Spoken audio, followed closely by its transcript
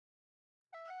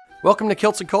Welcome to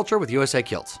Kilts and Culture with USA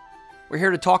Kilts. We're here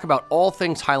to talk about all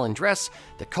things Highland dress,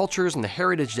 the cultures and the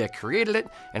heritage that created it,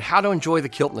 and how to enjoy the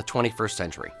kilt in the 21st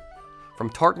century. From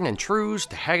tartan and trews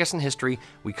to haggis and history,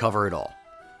 we cover it all.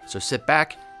 So sit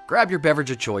back, grab your beverage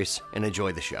of choice, and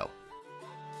enjoy the show.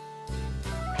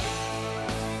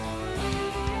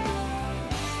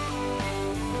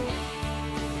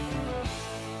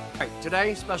 All right,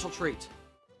 today, special treat.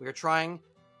 We are trying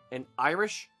an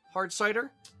Irish hard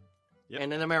cider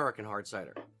and an American hard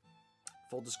cider.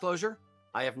 Full disclosure,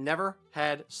 I have never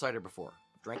had cider before.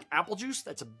 Drank apple juice,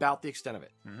 that's about the extent of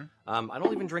it. I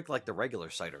don't even drink like the regular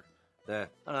cider. I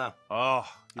don't know. Oh,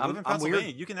 you live in Pennsylvania.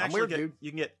 weird. You can I'm actually weird,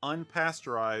 you can get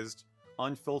unpasteurized,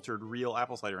 unfiltered real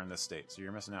apple cider in this state, so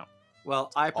you're missing out.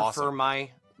 Well, I prefer Awesome.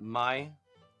 my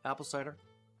apple cider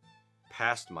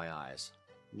past my eyes,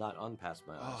 not unpast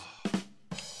my eyes.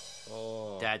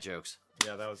 Oh. Dad jokes.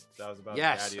 Yeah, that was about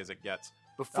Yes. as daddy as it gets.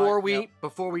 Before Yep.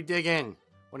 we dig in,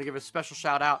 I want to give a special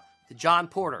shout out to John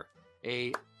Porter,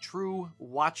 a true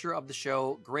watcher of the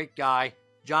show, great guy.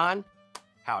 John,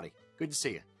 howdy. Good to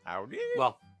see you. Howdy.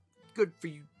 Well, good for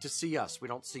you to see us. We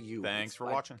don't see you. Thanks for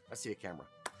watching. I see a camera.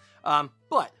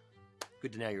 But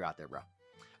good to know you're out there, bro.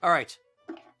 All right.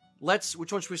 Which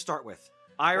one should we start with?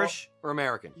 Irish or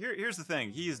American? Here's the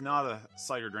thing. He is not a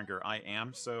cider drinker. I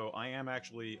am. So I'm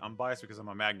biased because I'm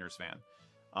a Magners fan.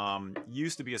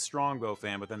 Used to be a Strongbow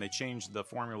fan, but then they changed the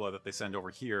formula that they send over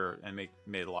here and made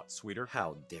it a lot sweeter.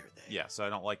 How dare they? Yeah, so I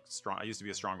don't like strong. I used to be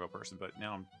a Strongbow person, but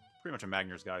now I'm pretty much a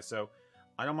Magners guy. So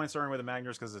I don't mind starting with the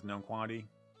Magners because it's known quantity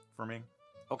for me.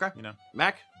 Okay. You know.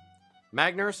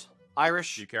 Magners,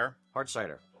 Irish, Do you care? hard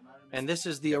cider. And this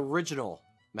is the original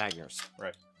Magners.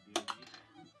 Right.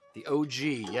 The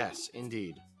OG, yes,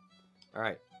 indeed. All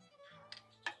right.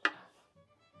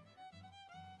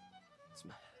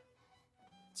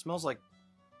 It smells like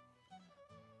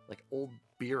old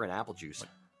beer and apple juice. It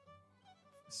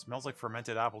smells like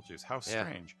fermented apple juice. How Yeah.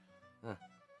 strange. All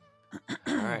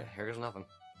right, here goes nothing.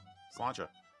 Slancha.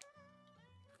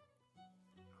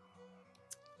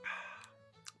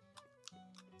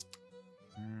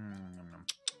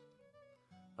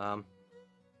 Oh,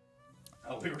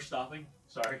 we were stopping?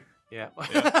 Sorry. Yeah.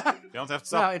 Yeah. You don't have to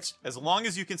stop. No, it's As long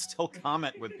as you can still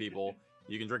comment with people,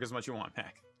 you can drink as much as you want,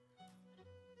 Mac.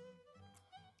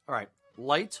 all right.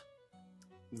 Light,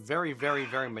 very, very,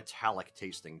 very metallic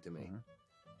tasting to me. Mhm.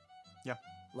 Yeah.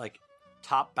 Like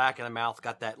top, back of the mouth,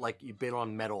 got that like you bit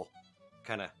on metal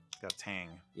kind of. Got a tang.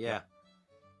 Yeah.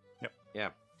 Yep. Yeah.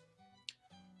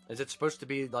 Is it supposed to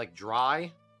be like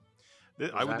dry?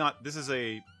 I would not. This is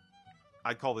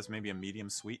I'd call this maybe a medium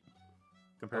sweet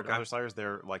compared to Okay. other ciders.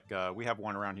 They're like we have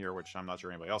one around here, which I'm not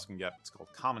sure anybody else can get. It's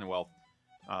called Commonwealth.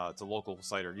 It's a local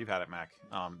cider. You've had it, Mac.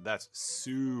 That's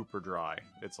super dry.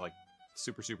 It's like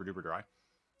super, super duper dry.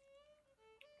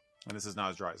 And this is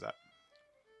not as dry as that.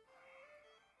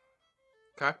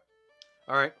 Okay.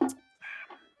 All right.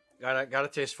 Got a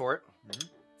taste for it. Mhm.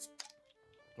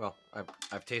 Well,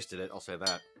 I've tasted it. I'll say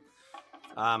that.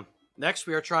 Next,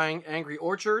 we are trying Angry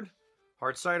Orchard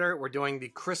hard cider. We're doing the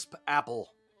crisp apple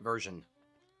version.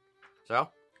 So?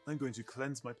 I'm going to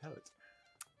cleanse my palate.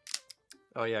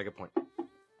 Oh yeah, good point.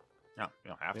 No, you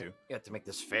don't have to. You have to make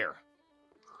this fair.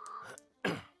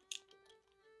 All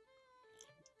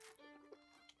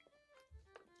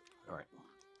right.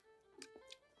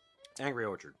 Angry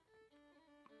Orchard.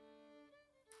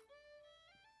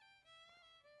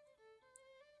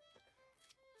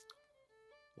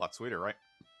 A lot sweeter, right?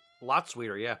 A lot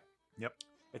sweeter, yeah. Yep.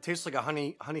 It tastes like a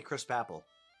honey crisp apple.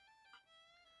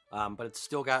 But it's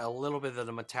still got a little bit of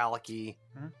the metallic-y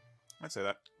I'd say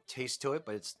that. taste to it,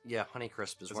 but it's, yeah, honey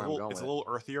crisp is It's where a I'm little, going it's a with little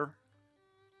earthier.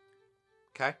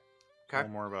 it. Okay. A Okay.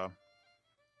 little more of a...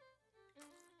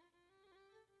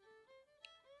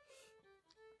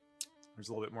 There's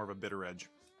a little bit more of a bitter edge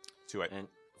to it. And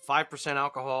 5%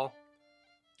 alcohol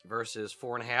versus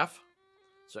 4.5.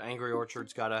 So Angry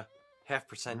Orchard's got a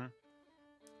 0.5%. Mhm.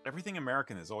 Everything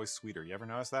American is always sweeter. You ever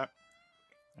notice that?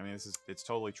 I mean, it's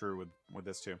totally true with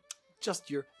this too. Just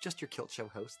your Kilt Show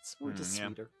hosts. We're just yeah.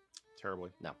 sweeter.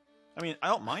 Terribly. No. I mean, I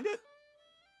don't mind it,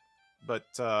 but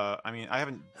I mean, I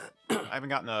haven't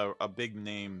gotten a big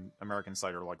name American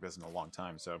cider like this in a long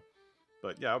time. So,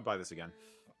 but yeah, I would buy this again.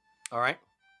 All right.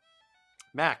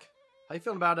 Mac, how you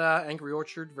feeling about Angry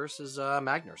Orchard versus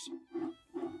Magners?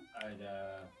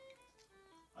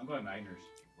 I'm going Magners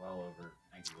well over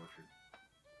Angry Orchard.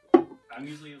 I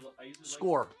usually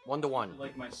Score 1-1.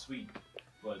 like my sweet,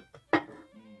 but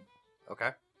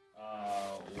Okay.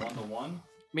 1-1.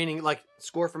 Meaning like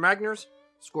score for Magners,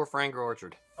 score for Angry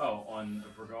Orchard. Oh,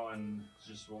 if we're going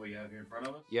just what we have here in front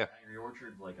of us. Yeah. Angry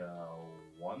Orchard like a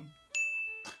 1.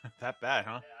 That bad,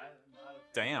 huh?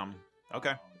 Damn.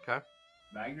 Okay. Okay.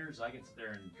 Magners, I can sit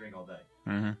there and drink all day.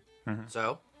 Mm-hmm.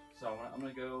 So, So I'm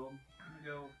gonna go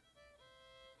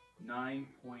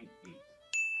 9.8.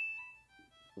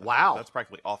 wow. That's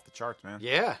practically off the charts, man.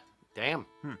 Yeah. Damn.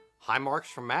 High marks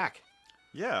from Mac.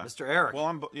 Yeah. Mr. Eric. Well,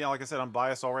 like I said, I'm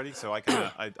biased already, so I kind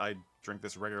of I drink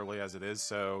this regularly as it is.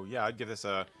 So yeah, I'd give this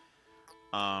a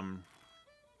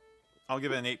I'll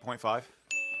give it an 8.5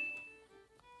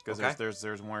 because Okay.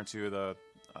 there's one or two of the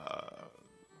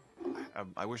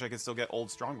I wish I could still get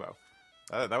Old Strongbow.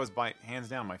 That was by hands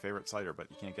down my favorite cider, but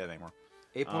you can't get it anymore.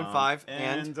 8.5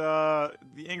 and the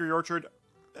Angry Orchard,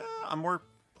 I'm more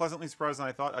pleasantly surprised than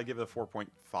I thought. I'd give it a 4.5.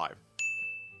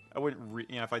 I wouldn't,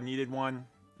 if I needed one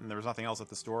and there was nothing else at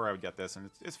the store, I would get this, and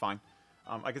it's fine.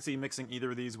 I could see mixing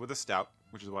either of these with a stout,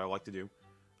 which is what I like to do.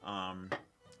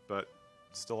 But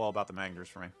still all about the Magners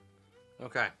for me.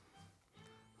 Okay.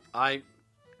 I'm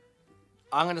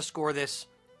going to score this.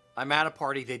 I'm at a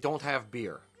party. They don't have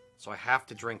beer, so I have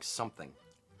to drink something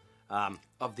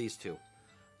of these two.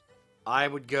 I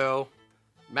would go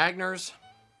Magners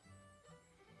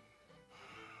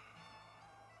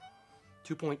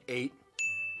 2.8.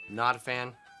 Not a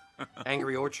fan.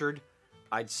 Angry Orchard,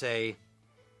 I'd say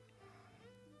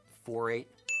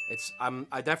 4.8.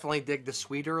 I definitely dig the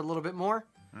sweeter a little bit more.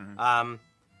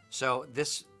 So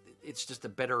this, it's just a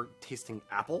better tasting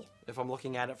apple if I'm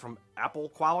looking at it from apple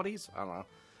qualities. I don't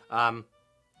know.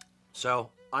 So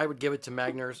I would give it to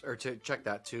Magners, or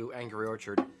to Angry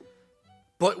Orchard.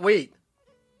 But wait,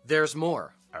 there's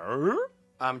more.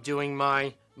 I'm doing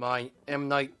my M.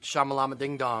 Night Shyamalama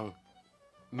Ding Dong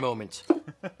moment.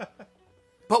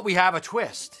 But we have a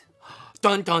twist.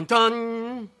 Dun dun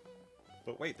dun!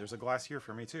 But wait, there's a glass here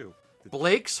for me too.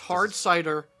 Blake's Hard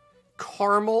Cider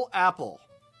Caramel Apple.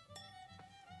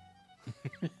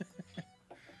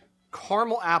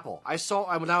 Caramel apple. I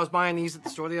saw when I was buying these at the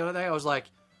store the other day, I was like,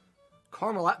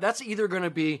 caramel. That's either going to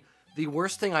be the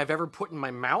worst thing I've ever put in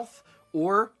my mouth,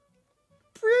 or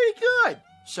pretty good.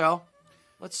 So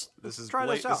let's try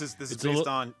this out. This is based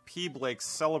on P. Blake's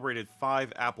celebrated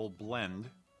 5-apple blend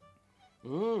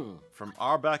from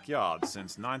our backyard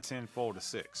since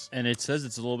 1946. And it says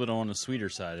it's a little bit on the sweeter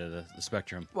side of the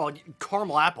spectrum. Well,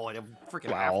 caramel apple, it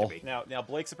freaking have to be. Now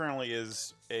Blake's apparently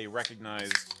is a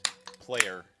recognized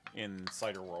player in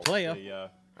cider world. Player. They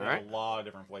have a lot of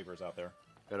different flavors out there.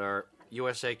 Got our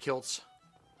USA Kilts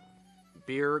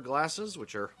beer glasses,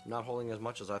 which are not holding as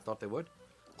much as I thought they would.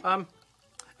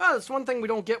 That's one thing we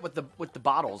don't get with the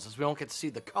bottles, is we don't get to see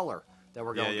the color that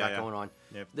we're going on.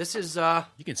 Yep. This is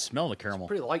You can smell the caramel.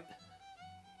 pretty light.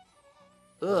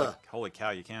 Ugh. Holy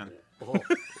cow, you can.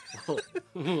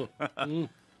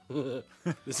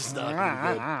 This is not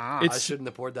gonna be good. I shouldn't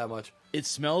have poured that much. It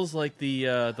smells like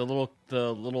the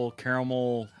little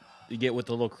caramel you get with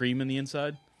the little cream in the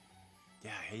inside.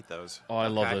 Yeah, I hate those. Oh, I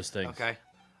love Okay, those things. Okay.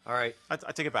 All right. I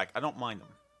take it back. I don't mind them.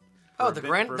 Oh, For the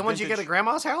a ones you get at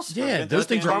grandma's house? Yeah, Vintage those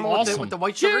things are Caramel awesome. with the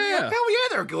white sugar? Yeah. Hell yeah,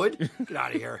 they're good. Get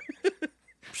out of here.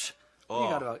 Psh, What do you Oh.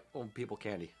 got about old people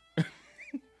candy?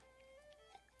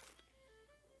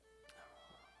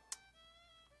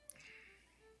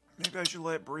 Maybe I should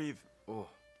let it breathe. Oh,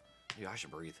 yeah, I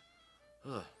should breathe.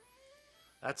 Ugh.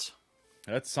 That's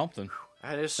something.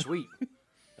 That is sweet.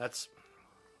 That's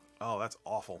Oh, that's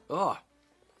awful. ugh.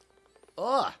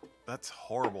 That's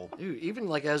horrible. Dude, even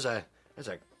like as a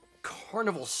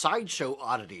carnival sideshow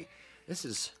oddity, this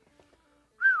is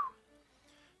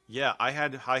Yeah, I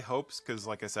had high hopes because,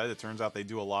 like I said, it turns out they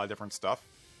do a lot of different stuff.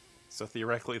 So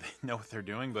theoretically, they know what they're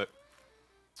doing, but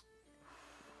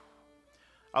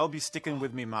I'll be sticking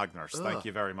with me Magners. Thank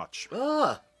you very much.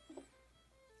 ugh.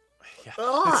 Yeah.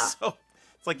 Ugh. So,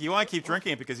 it's like you want to keep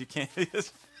drinking it because you can't.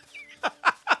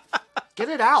 Get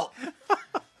it out.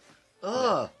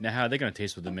 Ugh. Now, how are they going to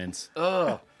taste with the mints?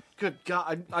 Ugh. Good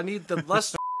God, I need the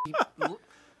less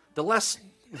less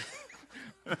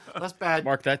bad.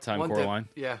 Mark that time, one Coraline.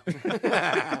 Yeah.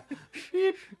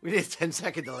 Beep. We need a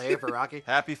 10-second delay for Rocky.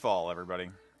 Happy fall, everybody.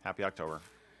 Happy October.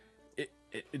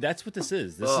 That's what this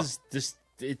is. This Ugh. is this.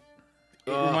 It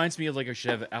reminds me of like I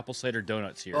should have apple cider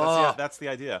donuts here. That's the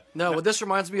idea. No, what this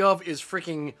reminds me of is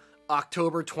freaking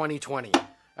October 2020.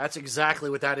 That's exactly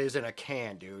what that is in a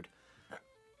can, dude.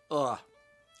 Ugh.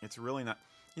 It's really not.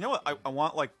 You know what? I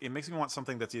want, like, it makes me want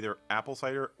something that's either apple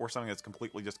cider or something that's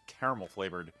completely just caramel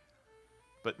flavored.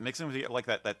 But mixing with like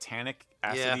that tannic,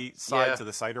 acidy side to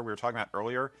the cider we were talking about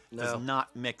earlier does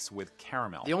not mix with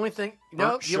caramel. The only thing,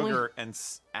 Burnt sugar and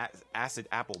acid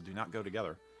apple do not go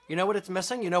together. You know what it's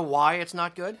missing? You know why it's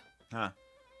not good? Huh.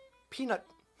 Peanut.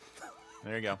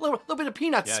 There you go. A little bit of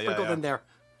peanuts sprinkled in there.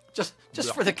 Just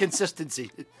for the consistency.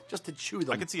 Just to chew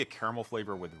them. I could see a caramel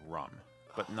flavor with rum.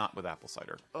 but not with apple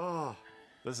cider. Oh,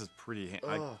 This is pretty.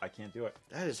 Ugh. I can't do it.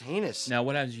 that is heinous. Now,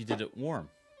 what happens if you did it warm?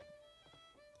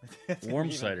 It's Warm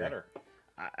even cider. better.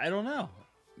 I don't know.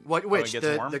 What? Which? gets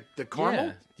warm? The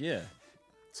caramel? Yeah.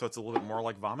 So it's a little bit more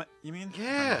like vomit. You mean?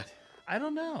 Yeah. I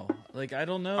don't know. Like, I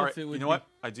don't know All right. if it would You know be... what?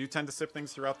 I do tend to sip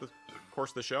things throughout the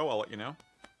course of the show. I'll let you know.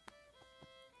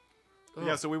 Ugh.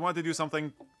 Yeah. So we wanted to do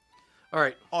something All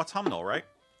right. autumnal, right?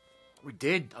 We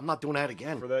did. I'm not doing that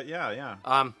again. For that. Yeah.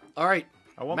 All right.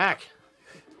 I won't. Mac,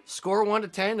 score 1 to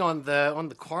 10 on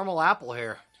the caramel apple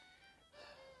here.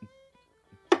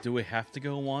 Do we have to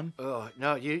go one? Oh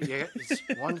no, you it's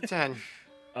 1 to 10.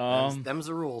 Them's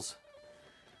the rules.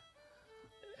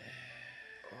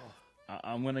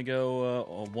 I'm gonna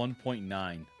go a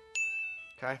 1.9.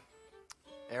 Okay.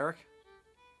 Eric.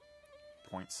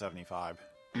 0.75.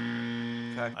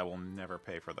 Okay. I will never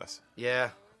pay for this. Yeah,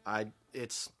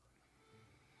 it's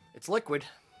liquid.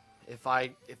 If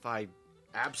I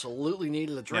absolutely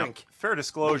needed a Now, drink. fair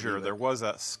disclosure, Maybe, but- there was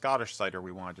a Scottish cider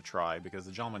we wanted to try because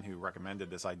the gentleman who recommended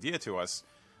this idea to us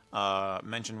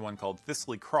mentioned one called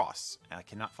Thistley Cross, and I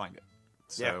cannot find it.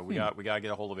 So Yeah. we got to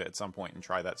get a hold of it at some point and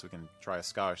try that so we can try a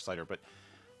Scottish cider. But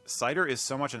cider is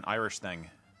so much an Irish thing,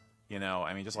 you know.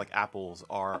 I mean, just like apples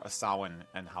are a Samhain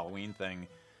and Halloween thing,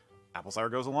 apple cider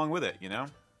goes along with it, you know.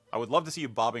 I would love to see you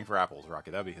bobbing for apples,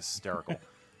 Rocky. That'd be hysterical.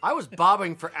 I was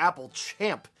bobbing for Apple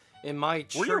Champ in my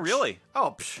church. Were you really?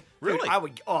 Oh, psh, dude, Really? I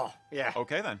would. Oh, yeah.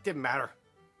 Okay then. Didn't matter.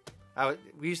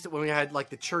 We used to when we had like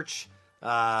the church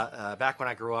back when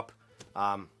I grew up.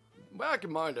 Back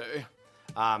in my day,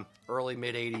 early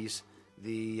mid '80s,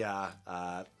 the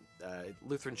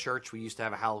Lutheran church. We used to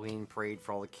have a Halloween parade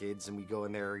for all the kids, and we go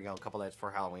in there, a couple nights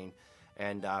before Halloween,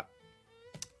 and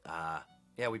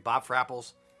we bob for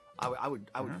apples. I would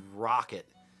rock it.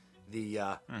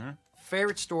 The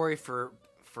favorite story for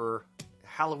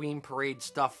Halloween parade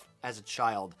stuff as a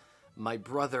child, my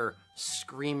brother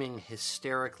screaming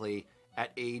hysterically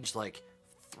at age like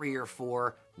 3 or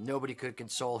 4. Nobody could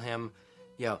console him.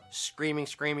 Screaming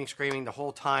the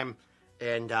whole time.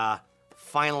 And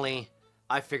finally,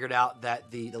 I figured out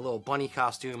that the little bunny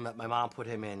costume that my mom put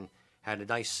him in had a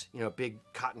nice, big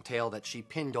cottontail that she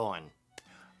pinned on.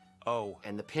 Oh.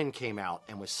 And the pin came out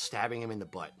and was stabbing him in the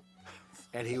butt.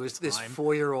 And this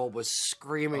 4-year-old was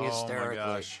screaming hysterically. Oh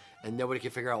my gosh. And nobody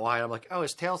could figure out why. And I'm like, oh,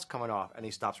 his tail's coming off. And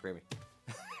he stopped screaming.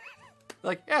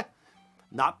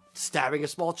 Not stabbing a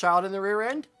small child in the rear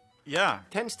end Yeah.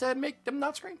 tends to make them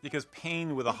not scream. Because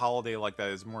pain with a holiday like that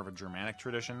is more of a Germanic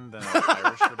tradition than an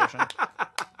Irish tradition.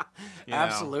 You know?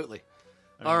 Absolutely.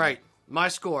 All right, my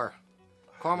score.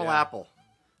 Caramel Yeah. apple.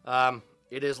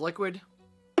 It is liquid.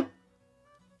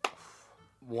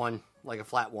 1, like a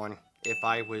flat 1. If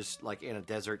I was like in a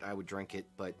desert, I would drink it,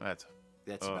 but That's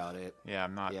about it. yeah.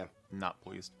 I'm not Yeah. not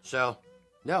pleased. So,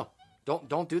 no,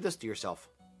 don't do this to yourself.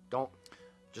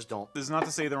 Just don't. This is not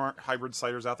to say there aren't hybrid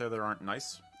ciders out there that aren't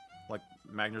nice. Like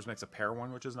Magners makes a pear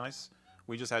one, which is nice.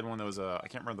 We just had one that was I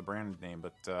can't remember the brand name,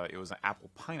 but it was an apple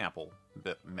pineapple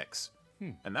mix,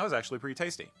 and that was actually pretty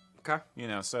tasty. Okay.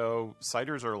 So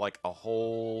ciders are like a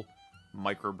whole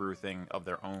microbrew thing of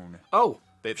their own. Oh,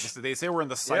 They say we're in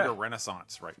the cider Yeah.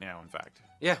 renaissance right now. In fact,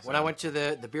 yeah. When I went to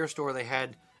the beer store, they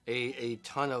had a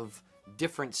ton of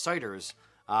different ciders,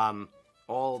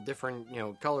 all different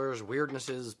colors,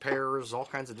 weirdnesses, pears, all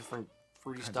kinds of different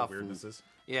fruity stuff. and- weirdnesses.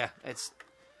 yeah, it's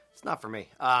not for me.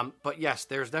 But yes,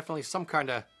 there's definitely some kind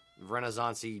of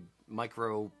renaissance-y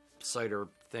micro cider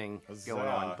thing going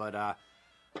on. Huzzah.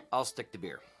 But I'll stick to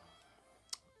beer.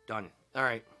 Done. All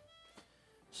right.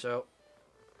 So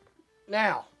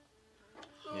now.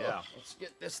 Yeah. Let's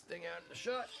get this thing out of the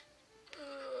shot.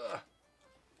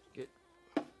 Get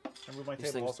I move my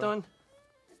these table things also.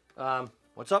 done.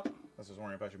 What's up? I was just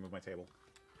wondering if I should move my table.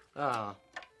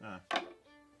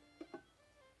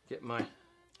 Get my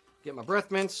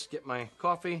breath mints. Get my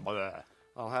coffee. Blah.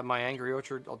 I'll have my Angry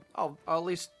Orchard. I'll at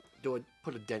least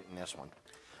put a dent in this one.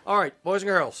 All right, boys and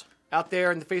girls out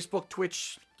there in the Facebook,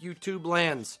 Twitch, YouTube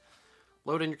lands,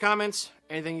 load in your comments.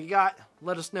 Anything you got,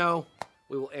 let us know.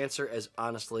 We will answer as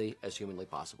honestly as humanly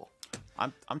possible.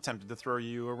 I'm tempted to throw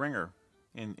you a ringer,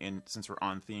 in since we're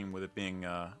on theme with it being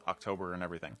October and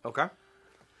everything. Okay.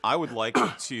 I would like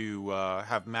to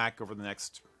have Mac over the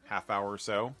next half hour or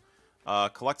so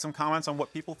collect some comments on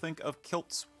what people think of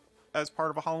kilts as part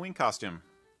of a Halloween costume,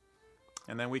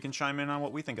 and then we can chime in on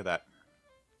what we think of that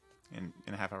in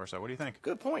a half hour or so. What do you think?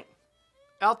 Good point.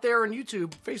 Out there on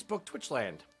YouTube, Facebook, Twitch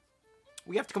land,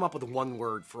 we have to come up with one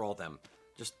word for all them.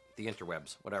 Just the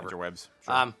interwebs, whatever. Interwebs.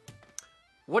 Sure.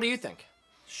 What do you think?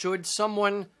 Should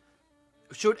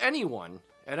anyone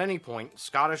at any point,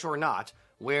 Scottish or not,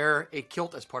 wear a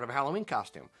kilt as part of a Halloween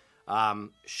costume?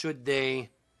 Should they?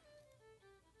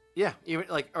 Yeah, even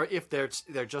or if they're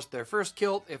just their first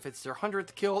kilt, if it's their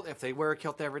 100th kilt, if they wear a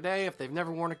kilt every day, if they've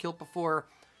never worn a kilt before,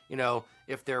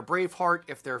 if they're Braveheart,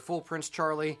 if they're full Prince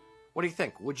Charlie, what do you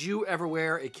think? Would you ever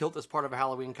wear a kilt as part of a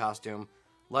Halloween costume?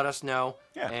 Let us know,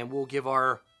 and we'll give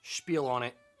our spiel on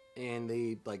it in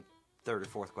the third or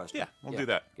fourth question. Yeah, we'll do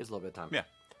that. Gives a little bit of time. Yeah,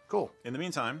 cool. In the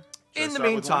meantime,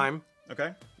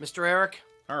 okay, Mr. Eric,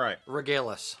 all right, regale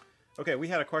us. Okay, we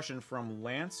had a question from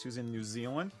Lance, who's in New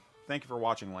Zealand. Thank you for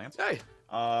watching, Lance. Hey,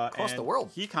 across the world.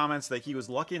 He comments that he was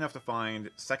lucky enough to find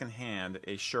secondhand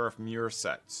a Sheriff Muir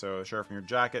set. So Sheriff Muir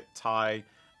jacket, tie,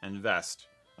 and vest.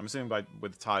 I'm assuming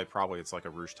with tie probably it's like a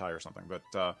ruche tie or something.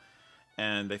 But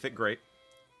and they fit great.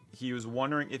 He was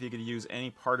wondering if he could use any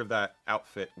part of that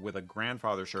outfit with a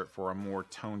grandfather shirt for a more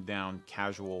toned down,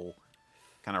 casual,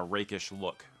 kind of rakish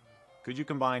look. Could you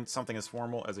combine something as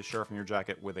formal as a Sheriff Muir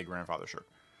jacket with a grandfather shirt?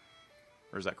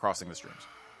 Or is that crossing the streams?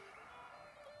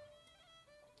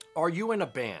 Are you in a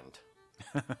band?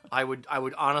 I would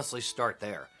honestly start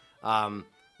there. My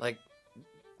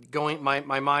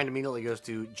mind immediately goes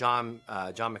to John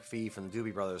McPhee from the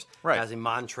Doobie Brothers. Right. Has a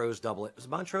Montrose doublet. Was it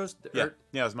Montrose? Yeah,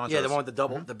 it was Montrose. Yeah, the one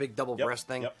with the big double breast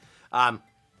thing. Yep.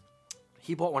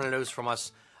 He bought one of those from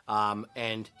us,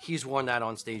 and he's worn that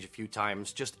on stage a few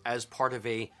times, just as part of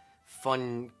a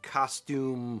fun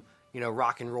costume,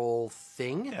 rock and roll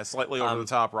thing. Yeah, slightly over the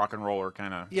top rock and roller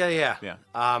kind of. Yeah.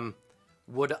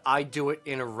 Would I do it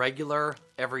in a regular,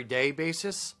 everyday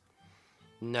basis?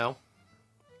 No.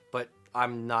 But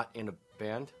I'm not in a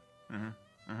band.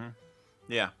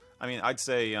 Yeah. I mean, I'd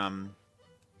say I'm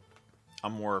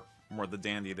more the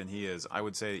dandy than he is. I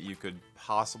would say that you could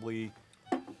possibly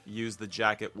use the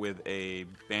jacket with a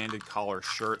banded collar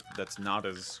shirt that's not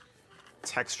as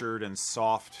textured and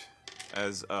soft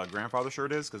as a grandfather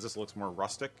shirt is, because this looks more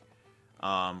rustic.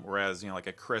 Whereas, like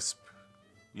a crisp,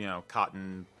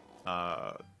 cotton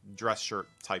dress shirt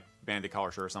type banded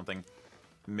collar shirt or something,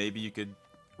 maybe you could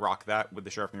rock that with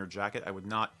the Sheriff Muir jacket. I would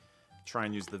not try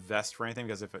and use the vest for anything,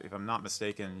 because if I'm not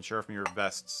mistaken, Sheriff Muir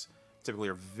vests typically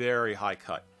are very high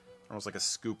cut, almost like a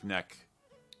scoop neck,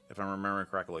 if I'm remembering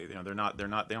correctly. They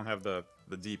don't have the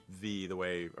deep V the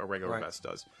way a regular vest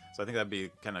does. So I think that'd be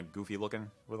kind of goofy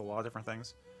looking with a lot of different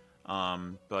things.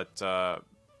 But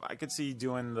I could see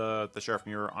doing the Sheriff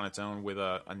Muir on its own with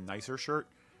a nicer shirt.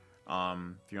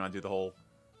 If you want to do the whole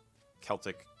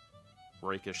Celtic,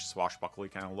 rakish, swashbuckly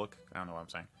kind of look. I don't know what I'm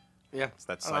saying. Yeah, it's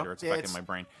that cider. It's affecting my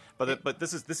brain. But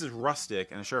this is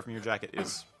rustic, and the Sheriff Muir jacket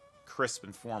is crisp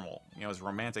and formal. As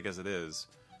romantic as it is.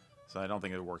 So I don't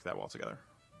think it would work that well together.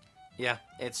 Yeah,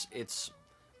 it's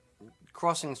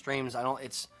crossing streams.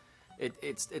 It's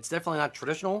definitely not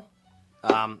traditional.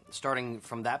 Starting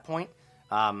from that point,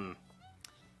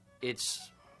 it's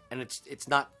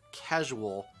not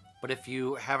casual. But if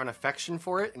you have an affection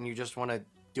for it and you just want to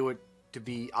do it to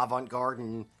be avant-garde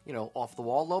and off the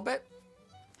wall a little bit,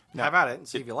 have at it and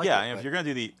see if you like it. Yeah, if you're gonna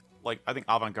do the I think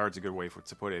avant-garde's a good way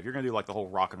to put it. If you're gonna do the whole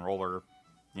rock and roller,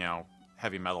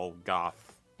 heavy metal,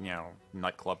 goth,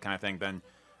 nightclub kind of thing, then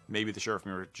maybe the Sheriff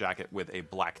Muir jacket with a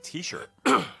black T-shirt.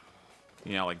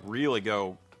 Really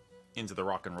go into the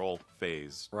rock and roll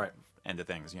phase, right? End of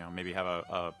things. Maybe have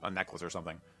a necklace or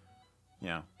something.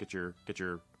 Get your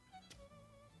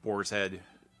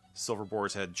silver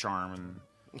boar's head charm, and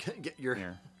get your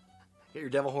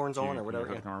devil horns on or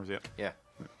whatever. Arms, yeah.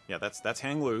 That's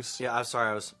hang loose. Yeah, I'm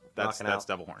sorry, I was that's out.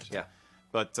 devil horns. Yeah,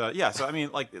 but so I mean,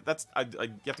 that's you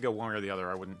have to go one way or the other.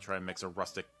 I wouldn't try and mix a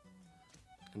rustic.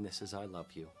 And this is I love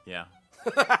you. Yeah.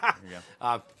 There you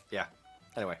go. Yeah.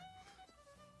 Anyway,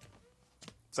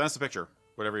 send us a picture,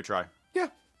 whatever you try. Yeah,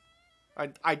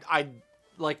 I'd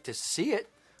like to see it.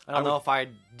 I don't know if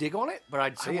I'd dig on it, but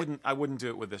I'd see it. I wouldn't do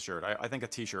it with this shirt. I think a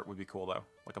T-shirt would be cool though,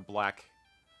 like a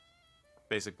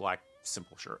basic black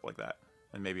simple shirt like that,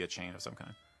 and maybe a chain of some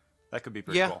kind. That could be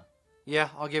pretty cool. Yeah,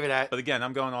 I'll give it that. But again,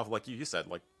 I'm going off like you said,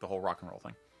 like the whole rock and roll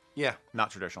thing. Yeah,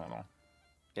 not traditional at all.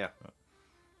 Yeah, but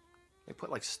they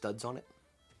put studs on it.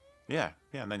 Yeah,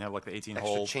 and then you have the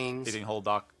 18-hole chains, 18-hole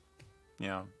dock,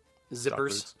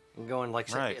 zippers, and going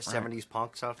 70s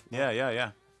punk stuff.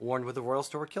 Yeah. Worn with the Royal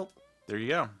Store kilt. There you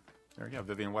go.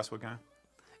 Vivian Westwood guy.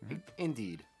 Mm-hmm.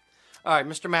 Indeed. All right,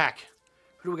 Mr. Mac,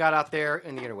 who do we got out there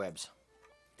in the interwebs?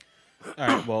 All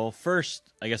right. Well, first,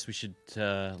 I guess we should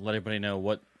let everybody know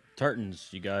what tartans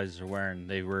you guys are wearing.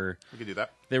 We could do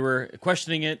that. They were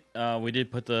questioning it. We did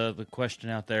put the question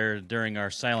out there during our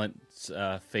silent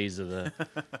phase of the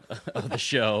of the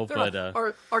show, but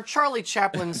our Charlie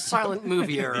Chaplin's silent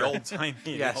movie era, the old time.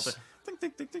 Yes. Ding,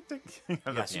 ding, ding, ding, ding.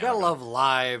 Yes, you gotta love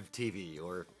live TV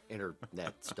or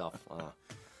internet stuff.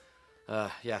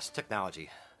 Yes, technology.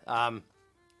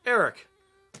 Eric,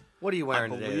 what are you I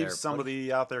wearing today? believe There,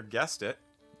 somebody out there guessed it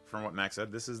from what Max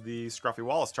said. This is the Scruffy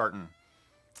Wallace tartan,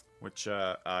 which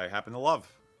I happen to love.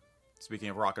 Speaking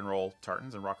of rock and roll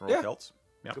tartans and rock and roll Yeah. kilts.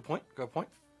 Yep. Good point. Good point.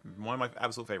 One of my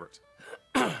absolute favorites.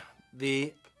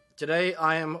 Today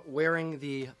I am wearing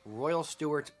the Royal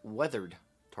Stewart weathered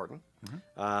tartan.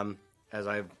 As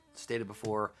I've stated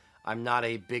before, I'm not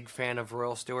a big fan of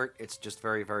Royal Stewart. It's just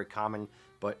very, very common.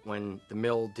 But when the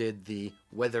mill did the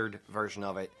weathered version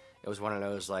of it, it was one of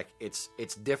those like it's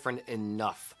different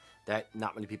enough that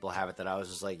not many people have it. That I was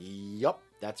just like, yup,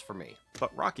 that's for me.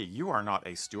 But Rocky, you are not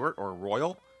a Stewart or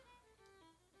Royal.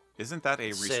 Isn't that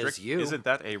a Says you. Isn't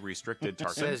that a restricted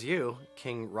tartan? Says you,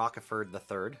 King Rockeford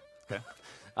III. Okay.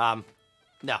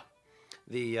 No,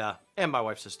 and my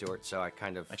wife's a Stewart, so I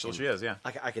kind of Actually, she is. Yeah.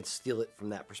 I can steal it from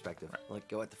that perspective. Like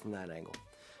go at it from that angle.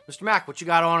 Mr. Mac, what you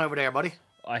got on over there, buddy?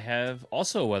 I have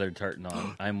also a weathered tartan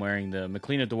on. I'm wearing the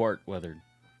McLean Duarte weathered.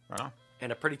 Right on.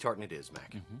 And a pretty tartan it is,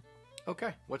 Mac.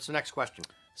 Okay, what's the next question?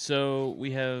 So we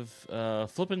have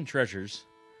Flippin' Treasures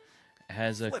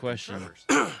has a Flippin' question.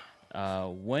 treasures.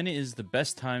 When is the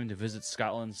best time to visit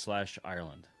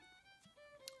Scotland/Ireland?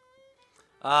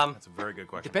 That's a very good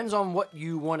question. Depends on what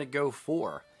you want to go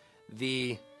for.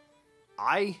 When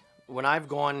I've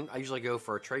gone, I usually go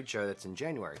for a trade show that's in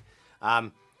January.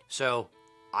 So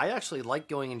I actually like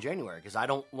going in January because I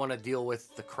don't want to deal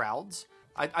with the crowds.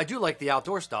 I do like the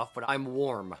outdoor stuff, but I'm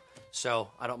warm, so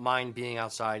I don't mind being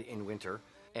outside in winter,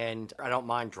 and I don't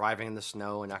mind driving in the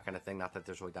snow and that kind of thing. Not that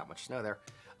there's really that much snow there.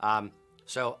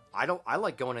 So I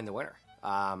like going in the winter.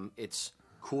 It's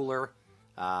cooler,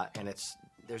 and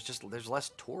there's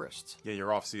less tourists. Yeah,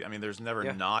 you're off season. I mean, there's never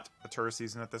Yeah. not a tourist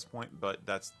season at this point, but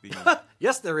that's the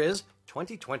Yes, there is.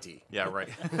 2020. yeah, right.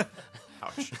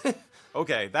 Ouch.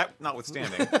 Okay, that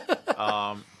notwithstanding,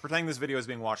 pretending this video is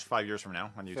being watched 5 years from now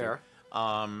on YouTube. Fair.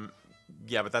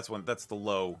 Yeah, but that's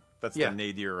Yeah. the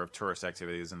nadir of tourist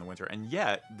activities in the winter. And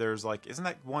yet, there's like, isn't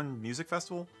that one music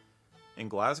festival in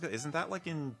Glasgow? Isn't that like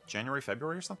in January,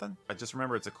 February or something? I just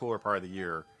remember it's a cooler part of the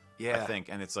year. Yeah. I think,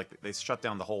 and it's like they shut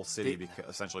down the whole city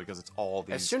essentially because it's all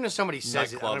these As soon as somebody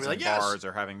says it, I'm nightclubs gonna be like, and yes. bars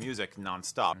are having music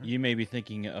nonstop. You may be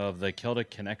thinking of the Celtic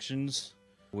Connections,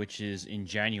 which is in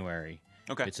January.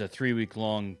 Okay, It's a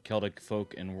 3-week-long Celtic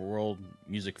folk and world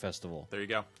music festival. there you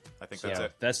go. I think that's Yeah,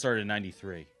 it. that started in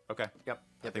 '93. Okay, Yep.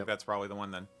 I think that's probably the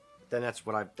one then. Then that's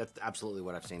absolutely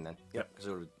what I've seen then. Yep. Because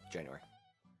it was January.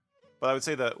 But I would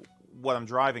say that what I'm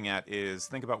driving at is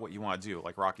think about what you want to do,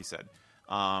 like Rocky said.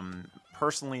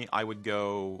 Personally, I would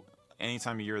go any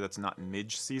time of year that's not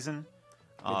midge season.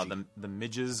 The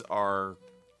midges are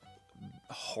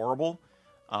horrible.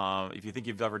 If you think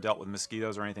you've ever dealt with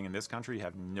mosquitoes or anything in this country, you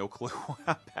have no clue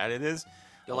how bad it is.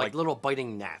 They're like little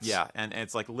biting gnats. Yeah, and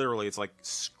it's like literally, it's like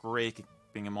scraping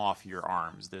them off your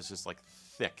arms. There's just like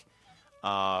thick.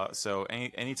 So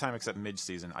any time except midge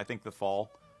season, I think the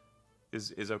fall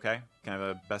is okay. Kind of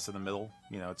a best of the middle.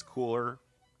 You know, it's cooler.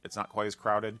 It's not quite as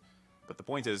crowded. But the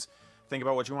point is, think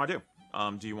about what you want to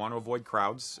do. Do you want to avoid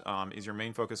crowds? Is your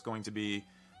main focus going to be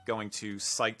going to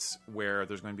sites where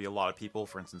there's going to be a lot of people,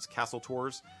 for instance, castle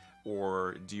tours?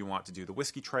 Or do you want to do the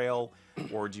whiskey trail?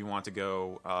 Or do you want to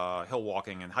go hill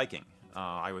walking and hiking?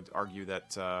 I would argue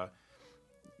that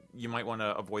you might want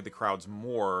to avoid the crowds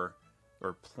more,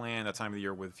 or plan a time of the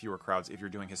year with fewer crowds if you're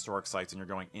doing historic sites and you're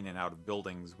going in and out of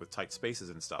buildings with tight spaces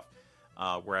and stuff.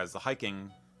 Whereas the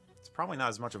hiking, it's probably not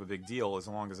as much of a big deal as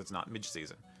long as it's not midge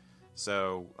season.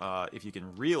 So if you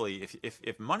can really,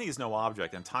 if money is no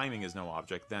object and timing is no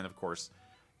object, then of course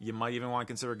you might even want to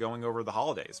consider going over the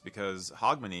holidays, because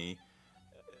Hogmanay,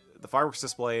 the fireworks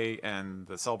display and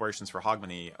the celebrations for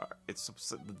Hogmanay, it's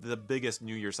the biggest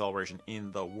New Year celebration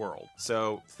in the world.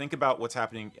 So think about what's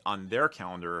happening on their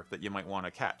calendar that you might want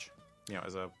to catch, you know,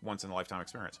 as a once-in-a-lifetime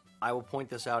experience. I will point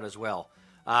this out as well.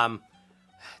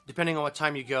 Depending on what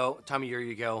time of year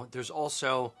you go, there's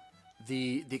also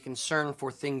the concern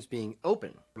for things being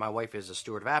open. My wife is a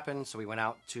steward of Appin, so we went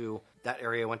out to that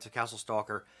area, went to Castle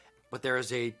Stalker, but there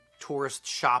is a tourist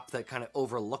shop that kind of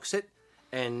overlooks it,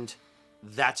 and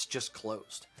that's just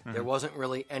closed. Mm-hmm. There wasn't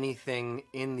really anything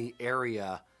in the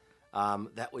area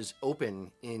that was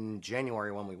open in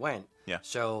January when we went. Yeah.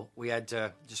 So we had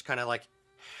to just kind of like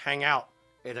hang out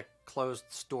at a closed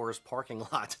store's parking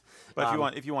lot.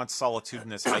 But if you want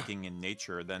solitudinous hiking in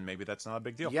nature, then maybe that's not a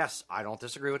big deal. Yes, I don't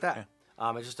disagree with that.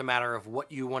 Yeah. It's just a matter of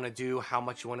what you want to do, how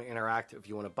much you want to interact, if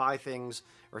you want to buy things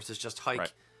versus just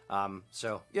hike. Right.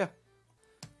 So yeah,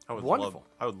 wonderful.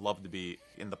 I would love to be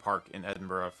in the park in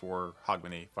Edinburgh for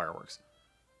Hogmanay fireworks.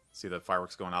 See the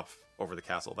fireworks going off over the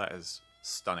castle. That is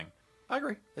stunning. I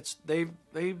agree. It's they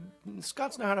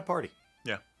Scots know how to party.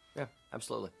 Yeah. Yeah,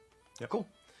 absolutely. Yep. Cool.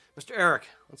 Mr. Eric,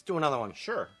 let's do another one.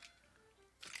 Sure.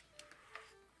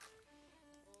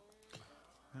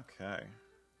 Okay.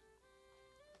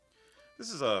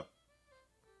 This is a...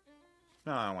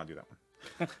 No, I don't want to do that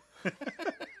one.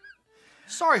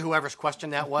 Sorry, whoever's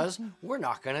question that was. We're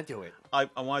not going to do it. I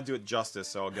want to do it justice,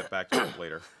 so I'll get back to it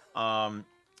later.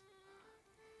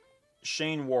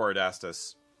 Shane Ward asked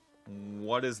us,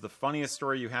 what is the funniest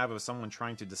story you have of someone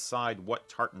trying to decide what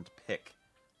tartan to pick?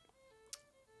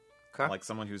 Okay. Like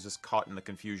someone who's just caught in the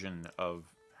confusion of,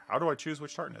 how do I choose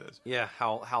which tartan it is? Yeah,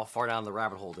 how far down the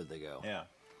rabbit hole did they go? Yeah.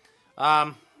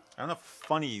 I don't know if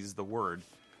funny is the word.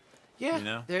 Yeah, You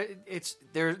know?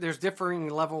 there's differing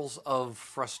levels of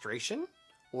frustration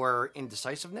or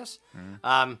indecisiveness.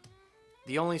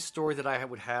 The only story that I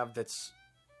would have that's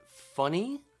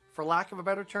funny, for lack of a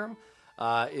better term,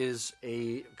 is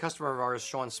a customer of ours,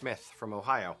 Sean Smith from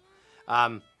Ohio.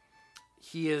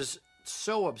 He is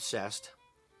so obsessed.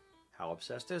 How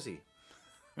obsessed is he?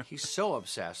 He's so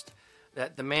obsessed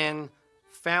that the man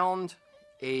found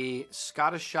a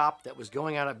Scottish shop that was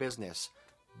going out of business,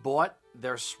 bought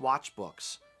their swatch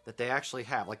books that they actually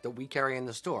have, like that we carry in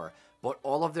the store, bought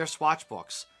all of their swatch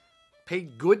books,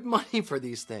 paid good money for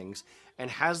these things, and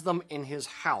has them in his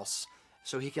house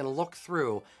so he can look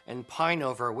through and pine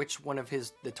over which one of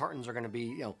the tartans are going to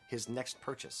be, his next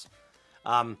purchase.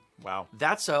 Wow.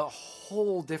 That's a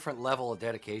whole different level of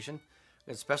dedication,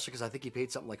 especially because I think he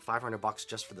paid something like $500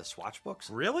 just for the swatch books.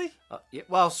 Really? Yeah,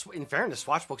 well, in fairness,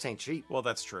 swatch books ain't cheap. Well,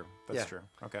 that's true. That's Yeah. true.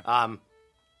 Okay.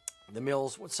 The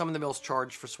mills, some of the mills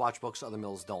charge for swatch books, other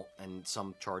mills don't, and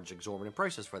some charge exorbitant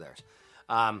prices for theirs.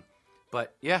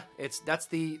 But yeah, that's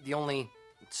the only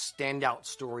standout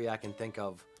story I can think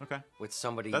of. Okay. With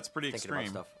somebody That's pretty thinking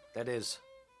extreme. about stuff. That is.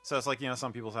 So it's like,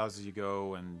 some people's houses you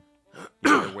go and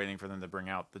you're waiting for them to bring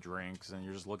out the drinks, and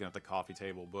you're just looking at the coffee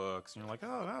table books, and you're like,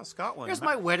 oh, wow, Scotland. Here's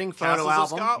my wedding photo Castles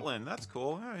album. of Scotland. That's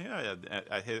cool. Yeah.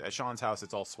 At Sean's house,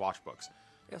 it's all swatch books.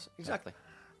 Yes, exactly.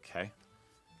 Okay.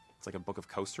 It's like a book of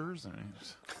coasters.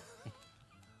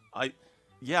 I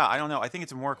don't know. I think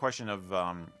it's more a question of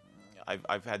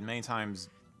I've had many times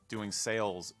doing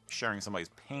sales, sharing somebody's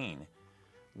pain,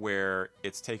 where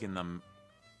it's taken them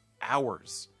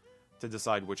hours to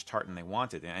decide which tartan they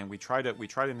wanted, and we try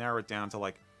to narrow it down to,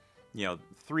 like,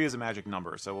 3 is a magic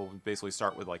number, so we'll basically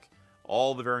start with, like,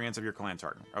 all the variants of your clan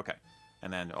tartan, okay,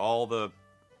 and then all the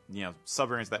sub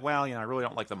variants that, I really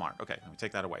don't like the mark, okay, we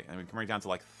take that away, and we can bring it down to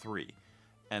like 3,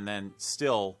 and then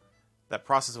still that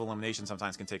process of elimination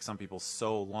sometimes can take some people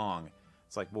so long.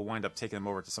 It's like we'll wind up taking them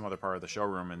over to some other part of the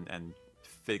showroom and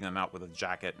fitting them out with a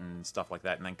jacket and stuff like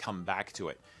that, and then come back to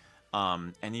it.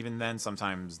 And even then,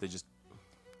 sometimes they just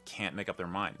can't make up their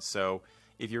minds. So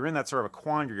if you're in that sort of a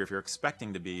quandary, if you're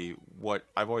expecting to be, what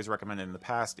I've always recommended in the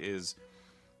past is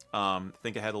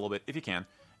think ahead a little bit, if you can,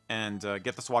 and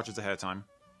get the swatches ahead of time,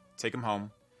 take them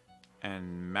home,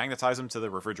 and magnetize them to the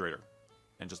refrigerator.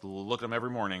 And just look at them every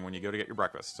morning when you go to get your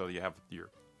breakfast. So you have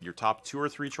your top 2 or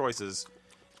 3 choices,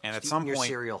 and Just at some eating your point,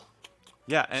 cereal,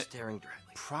 yeah, and staring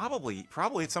directly.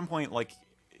 probably at some point, like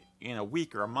in a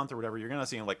week or a month or whatever, you're gonna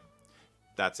see like,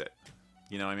 that's it.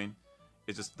 You know what I mean?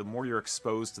 It's just the more you're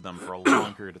exposed to them for a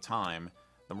long period of time,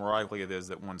 the more likely it is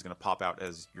that one's gonna pop out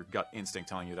as your gut instinct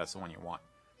telling you that's the one you want.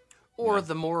 Or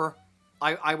the more,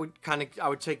 I would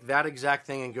take that exact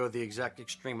thing and go the exact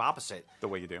extreme opposite. The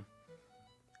way you do.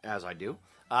 As I do.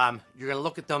 You're going to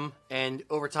look at them, and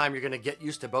over time, you're going to get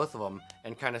used to both of them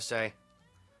and kind of say,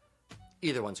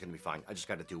 either one's going to be fine. I just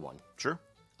got to do one. Sure.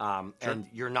 And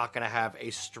you're not going to have a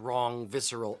strong,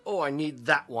 visceral, I need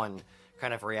that one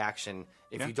kind of reaction.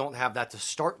 If you don't have that to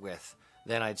start with,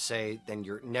 then I'd say then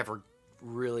you're never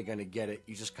really going to get it.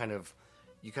 You just kind of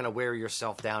wear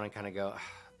yourself down and kind of go,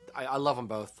 I love them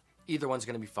both. Either one's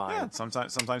going to be fine. Yeah,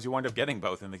 sometimes you wind up getting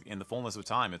both in the fullness of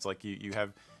time. It's like you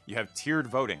have tiered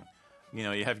voting.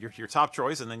 You have your top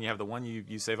choice, and then you have the one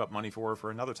you save up money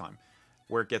for another time.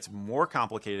 Where it gets more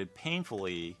complicated,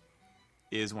 painfully,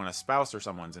 is when a spouse or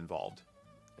someone's involved,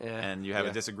 and you have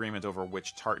a disagreement over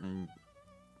which tartan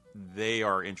they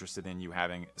are interested in you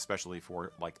having, especially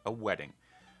for like a wedding.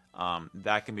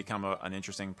 That can become an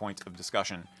interesting point of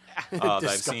discussion that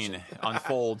I've seen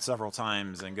unfold several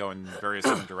times and go in various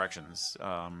different directions.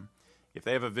 If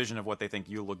they have a vision of what they think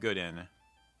you look good in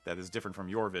that is different from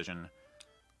your vision,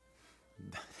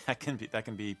 that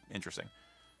can be interesting.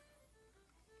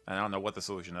 And I don't know what the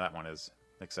solution to that one is,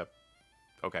 except,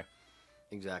 okay.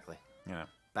 Exactly. Yeah.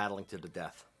 Battling to the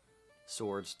death.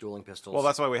 Swords, dueling pistols. Well,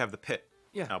 that's why we have the pit.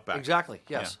 Yeah, out back. exactly.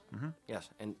 Yes, Yeah. Mm-hmm. yes,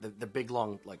 and the big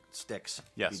long like sticks.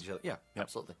 Yes. Each other. Yeah,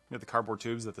 absolutely. You have the cardboard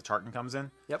tubes that the tartan comes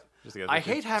in. Yep. Just to get I the-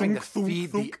 hate having to thunk,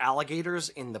 feed thunk. the alligators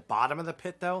in the bottom of the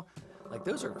pit though. Like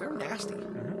they're nasty.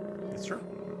 It's true.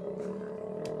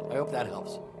 I hope that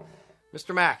helps,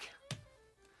 Mr. Mack.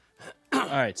 All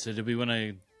right. So, do we want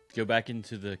to go back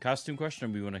into the costume question, or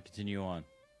do we want to continue on?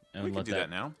 And We can do that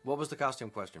now. What was the costume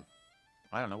question?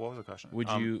 I don't know. What was the question?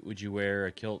 Would you wear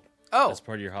a kilt Oh, as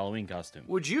part of your Halloween costume?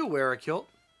 would you wear a kilt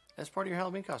as part of your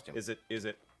Halloween costume? Is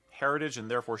it heritage and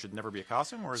therefore should never be a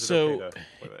costume, or is it So, okay to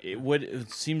play that?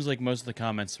 it seems like most of the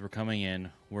comments that were coming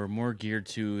in were more geared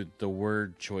to the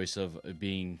word choice of it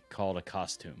being called a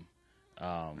costume.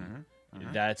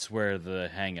 That's where the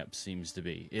hang-up seems to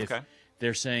be. If Okay.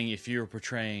 they're saying if you're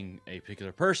portraying a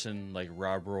particular person, like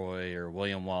Rob Roy or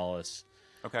William Wallace,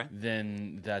 Okay.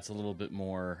 then that's a little bit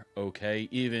more okay.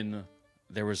 Even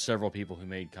there were several people who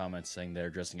made comments saying they're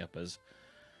dressing up as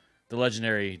the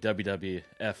legendary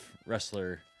WWF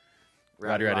wrestler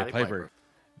Roddy Piper.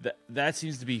 That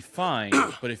seems to be fine,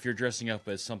 but if you're dressing up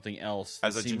as something else,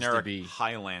 As that a seems generic to be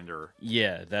Highlander,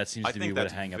 yeah, that seems I to be think what a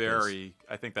that's hang up very.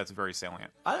 I think that's very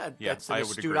salient. Yeah, That's an I would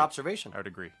astute agree. observation. I would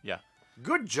agree. Yeah.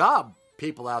 Good job,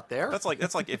 people out there. That's like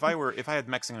if I had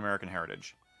Mexican American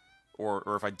heritage,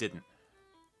 or if I didn't,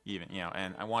 even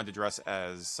and I wanted to dress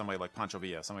as somebody like Pancho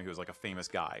Villa, somebody who was like a famous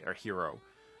guy or hero,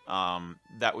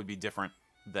 that would be different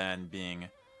than being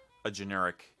a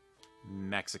generic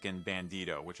Mexican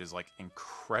bandito, which is like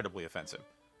incredibly offensive.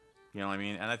 You know what I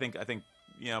mean? And I think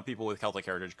people with Celtic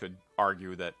heritage could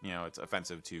argue that it's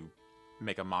offensive to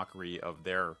make a mockery of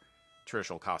their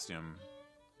traditional costume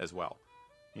as well.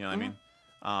 You know what I mean?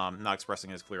 Not expressing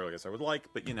it as clearly as I would like,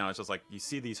 but it's just like you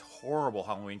see these horrible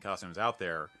Halloween costumes out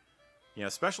there.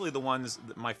 Especially the ones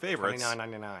my favorites.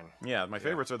 $29.99. Yeah, my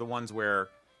favorites are the ones where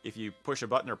if you push a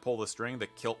button or pull the string, the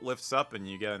kilt lifts up and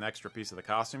you get an extra piece of the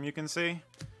costume you can see.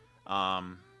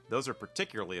 Those are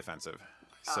particularly offensive.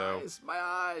 So My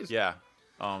eyes. yeah.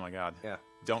 Oh my God. Yeah.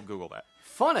 Don't Google that.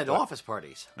 Fun at office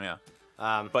parties. Yeah.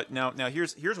 But now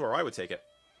here's where I would take it.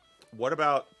 What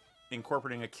about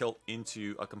incorporating a kilt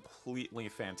into a completely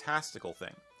fantastical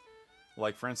thing?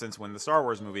 Like, for instance, when the Star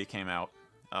Wars movie came out,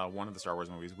 one of the Star Wars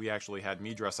movies, we actually had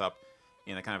me dress up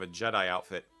in a kind of a Jedi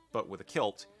outfit, but with a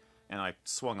kilt, and I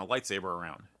swung a lightsaber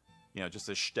around. Just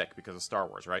as shtick because of Star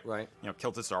Wars, right? Right.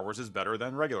 Kilted Star Wars is better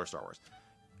than regular Star Wars.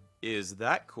 Is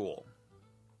that cool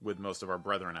with most of our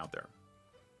brethren out there?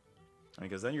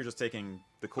 Because then you're just taking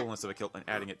the coolness of a kilt and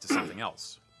adding it to something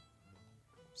else.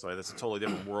 So that's a totally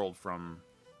different world from,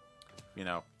 I'm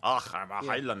a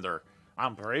Highlander,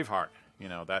 I'm Braveheart.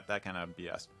 That kind of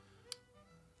BS.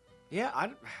 Yeah, I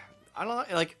don't know.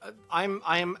 Like, I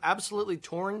am absolutely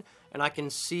torn, and I can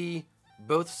see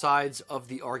both sides of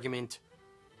the argument,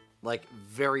 like,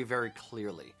 very, very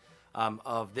clearly.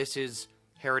 Of this is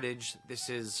heritage. This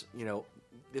is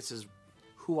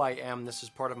who I am. This is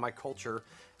part of my culture.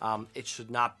 It should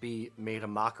not be made a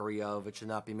mockery of. It should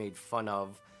not be made fun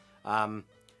of.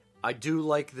 I do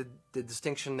like the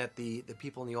distinction that the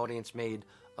people in the audience made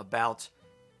about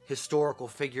historical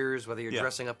figures, whether you're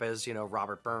dressing up as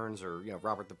Robert Burns or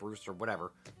Robert the Bruce or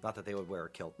whatever. Not that they would wear a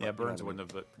kilt. But, Yeah, Burns wouldn't have,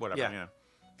 but whatever.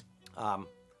 Yeah.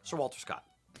 Sir Walter Scott.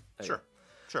 Sure.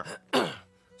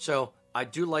 So I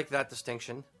do like that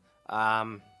distinction.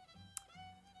 And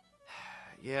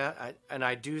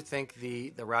I do think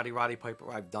the Rowdy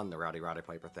Piper. I've done the Rowdy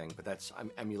Piper thing, but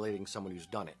I'm emulating someone who's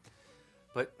done it.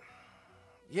 But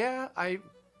yeah,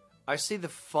 I see the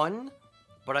fun,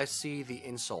 but I see the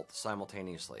insult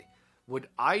simultaneously. Would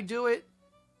I do it?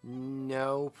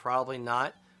 No, probably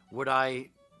not. Would I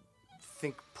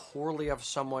think poorly of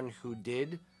someone who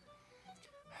did?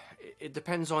 It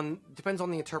depends on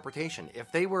the interpretation.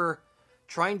 If they were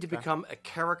trying to become a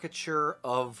caricature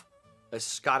of a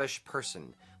Scottish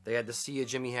person, they had the See a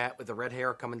Jimmy hat with the red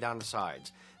hair coming down the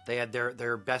sides. They had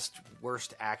their best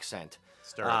worst accent.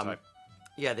 Stereotype.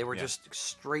 Yeah, they were just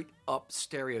straight up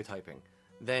stereotyping.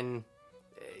 Then,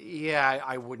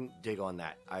 I wouldn't dig on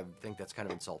that. I think that's kind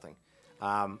of insulting.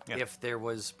 If there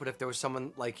was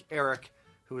someone like Eric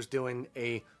who was doing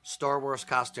a Star Wars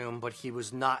costume, but he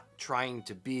was not trying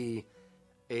to be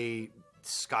a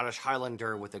Scottish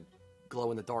Highlander with a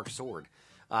glow-in-the-dark sword,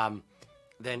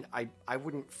 then I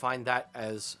wouldn't find that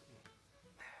as...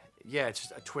 Yeah, it's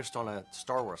just a twist on a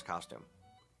Star Wars costume.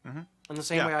 Mm-hmm. In the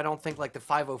same way, I don't think like the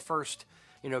 501st,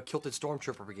 Kilted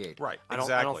Stormtrooper Brigade. Right, I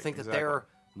don't think that they're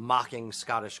mocking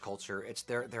Scottish culture. It's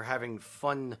they're having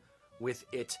fun with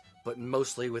it, but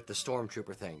mostly with the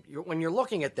Stormtrooper thing. When you're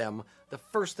looking at them, the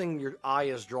first thing your eye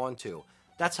is drawn to,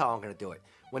 that's how I'm going to do it.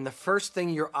 When the first thing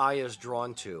your eye is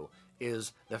drawn to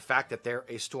is the fact that they're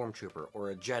a stormtrooper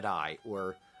or a Jedi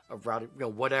or a rowdy,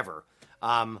 whatever.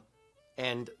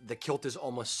 And the kilt is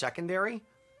almost secondary.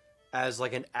 As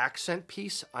like an accent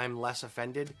piece, I'm less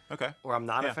offended. Okay. Or I'm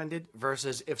not offended.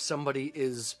 Versus if somebody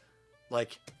is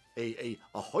like a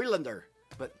Highlander,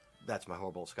 but that's my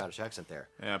horrible Scottish accent there.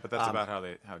 Yeah, but that's about how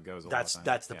it goes.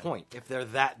 That's the point. If they're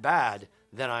that bad,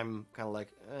 then I'm kind of like,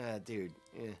 dude.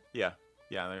 Yeah.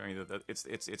 I mean,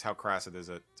 it's how crass it is.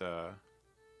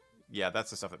 That's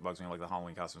the stuff that bugs me, like the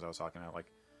Halloween costumes I was talking about. Like,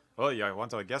 oh yeah, I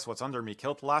want to guess what's under me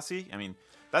kilt, lassie. I mean,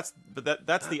 that's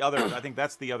the other. I think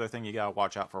that's the other thing you gotta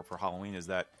watch out for Halloween is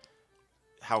that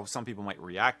how some people might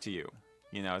react to you.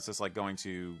 You know, it's just like going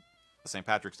to the St.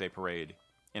 Patrick's Day parade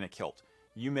in a kilt.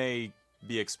 You may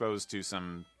be exposed to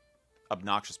some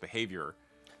obnoxious behavior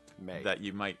that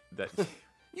you might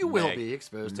you will be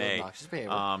exposed to obnoxious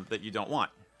behavior that you don't want.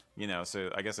 You know, so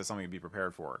I guess it's something to be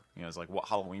prepared for. You know, it's like what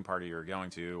Halloween party you're going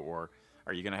to, or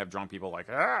are you going to have drunk people like,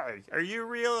 are you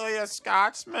really a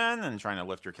Scotsman? And trying to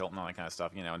lift your kilt and all that kind of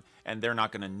stuff, you know, and they're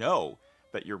not going to know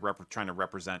that you're trying to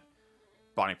represent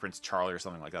Bonnie Prince Charlie or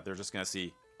something like that. They're just going to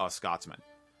see a Scotsman.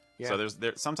 Yeah. So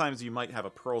sometimes you might have a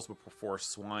pearls before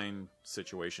swine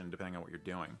situation depending on what you're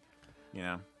doing, you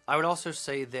know. I would also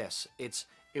say this: it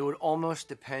would almost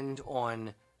depend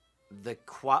on the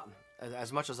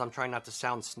as much as I'm trying not to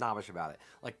sound snobbish about it,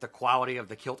 like the quality of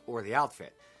the kilt or the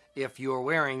outfit. If you're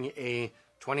wearing a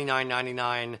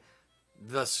 $29.99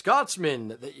 The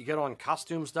Scotsman that you get on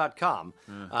costumes.com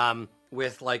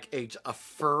with like a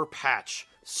fur patch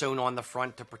sewn on the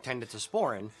front to pretend it's a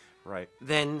sporran, right?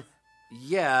 Then,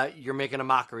 yeah, you're making a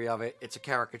mockery of it. It's a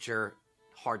caricature,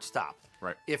 hard stop.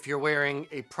 Right. If you're wearing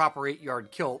a proper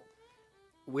 8-yard kilt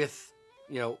with,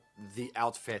 the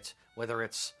outfit, whether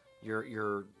it's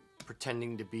you're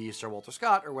pretending to be Sir Walter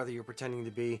Scott or whether you're pretending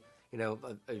to be, a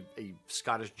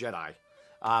Scottish Jedi,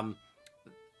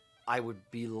 I would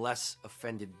be less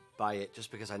offended by it just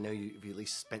because I know you've at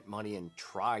least spent money and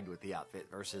tried with the outfit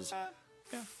versus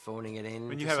phoning it in.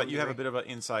 When you have a bit of an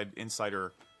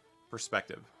insider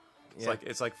perspective.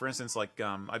 It's like for instance,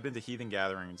 I've been to heathen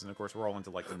gatherings, and of course we're all into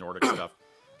like the Nordic stuff.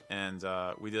 And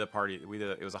we did a party.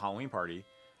 It was a Halloween party,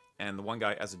 and the one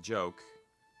guy, as a joke,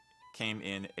 came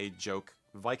in a joke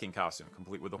Viking costume,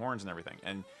 complete with the horns and everything.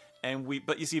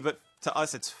 But to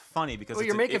us it's funny because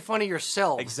you're making fun of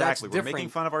yourselves. Exactly, That's we're making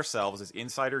fun of ourselves. It's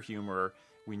insider humor.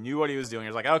 We knew what he was doing. He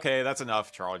was like, "Okay, that's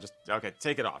enough, Charlie. Just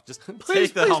take it off. Just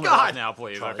take the helmet off now,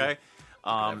 please." Charlie. Okay.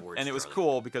 And it was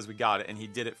cool because we got it, and he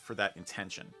did it for that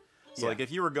intention. So, like,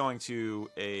 if you were going to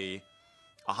a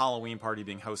Halloween party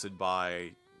being hosted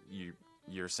by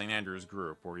your St. Andrews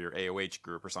group or your AOH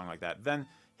group or something like that, then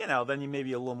you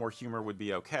maybe a little more humor would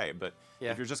be okay. But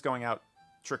if you're just going out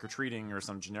trick-or-treating or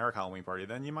some generic Halloween party,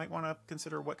 then you might want to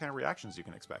consider what kind of reactions you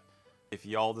can expect. If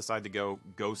y'all decide to go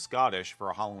Scottish for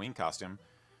a Halloween costume,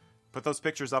 put those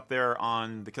pictures up there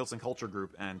on the Kilts and Culture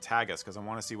group and tag us, because I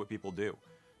want to see what people do.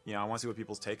 I want to see what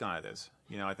people's take on it is.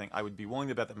 I think I would be willing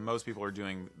to bet that most people are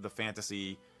doing the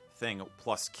fantasy thing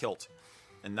plus kilt,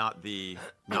 and not the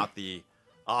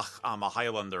I'm a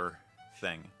Highlander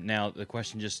thing. Now the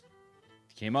question just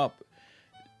came up.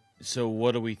 So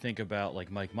what do we think about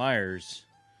like Mike Myers?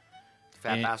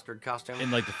 Fat bastard costume,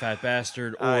 in like the fat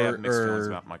bastard, I have mixed feelings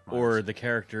about Mike Myers. Or the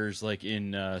characters like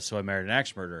in So I Married an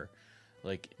Axe Murderer,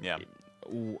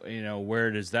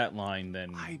 where does that line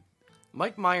then?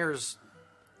 Mike Myers'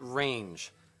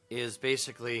 range is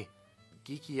basically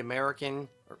geeky American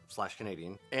 /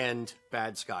 Canadian and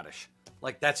bad Scottish.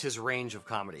 Like that's his range of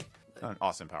comedy.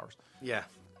 Austin Powers. Yeah,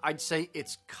 I'd say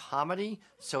it's comedy,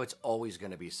 so it's always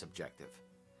going to be subjective.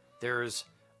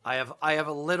 I have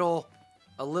a little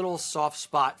soft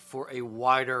spot for a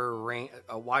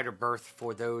wider berth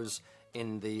for those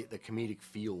in the comedic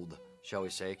field, shall we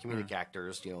say, comedic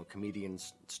actors,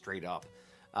 comedians straight up,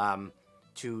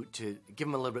 to give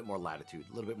them a little bit more latitude,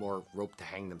 a little bit more rope to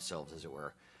hang themselves, as it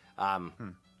were.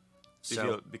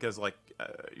 Because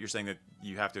you're saying that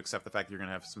you have to accept the fact that you're going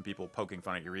to have some people poking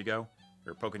fun at your ego,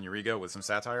 or poking your ego with some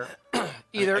satire.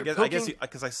 I guess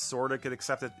because I sort of could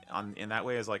accept it in that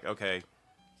way as like, okay,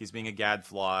 he's being a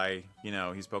gadfly,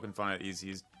 he's poking fun at,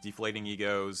 he's deflating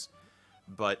egos,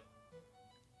 but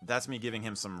that's me giving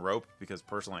him some rope because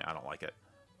personally I don't like it.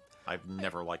 I've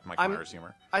never liked Mike Myers'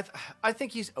 humor. I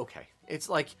think he's okay. It's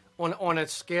like on a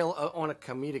scale, on a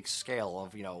comedic scale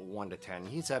of 1 to 10,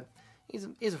 he's a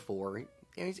 4.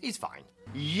 He's fine.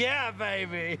 Yeah,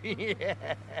 baby.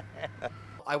 Yeah.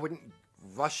 I wouldn't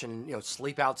rush and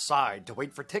sleep outside to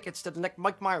wait for tickets to the next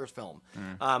Mike Myers film.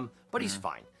 But he's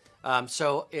fine.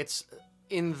 So it's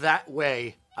in that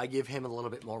way I give him a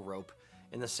little bit more rope.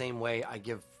 In the same way I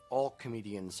give all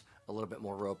comedians a a little bit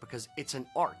more rope because it's an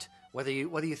art. Whether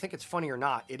you think it's funny or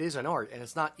not, it is an art, and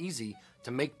it's not easy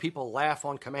to make people laugh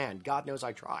on command. God knows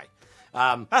I try.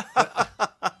 I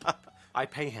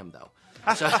pay him though.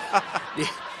 So,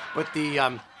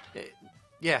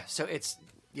 so it's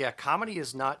comedy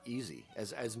is not easy.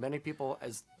 As many people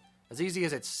as easy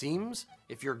as it seems.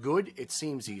 If you're good, it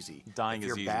seems easy. Dying if is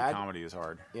you're easy. bad, Comedy is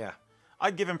hard. Yeah.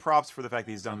 I'd give him props for the fact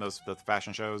that he's done the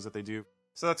fashion shows that they do.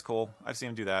 So that's cool. I've seen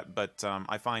him do that. But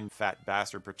I find Fat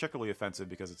Bastard particularly offensive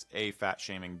because it's A, fat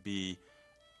shaming, B,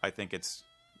 I think it's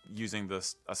using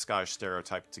a Scottish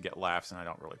stereotype to get laughs, and I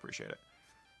don't really appreciate it.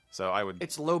 So I would...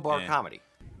 It's low bar comedy.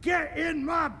 Get in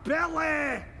my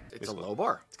belly! It's a low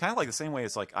bar. It's kind of like the same way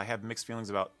it's like I have mixed feelings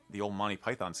about the old Monty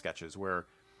Python sketches where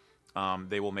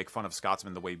they will make fun of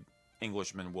Scotsmen the way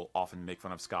Englishmen will often make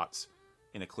fun of Scots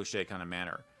in a cliche kind of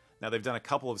manner. Now, they've done a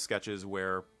couple of sketches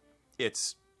where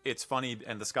it's funny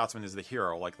and the Scotsman is the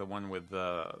hero, like the one with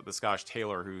the Scottish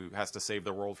tailor who has to save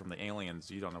the world from the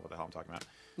aliens. You don't know what the hell I'm talking about.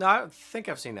 No, I think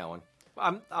I've seen that one.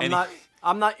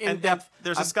 I'm not in depth.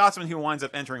 There's a Scotsman who winds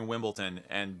up entering Wimbledon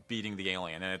and beating the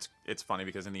alien, and it's funny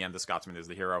because in the end the Scotsman is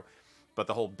the hero, but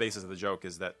the whole basis of the joke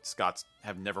is that Scots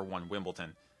have never won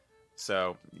Wimbledon.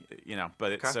 So,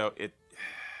 but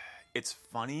it's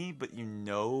funny, but you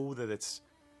know that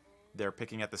they're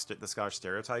picking at the Scottish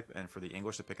stereotype, and for the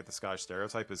English to pick at the Scottish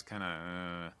stereotype is kind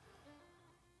of...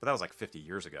 but that was like 50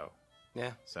 years ago.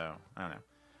 Yeah. So, I don't know.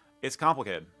 It's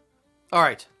complicated. All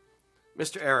right.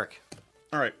 Mr. Eric.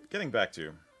 All right, getting back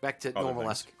to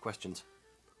normal-esque questions.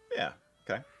 Yeah,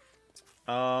 okay.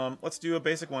 Let's do a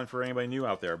basic one for anybody new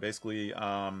out there. Basically, we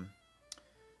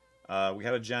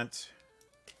had a gent...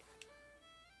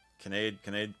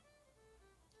 Canad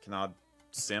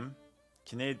Sim,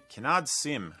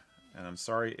 and I'm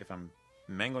sorry if I'm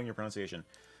mangling your pronunciation.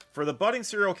 For the budding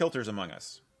serial kilters among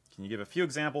us, can you give a few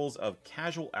examples of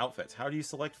casual outfits? How do you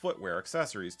select footwear,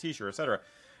 accessories, t-shirts, etc.?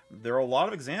 There are a lot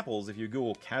of examples if you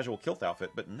Google casual kilt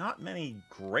outfit, but not many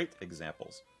great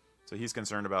examples. So he's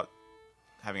concerned about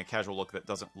having a casual look that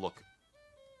doesn't look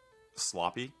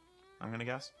sloppy, I'm going to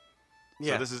guess.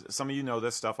 Yeah. So this is, some of you know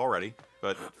this stuff already,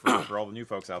 but for all the new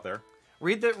folks out there.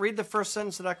 Read the first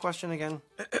sentence of that question again.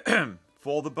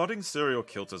 For the budding serial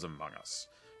kilters among us,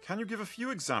 can you give a few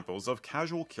examples of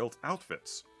casual kilt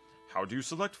outfits? How do you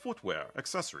select footwear,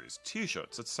 accessories,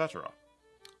 t-shirts, etc.?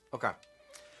 Okay.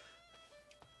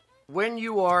 When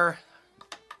you are,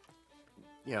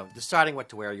 deciding what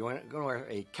to wear, you want to wear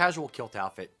a casual kilt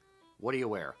outfit. What do you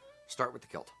wear? Start with the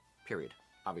kilt, period,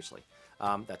 obviously.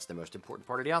 That's the most important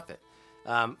part of the outfit.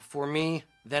 For me,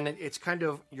 then it's kind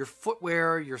of your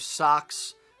footwear, your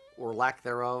socks, or lack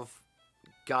thereof.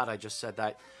 God, I just said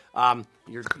that.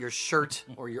 Your shirt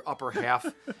or your upper half.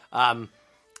 Or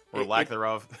lack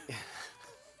thereof.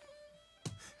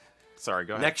 Sorry,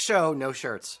 go ahead. Next show, no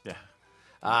shirts. Yeah.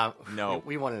 No.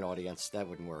 We want an audience. That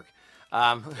wouldn't work. Go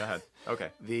ahead.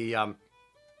 Okay.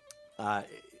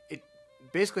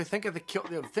 Basically think of the kilt.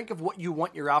 Think of what you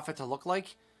want your outfit to look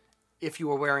like if you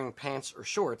were wearing pants or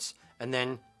shorts, and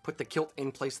then put the kilt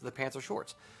in place of the pants or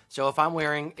shorts. So if I'm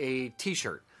wearing a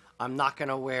t-shirt, I'm not going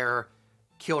to wear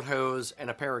kilt hose and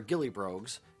a pair of ghillie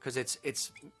brogues because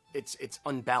it's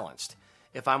unbalanced.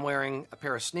 If I'm wearing a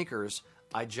pair of sneakers,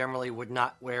 I generally would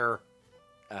not wear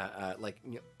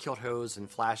kilt hose and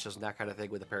flashes and that kind of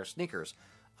thing with a pair of sneakers.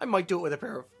 I might do it with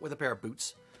a pair of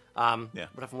boots. But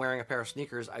if I'm wearing a pair of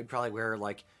sneakers, I'd probably wear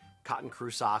like cotton crew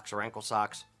socks or ankle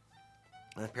socks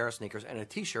and a pair of sneakers and a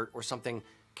t-shirt or something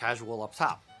casual up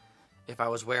top. If I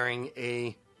was wearing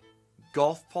a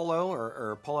golf polo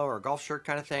or golf shirt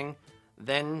kind of thing,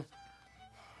 then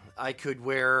I could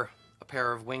wear a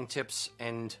pair of wingtips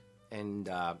and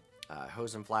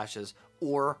hose and flashes,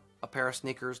 or a pair of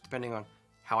sneakers, depending on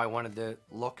how I wanted to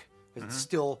look. It's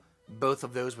still, both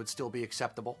of those would still be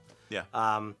acceptable. Yeah.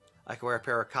 I could wear a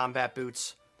pair of combat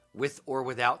boots with or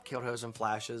without kilt hose and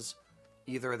flashes.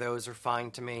 Either of those are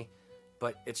fine to me,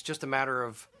 but it's just a matter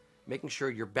of making sure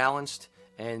you're balanced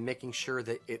and making sure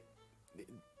that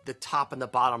the top and the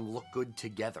bottom look good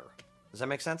together. Does that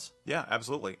make sense? Yeah,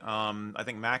 absolutely. I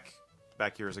think Mac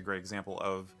back here is a great example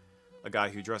of a guy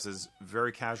who dresses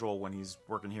very casual when he's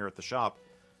working here at the shop,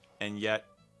 and yet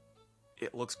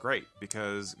it looks great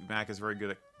because Mac is very good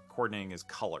at coordinating his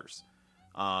colors.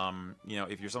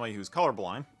 If you're somebody who's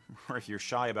colorblind, or if you're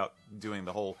shy about doing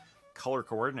the whole color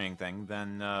coordinating thing,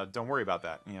 then don't worry about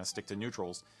that. Stick to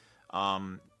neutrals.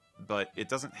 But it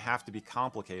doesn't have to be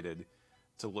complicated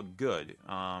to look good.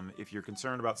 If you're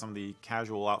concerned about some of the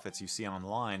casual outfits you see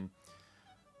online,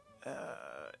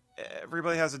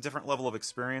 everybody has a different level of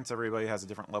experience. Everybody has a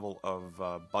different level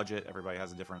of budget. Everybody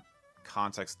has a different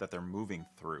context that they're moving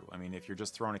through. I mean, if you're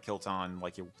just throwing a kilt on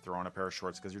like you throw on a pair of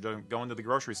shorts because you're going to the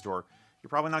grocery store, you're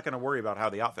probably not going to worry about how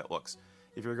the outfit looks.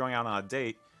 If you're going out on a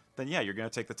date, then yeah, you're going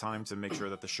to take the time to make sure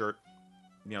that the shirt,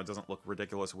 doesn't look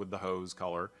ridiculous with the hose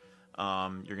color.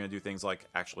 You're going to do things like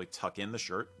actually tuck in the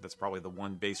shirt. That's probably the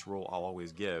one base rule I'll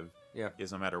always give. Yeah.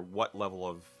 Is no matter what level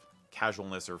of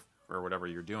casualness or whatever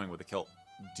you're doing with a kilt,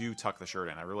 do tuck the shirt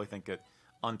in. I really think that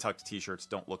untucked t-shirts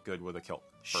don't look good with a kilt.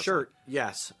 Personally. Shirt,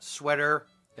 yes. Sweater,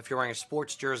 if you're wearing a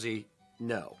sports jersey,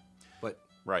 no. But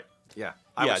right. yeah.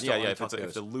 If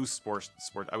it's a loose sport,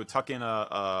 I would tuck in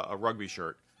a rugby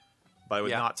shirt, but I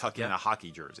would not tuck in a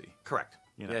hockey jersey. Correct.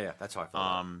 Yeah, that's how I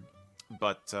feel.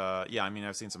 But I mean,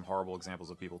 I've seen some horrible examples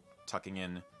of people tucking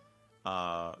in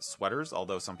sweaters,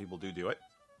 although some people do it,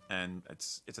 and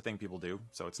it's a thing people do,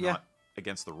 so it's not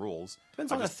against the rules.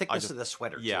 Depends on the thickness of the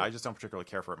sweater. Yeah, too. I just don't particularly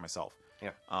care for it myself.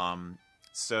 Yeah.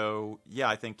 So yeah,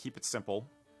 I think keep it simple,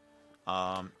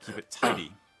 keep it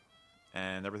tidy,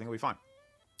 and everything will be fine.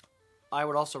 I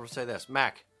would also say this: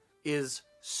 Mac is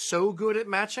so good at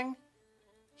matching.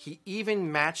 He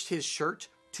even matched his shirt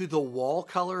to the wall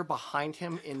color behind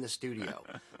him in the studio.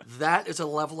 That is a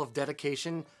level of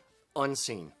dedication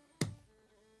unseen.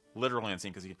 Literally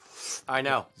unseen, because I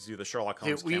know. Do the Sherlock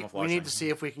Holmes Dude, camouflage. we need to see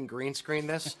if we can green screen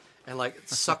this and like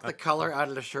suck the color out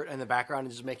of the shirt in the background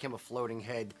and just make him a floating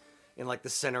head in like the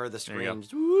center of the screen.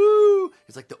 Just, woo!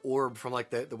 It's like the orb from like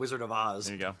the Wizard of Oz.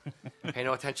 There you go. Pay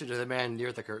no attention to the man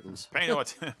near the curtains. Pay no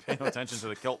attention to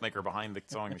the kilt maker behind the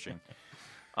sewing machine.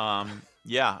 I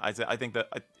think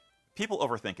that people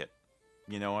overthink it.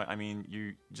 I mean,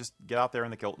 you just get out there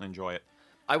in the kilt and enjoy it.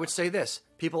 I would say this: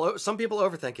 some people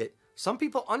overthink it. Some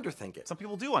people underthink it. Some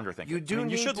people do underthink You it. do I mean,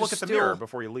 you need should to look at the still- mirror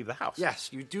before you leave the house. Yes,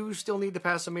 you do still need to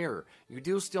pass a mirror. You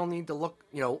do still need to look,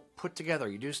 put together.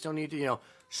 You do still need to,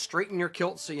 straighten your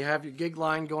kilt so you have your gig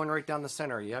line going right down the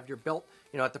center. You have your belt,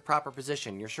 at the proper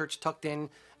position. Your shirt's tucked in, and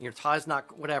your tie's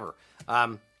not whatever.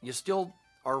 You still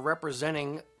are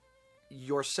representing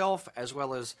yourself as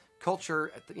well as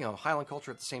culture, Highland culture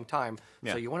at the same time.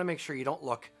 Yeah. So you want to make sure you don't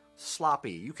look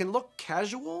sloppy. You can look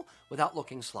casual without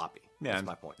looking sloppy. Yeah, That's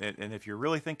my point. And if you're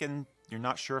really thinking you're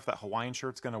not sure if that Hawaiian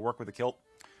shirt's going to work with the kilt,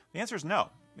 the answer is no.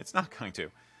 It's not going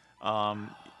to.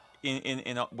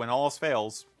 When all else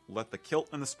fails, let the kilt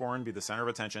and the sporran be the center of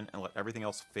attention and let everything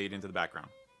else fade into the background.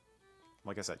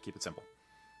 Like I said, keep it simple.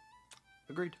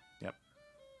 Agreed. Yep.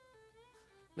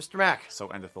 Mr. Mack. So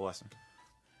endeth the lesson.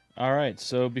 All right,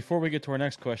 so before we get to our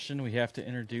next question, we have to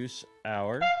introduce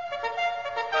our...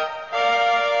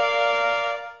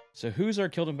 So who's our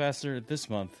Kilt Ambassador this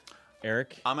month,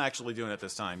 Eric? I'm actually doing it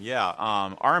this time. Yeah.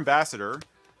 Our ambassador,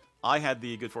 I had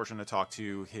the good fortune to talk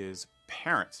to his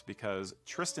parents because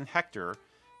Tristan Hector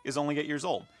is only 8 years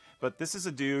old. But this is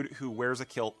a dude who wears a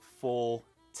kilt full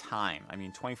time. I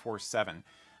mean, 24/7.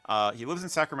 He lives in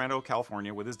Sacramento,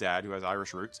 California with his dad, who has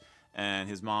Irish roots, and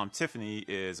his mom, Tiffany,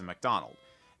 is a McDonald.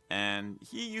 And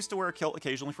he used to wear a kilt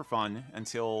occasionally for fun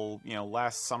until,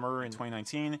 last summer in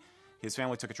 2019. His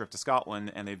family took a trip to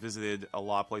Scotland, and they visited a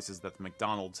lot of places that the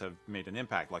McDonald's have made an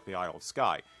impact, like the Isle of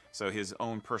Skye, so his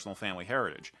own personal family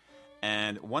heritage.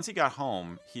 And once he got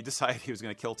home, he decided he was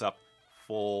going to kilt up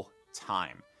full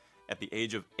time. At the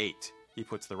age of 8, he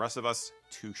puts the rest of us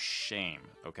to shame,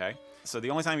 okay? So the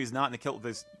only time he's not in a kilt,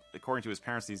 according to his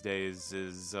parents these days,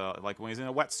 is like when he's in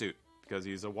a wetsuit, because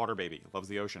he's a water baby, loves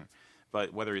the ocean.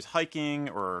 But whether he's hiking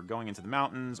or going into the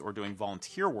mountains or doing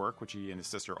volunteer work, which he and his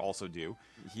sister also do,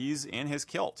 he's in his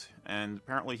kilt. And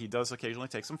apparently he does occasionally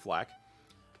take some flack.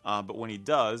 But when he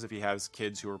does, if he has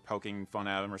kids who are poking fun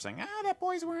at him or saying, that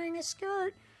boy's wearing a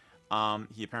skirt,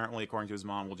 he apparently, according to his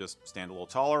mom, will just stand a little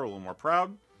taller, a little more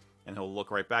proud, and he'll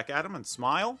look right back at him and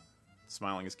smile,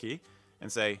 smiling is key, and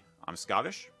say, I'm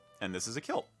Scottish, and this is a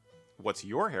kilt. What's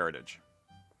your heritage?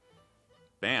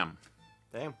 Bam.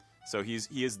 Damn. So he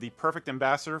is the perfect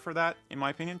ambassador for that, in my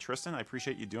opinion. Tristan, I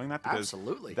appreciate you doing that because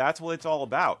Absolutely. That's what it's all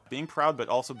about. Being proud, but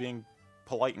also being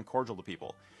polite and cordial to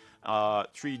people.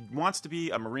 He wants to be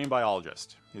a marine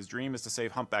biologist. His dream is to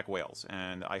save humpback whales.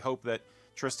 And I hope that,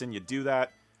 Tristan, you do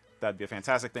that. That'd be a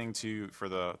fantastic thing for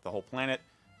the whole planet.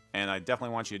 And I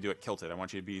definitely want you to do it kilted. I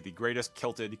want you to be the greatest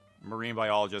kilted marine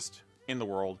biologist in the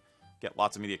world. Get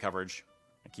lots of media coverage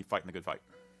and keep fighting the good fight.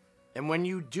 And when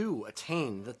you do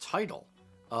attain the title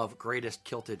of greatest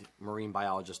kilted marine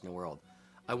biologist in the world,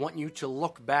 I want you to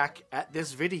look back at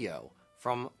this video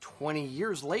from 20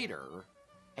 years later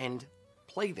and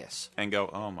play this. And go,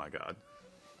 oh my God.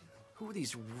 Who are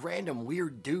these random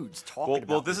weird dudes talking about?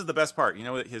 Well, this is the best part. You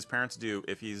know what his parents do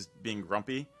if he's being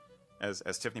grumpy, as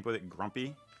Tiffany put it,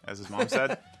 grumpy, as his mom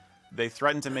said? They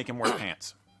threaten to make him wear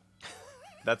pants.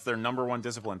 That's their number one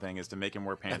discipline thing, is to make him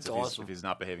wear pants if he's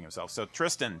not behaving himself. So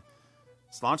Tristan,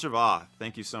 Slanchava,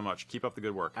 thank you so much. Keep up the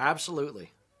good work.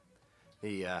 Absolutely.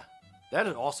 That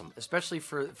is awesome, especially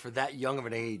for that young of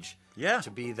an age. Yeah.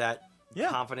 To be that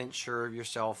confident, sure of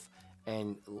yourself,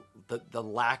 and the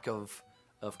lack of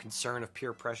concern of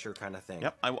peer pressure kind of thing.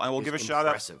 Yep. I will give a shout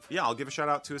out. Yeah, I'll give a shout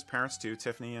out to his parents too,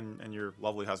 Tiffany and your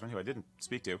lovely husband, who I didn't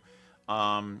speak to,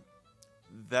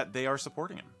 that they are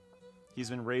supporting him. He's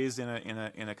been raised in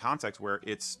a context where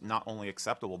it's not only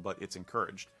acceptable, but it's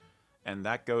encouraged. And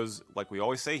that goes, like we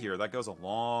always say here, that goes a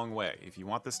long way. If you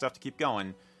want this stuff to keep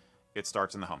going, it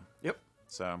starts in the home. Yep.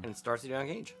 So. And it starts at a young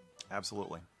age.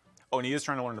 Absolutely. Oh, and he is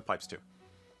trying to learn the pipes too.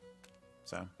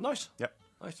 So. Nice. Yep.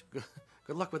 Nice.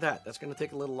 Good luck with that. That's going to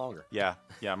take a little longer. Yeah.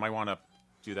 I might want to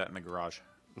do that in the garage.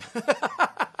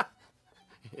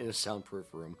 In a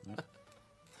soundproof room. Yep.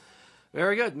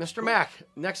 Very good. Mr. Mack,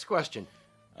 next question.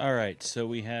 All right, so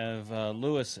we have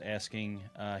Lewis asking,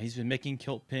 he's been making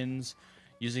kilt pins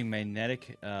using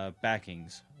magnetic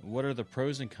backings. What are the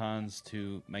pros and cons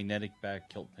to magnetic back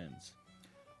kilt pins?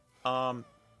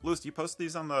 Lewis, do you post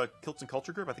these on the Kilts and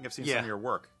Culture group? I think I've seen some of your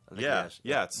work. Yeah,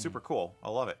 it's super cool. I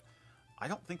love it. I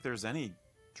don't think there's any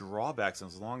drawbacks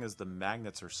as long as the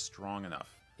magnets are strong enough.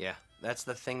 Yeah, that's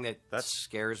the thing that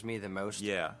scares me the most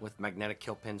with magnetic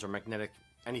kilt pins or magnetic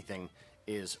anything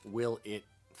is, will it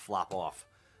flop off?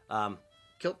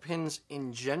 Kilt pins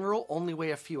in general only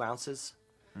weigh a few ounces.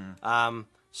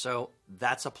 So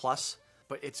that's a plus,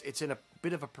 but it's in a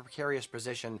bit of a precarious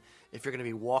position if you're going to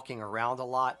be walking around a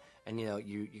lot and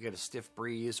you get a stiff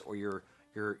breeze or your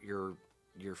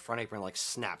front apron like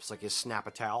snaps, like you snap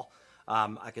a towel.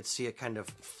 I could see it kind of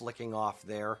flicking off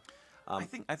there. I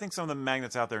think some of the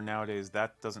magnets out there nowadays,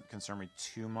 that doesn't concern me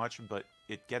too much, but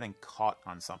it getting caught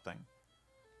on something.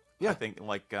 Yeah. I think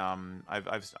like I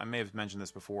may have mentioned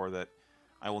this before, that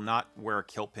I will not wear a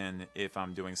kilt pin if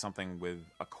I'm doing something with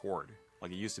a cord.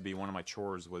 Like it used to be one of my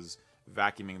chores was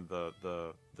vacuuming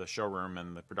the showroom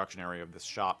and the production area of this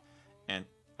shop, and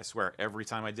I swear every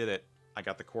time I did it, I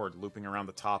got the cord looping around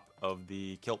the top of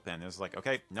the kilt pin. It was like,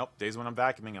 okay, nope, days when I'm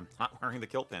vacuuming, I'm not wearing the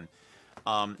kilt pin.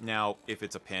 Now, if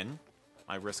it's a pin,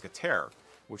 I risk a tear,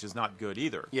 which is not good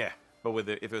either. Yeah. But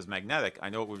if it was magnetic, I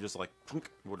know it would just like, it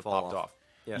would have popped off.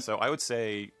 Yeah. So I would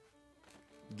say,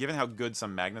 given how good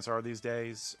some magnets are these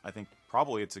days, I think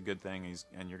probably it's a good thing,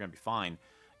 and you're going to be fine.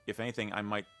 If anything, I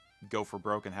might go for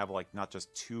broke and have like not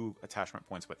just 2 attachment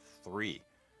points, but 3.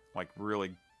 Like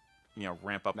really,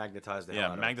 ramp up. Magnetize the hell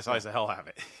out of it. Magnetize the hell out of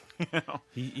it.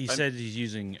 He said he's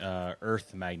using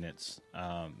earth magnets.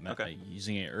 Okay.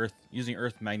 Using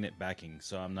earth magnet backing.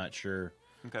 So I'm not sure.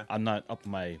 Okay. I'm not up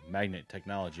on my magnet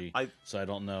technology, so I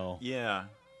don't know. Yeah.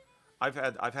 I've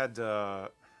had a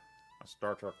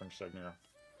Star Trek insignia.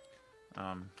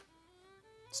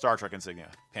 Star Trek insignia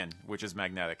pin, which is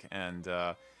magnetic, and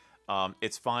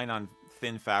it's fine on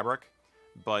thin fabric,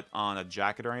 but on a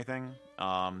jacket or anything,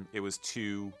 it's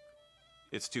too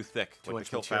thick. Too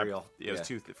much material. It was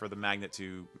too thick for the magnet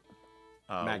to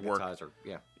magnetizer.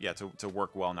 work. To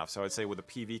work well enough. So I'd say with a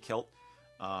PV kilt,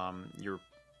 you're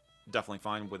definitely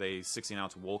fine. With a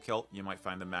 16-ounce wool kilt, you might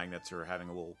find the magnets are having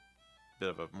a little bit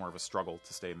of more of a struggle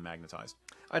to stay magnetized.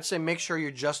 I'd say make sure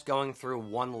you're just going through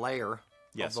one layer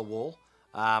of the wool.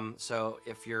 So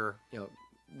if you're,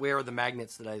 where the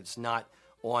magnets that it's not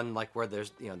on like where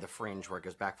there's, the fringe where it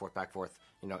goes back, forth,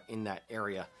 in that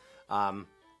area.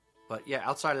 But yeah,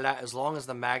 outside of that, as long as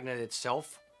the magnet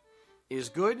itself is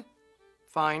good,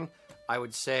 fine. I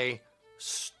would say,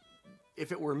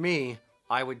 if it were me,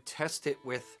 I would test it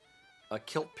with a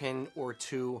kilt pin or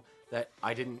 2 that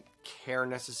I didn't care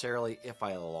necessarily if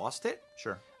I lost it.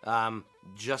 Sure.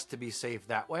 Just to be safe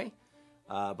that way.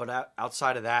 But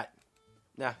outside of that,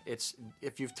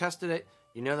 if you've tested it,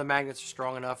 the magnets are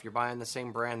strong enough, you're buying the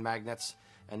same brand magnets,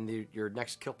 and your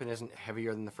next kilt pin isn't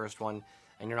heavier than the first one,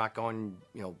 and you're not going,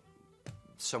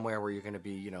 somewhere where you're going to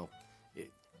be,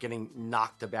 getting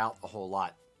knocked about a whole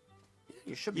lot.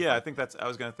 You should be. Yeah, fine. I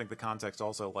was going to think the context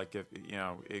also, like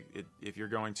if you're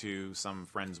going to some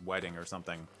friend's wedding or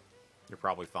something, you're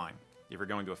probably fine. If you're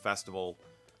going to a festival,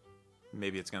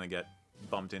 maybe it's going to get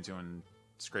bumped into and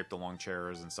scraped along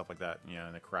chairs and stuff like that,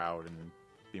 in a crowd, and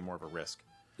be more of a risk.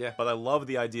 Yeah. But I love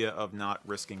the idea of not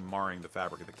risking marring the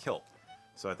fabric of the kilt.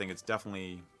 So I think it's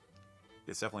definitely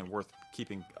worth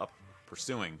keeping up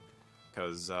pursuing,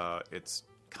 because it's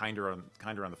kinder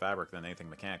on the fabric than anything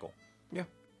mechanical. Yeah.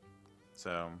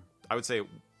 So I would say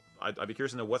I'd be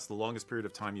curious to know what's the longest period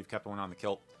of time you've kept one on the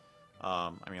kilt.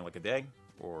 Like a day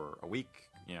or a week,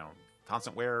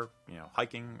 constant wear,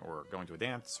 hiking or going to a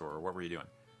dance, or what were you doing?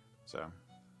 So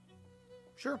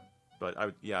sure. But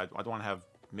I'd want to have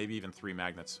maybe even 3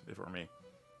 magnets if it were me,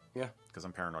 Yeah, because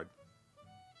I'm paranoid.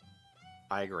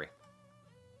 I agree.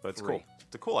 But it's 3. cool.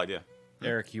 It's a cool idea.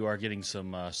 Eric, you are getting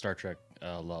some Star Trek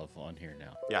love on here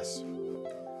now. Yes.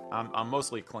 I'm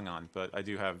mostly Klingon, but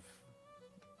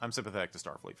I'm sympathetic to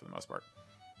Starfleet for the most part.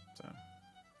 So,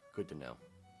 Good to know.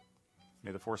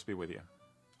 may the Force be with you.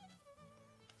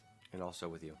 And also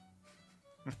with you.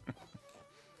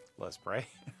 Let's pray.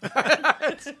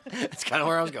 That's kind of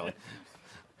where I was going.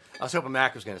 I was hoping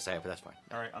Mac was going to say it, but that's fine.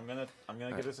 All right, I'm gonna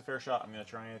give this a fair shot. I'm gonna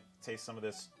try and taste some of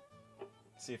this,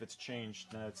 see if it's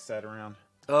changed. It's sat around.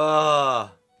 Oh,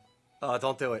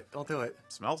 don't do it. Don't do it.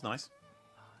 Smells nice.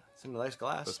 It's in a nice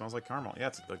glass. It smells like caramel.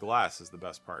 Yeah, the glass is the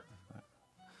best part.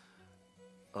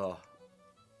 Oh,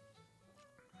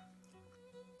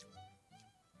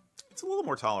 It's a little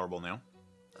more tolerable now.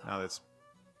 Now that it's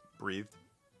breathed.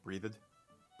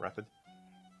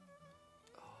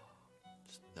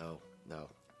 just no.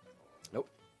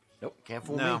 Nope. Can't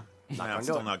fool No, me. no, gonna it's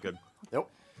do still it. not good. Nope.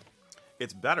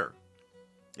 It's better.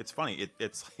 It's funny.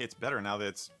 It's better now that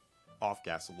it's off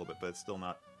gas a little bit, but it's still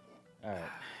not. All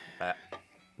right.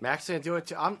 Mac's gonna do it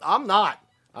too. I'm not.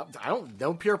 I don't.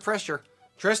 No peer pressure.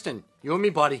 Tristan, you and me,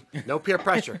 buddy. No peer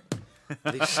pressure.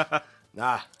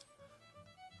 Nah.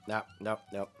 No. What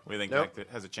do you think, Nope. Nick?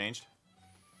 Has it changed?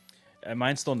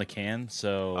 Mine's still in the can,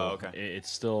 so okay. it's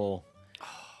still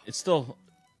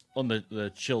on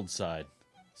the chilled side.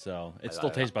 So it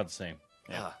still tastes about the same.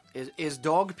 Yeah. Is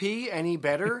dog pee any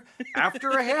better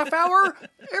after a half hour?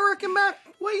 Eric and Mac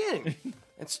weigh in.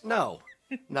 It's no.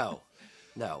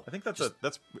 I think that's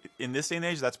in this day and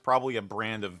age, that's probably a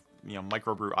brand of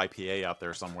microbrew IPA out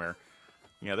there somewhere.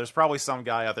 There's probably some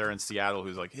guy out there in Seattle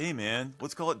who's like, "Hey man,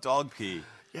 let's call it dog pee.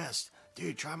 Yes,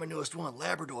 dude. Try my newest one,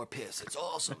 Labrador piss. It's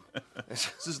awesome.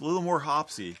 This is a little more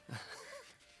hopsy."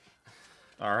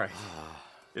 All right,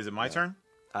 is it my turn?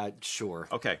 Sure.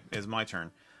 Okay, it's my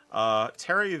turn.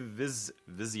 Terry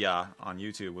Vizia on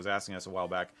YouTube was asking us a while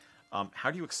back,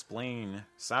 how do you explain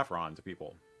saffron to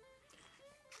people?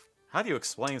 How do you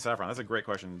explain saffron? That's a great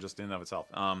question just in and of itself.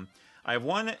 I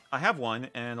have one,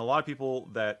 and a lot of people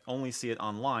that only see it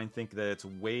online think that it's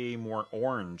way more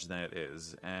orange than it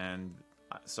is, and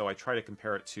so I try to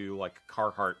compare it to like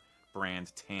Carhartt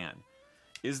brand tan.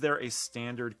 Is there a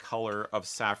standard color of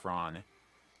saffron,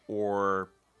 or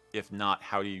if not,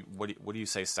 what do you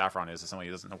say saffron is to somebody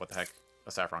who doesn't know what the heck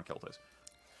a saffron kilt is?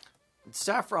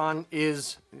 Saffron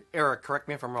is, Eric, correct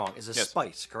me if I'm wrong, is a Yes.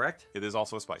 spice, correct? It is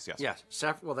also a spice, yes. Yes.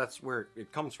 Well, that's where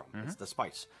it comes from. It's the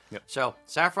spice. Yep. So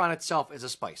saffron itself is a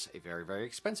spice, a very, very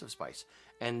expensive spice.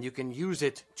 And you can use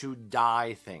it to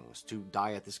dye things, to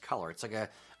dye it this color. It's like a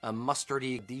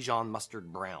mustardy, Dijon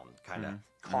mustard brown kind of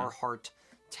Carhartt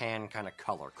tan kind of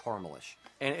color, caramelish.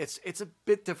 And it's a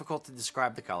bit difficult to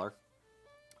describe the color.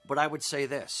 But I would say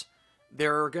this.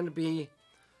 There are going to be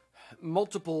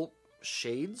multiple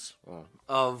shades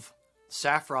of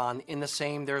saffron in the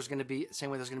same way there's going to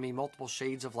be multiple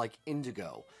shades of like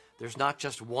indigo. There's not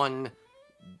just one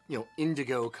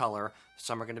indigo color.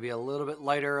 Some are going to be a little bit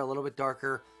lighter, a little bit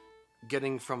darker,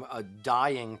 getting from a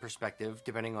dyeing perspective,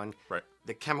 depending on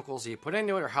the chemicals that you put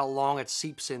into it or how long it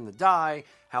seeps in the dye,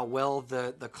 how well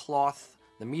the cloth,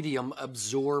 the medium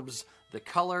absorbs the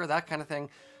color, that kind of thing.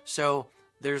 So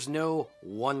there's no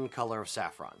one color of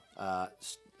saffron.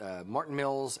 Martin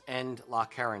Mills and La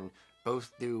Caron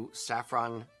both do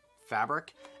saffron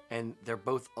fabric, and they're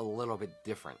both a little bit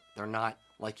different. They're not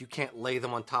like you can't lay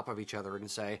them on top of each other and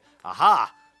say,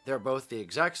 aha, they're both the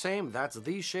exact same. That's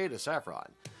the shade of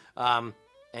saffron.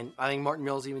 And I think Martin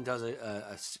Mills even does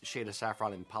a shade of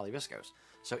saffron in polyviscose.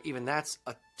 So even that's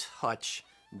a touch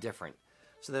different.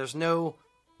 So there's no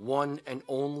one and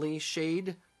only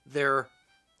shade. They're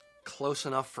close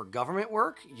enough for government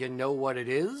work. You know what it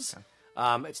is. Okay.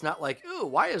 It's not like, ooh,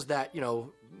 why is that,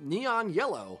 neon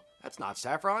yellow? That's not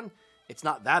saffron. It's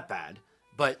not that bad,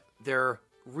 but they're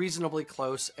reasonably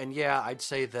close. And yeah, I'd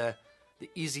say the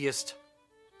easiest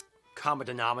common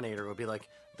denominator would be like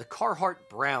the Carhartt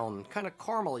brown, kind of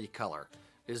caramely color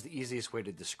is the easiest way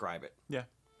to describe it. Yeah,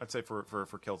 I'd say for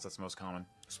kilts, that's the most common.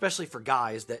 Especially for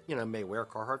guys that, may wear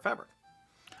Carhartt fabric.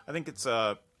 I think it's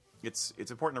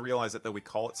important to realize that though we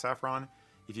call it saffron,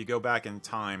 if you go back in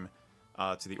time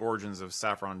to the origins of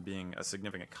saffron being a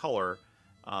significant color,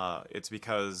 it's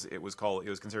because it was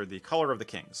considered the color of the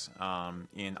kings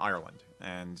in Ireland.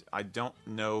 And I don't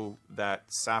know that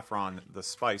saffron, the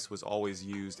spice, was always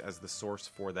used as the source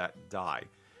for that dye.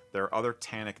 There are other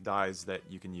tannic dyes that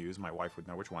you can use, my wife would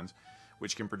know which ones,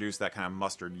 which can produce that kind of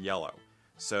mustard yellow.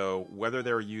 So whether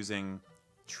they're using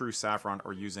true saffron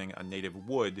or using a native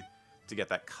wood to get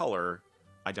that color,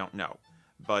 I don't know.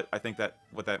 But I think that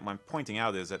what I'm pointing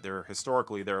out is that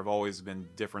historically there have always been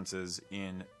differences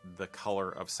in the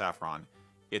color of saffron.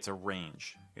 It's a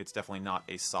range. It's definitely not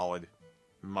a solid,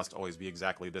 must always be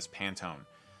exactly this Pantone.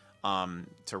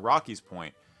 To Rocky's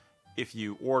point, if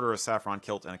you order a saffron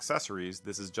kilt and accessories,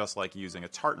 this is just like using a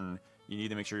tartan. You need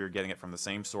to make sure you're getting it from the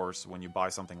same source when you buy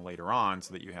something later on,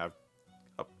 so that you have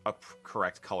a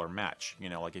correct color match. You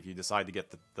know, like if you decide to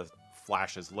get the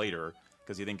flashes later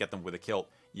because you didn't get them with a kilt,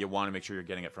 you want to make sure you're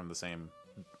getting it from the same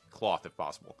cloth if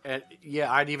possible. And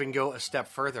yeah, I'd even go a step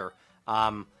further.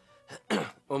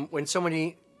 When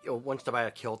somebody wants to buy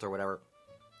a kilt or whatever,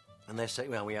 and they say,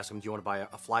 we ask them, do you want to buy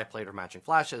a fly plate or matching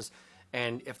flashes?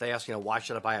 And if they ask, why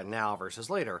should I buy it now versus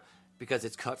later? Because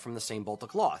it's cut from the same bolt of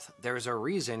cloth. There's a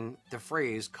reason the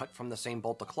phrase cut from the same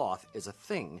bolt of cloth is a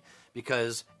thing,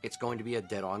 because it's going to be a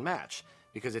dead-on match.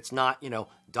 Because it's not,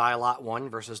 dye lot 1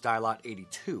 versus dye lot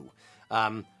 82.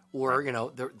 Or,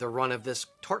 the run of this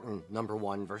tartan number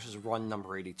 1 versus run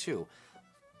number 82.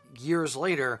 Years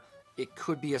later, it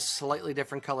could be a slightly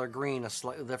different color green, a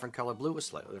slightly different color blue, a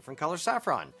slightly different color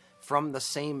saffron. From the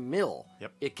same mill,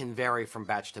 Yep. It can vary from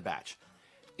batch to batch.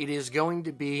 It is going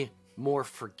to be more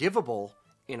forgivable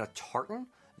in a tartan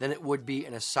than it would be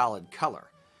in a solid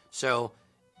color. So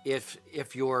if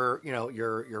your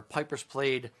Piper's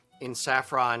Plate in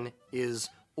saffron is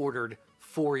ordered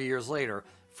 4 years later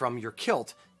from your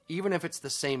kilt, even if it's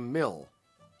the same mill,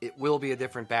 it will be a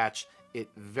different batch. It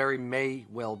very may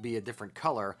well be a different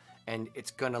color, and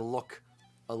it's going to look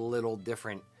a little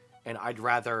different. And I'd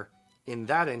rather, in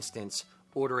that instance,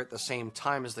 order it the same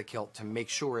time as the kilt to make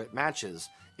sure it matches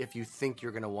if you think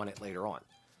you're going to want it later on.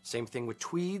 Same thing with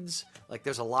tweeds. Like,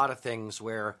 there's a lot of things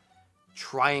where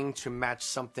trying to match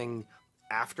something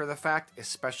after the fact,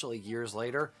 especially years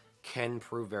later, can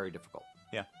prove very difficult.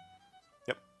 Yeah.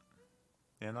 Yep.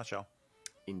 In a nutshell.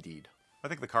 Indeed. I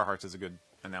think the Carhartts is a good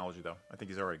analogy, though. I think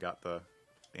he's already got the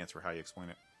answer for how you explain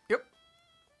it. Yep.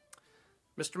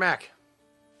 Mr. Mack.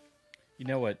 You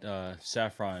know what?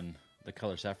 Saffron, the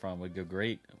color saffron would go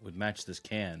great. Would match this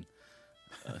can.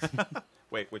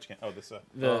 Wait, which can? Oh, this.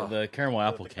 The caramel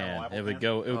apple the caramel can. apple It would can?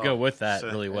 go. It would go with that So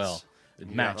really well.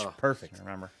 It'd match perfect. I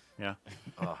remember. Yeah.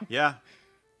 Yeah.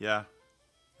 Yeah.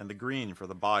 And the green for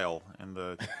the bile, and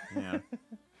the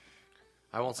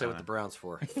I won't say what the brown's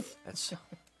for. That's.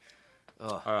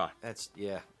 That's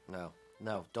no,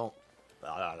 don't.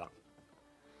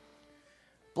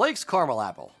 Blake's caramel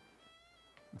apple.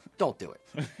 Don't do it.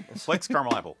 Blake's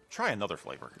caramel apple. Try another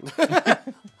flavor.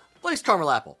 Blake's caramel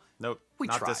apple. Nope. We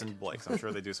not tried. dissing Blake's. I'm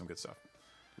sure they do some good stuff.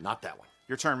 Not that one.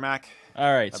 Your turn, Mac.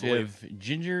 All right, I so we have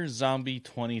Ginger Zombie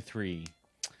 23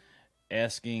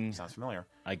 asking. Sounds familiar.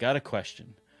 I got a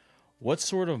question. What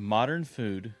sort of modern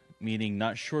food, meaning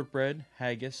not shortbread,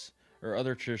 haggis, or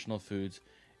other traditional foods,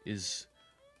 is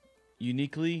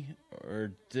uniquely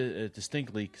or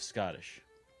distinctly Scottish?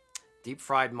 Deep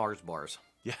fried Mars bars.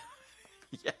 Yeah.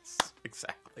 Yes.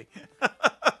 Exactly.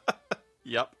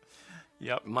 Yep.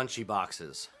 Munchie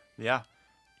boxes. Yeah.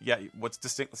 Yeah. What's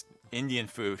distinct? Indian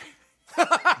food.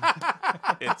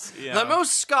 It's The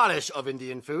most Scottish of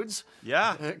Indian foods.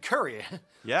 Yeah. Curry.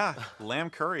 Yeah. Lamb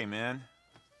curry, man.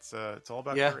 It's all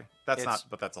about Yeah, curry. That's it's-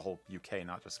 but that's a whole UK,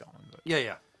 not just Scotland. But.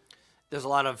 Yeah. There's a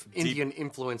lot of Indian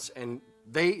influence, and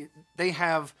they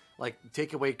have like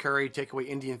takeaway curry, takeaway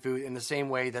Indian food in the same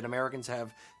way that Americans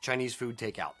have Chinese food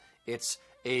takeout. It's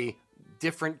a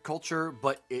different culture,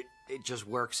 but it just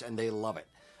works, and they love it.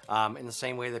 In the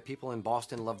same way that people in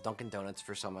Boston love Dunkin' Donuts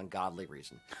for some ungodly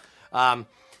reason.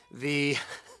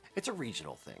 It's a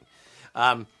regional thing.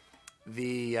 But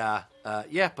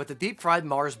the deep fried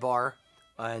Mars bar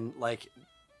and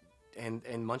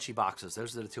munchie boxes,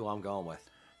 those are the two I'm going with.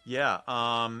 Yeah.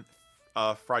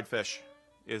 Fried fish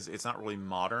it's not really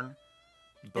modern.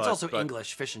 But, It's also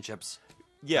English, fish and chips.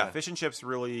 Yeah, fish and chips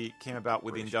really came about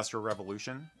with the Industrial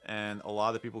Revolution, and a lot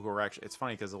of the people who are actually, it's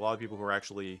funny because a lot of people who are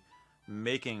actually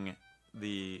taking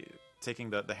the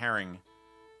herring,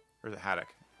 or is it haddock?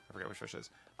 I forget which fish it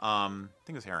is. I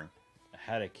think it was herring.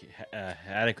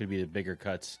 Haddock would be the bigger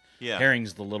cuts. Yeah.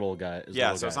 Herring's the little guy.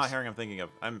 Yeah, so it's not herring I'm thinking of.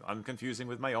 I'm confusing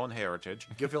with my own heritage.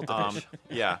 Gefilte fish.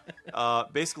 Yeah.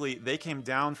 Basically, they came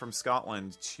down from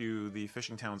Scotland to the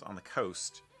fishing towns on the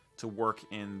coast to work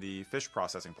in the fish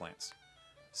processing plants.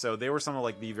 So they were some of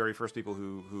like the very first people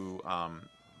who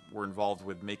were involved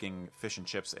with making fish and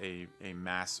chips a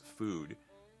mass food,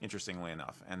 interestingly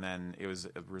enough. And then it was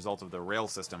a result of the rail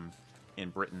system in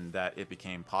Britain that it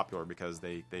became popular because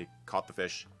they caught the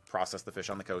fish, processed the fish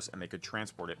on the coast, and they could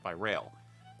transport it by rail.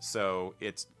 So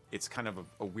it's kind of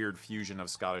a weird fusion of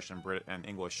Scottish and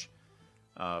English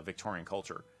Victorian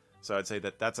culture. So I'd say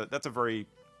that's a very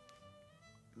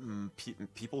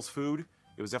people's food.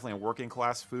 It was definitely a working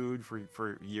class food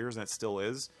for years, and it still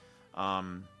is.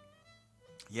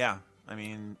 Yeah, I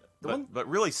mean, but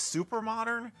really super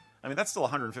modern. I mean, that's still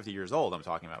 150 years old. I'm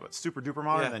talking about, but super duper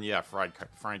modern. Then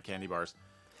fried candy bars.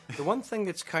 The one thing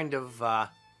that's kind of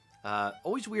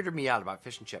always weirded me out about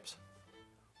fish and chips.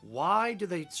 Why do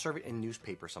they serve it in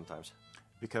newspaper sometimes?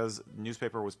 Because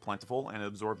newspaper was plentiful and it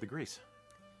absorbed the grease.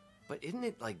 But isn't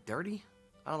it like dirty?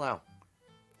 I don't know.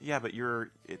 Yeah, but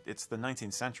it's the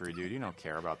 19th century, dude. You don't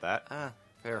care about that.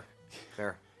 Fair.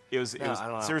 It was I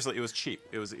don't know. seriously, it was cheap.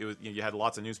 It was you had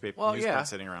lots of newsprint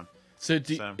sitting around. So,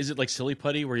 is it like Silly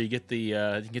Putty where you get the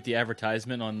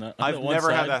advertisement on the? I've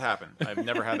never had that happen. I've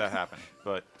never had that happen,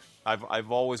 but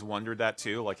I've always wondered that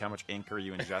too. Like, how much ink are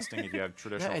you ingesting if you have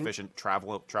traditional fish and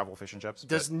travel fish and chips?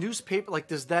 Does newspaper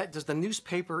does the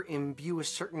newspaper imbue a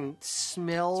certain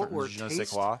smell or je ne sais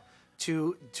taste quoi?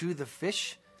 to the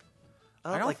fish?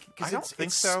 I don't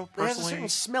think so. It has a Personally, certain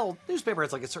smell. Newspaper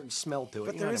has like a certain smell to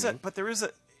it. But there is a.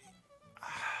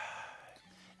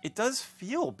 It does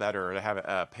feel better to have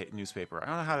a newspaper.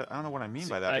 I don't know what I mean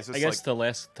by that. I guess the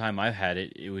last time I had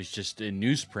it, it was just in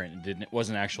newsprint. It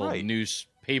wasn't actual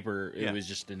newspaper. It was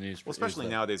just a newspaper. Well, especially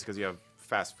nowadays because you have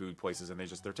fast food places and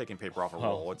they're taking paper off a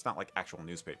roll. It's not like actual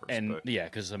newspapers. And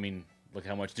because I mean, look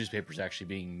how much newspaper is actually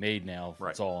being made now.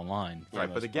 Right. It's all online.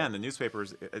 Right, but again, the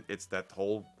newspapers, it's that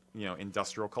whole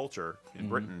industrial culture in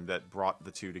Britain that brought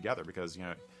the two together because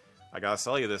I gotta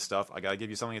sell you this stuff. I gotta give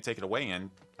you something to take it away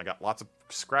in. I got lots of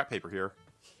scrap paper here.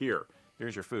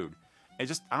 Here's your food. It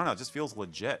just, I don't know, it just feels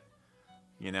legit.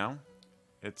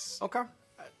 It's Okay.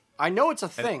 I know it's a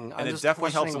thing. and I'm it just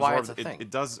definitely helps questioning why absorb. it's a thing.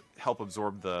 It does help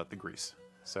absorb the grease,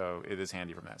 so it is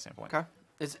handy from that standpoint. Okay.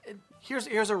 Here's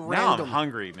a Now random. I'm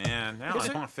hungry, man. Now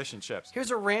I want fish and chips.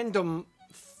 Here's a random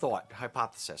thought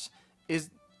hypothesis: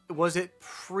 was it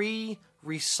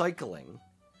pre-recycling?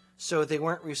 So they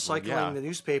weren't recycling the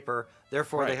newspaper,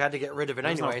 therefore they had to get rid of it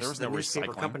anyway. There was so the no newspaper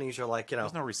recycling. companies are like,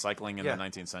 There's no recycling in the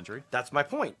 19th century. That's my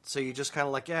point. So you just kind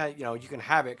of like, you can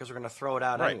have it because we're going to throw it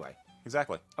out Right. anyway.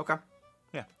 Exactly. Okay.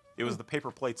 Yeah. It was the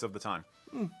paper plates of the time.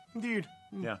 Indeed.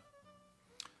 Yeah.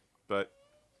 But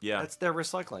yeah, That's their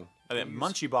recycling. I mean,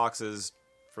 munchie boxes,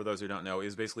 for those who don't know,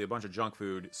 is basically a bunch of junk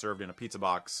food served in a pizza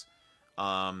box.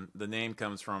 The name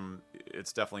comes from,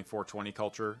 it's definitely 420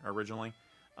 culture originally.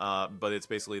 But it's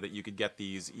basically that you could get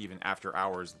these even after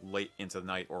hours, late into the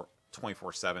night, or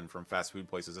 24/7 from fast food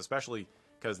places, especially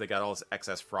because they got all this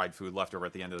excess fried food left over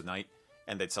at the end of the night,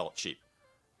 and they'd sell it cheap.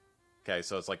 Okay,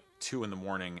 so it's like 2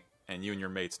 a.m, and you and your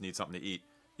mates need something to eat.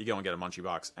 You go and get a munchie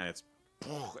box, and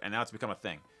now it's become a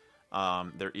thing.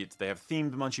 They have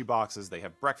themed munchie boxes. They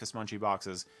have breakfast munchie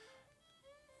boxes.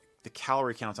 The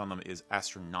calorie count on them is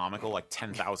astronomical, like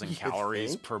 10,000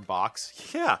 calories per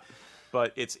box. Yeah.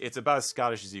 But it's about as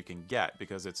Scottish as you can get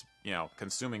because it's,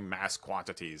 consuming mass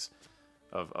quantities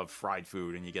of fried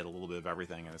food and you get a little bit of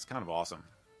everything and it's kind of awesome.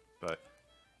 But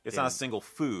it's not a single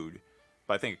food,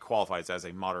 but I think it qualifies as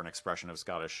a modern expression of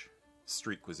Scottish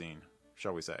street cuisine,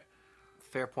 shall we say.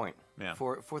 Fair point. Yeah.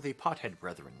 For the pothead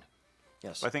brethren.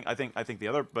 Yes. I think the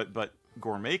other but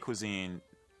gourmet cuisine,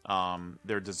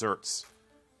 their desserts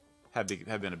have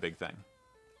been a big thing.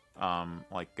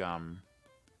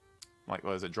 Like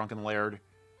what is it, Drunken Laird,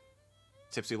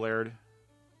 Tipsy Laird?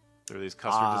 There are these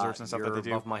custard desserts and stuff that they do.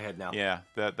 You're above my head now. Yeah,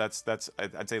 that's.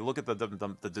 I'd say look at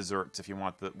the desserts if you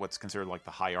want what's considered like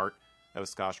the high art of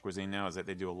Scottish cuisine now. Is that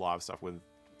they do a lot of stuff with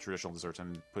traditional desserts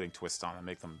and putting twists on them,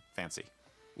 make them fancy.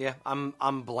 Yeah, I'm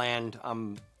bland.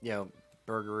 I'm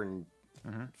burger and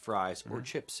fries or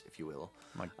chips, if you will.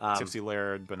 Like Tipsy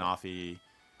Laird, banoffee,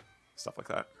 stuff like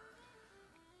that.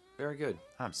 Very good.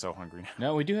 I'm so hungry now.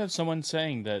 Now we do have someone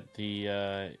saying that the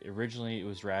originally it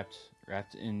was wrapped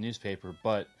in newspaper,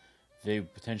 but they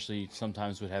potentially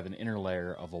sometimes would have an inner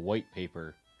layer of a white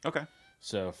paper. Okay.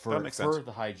 So That makes sense.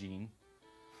 the hygiene.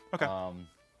 Okay.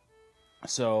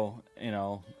 So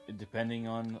depending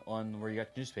on where you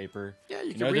got the newspaper. Yeah,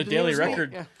 you can the read the Daily news,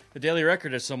 Record. yeah. The Daily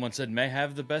Record, as someone said, may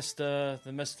have the best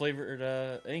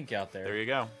flavored ink out there. There you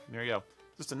go.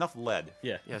 Just enough lead.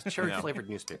 Yeah. Yes, cherry flavored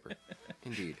newspaper.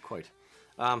 Indeed, quite.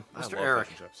 I Mr. love Eric.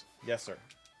 fish and chips. Yes, sir.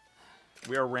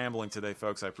 We are rambling today,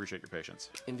 folks. I appreciate your patience.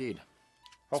 Indeed.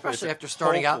 Hopefully Especially it's- after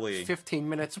starting out hopefully- 15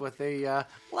 minutes with a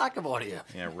lack of audio.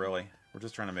 Yeah, really. We're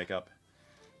just trying to make up.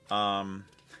 But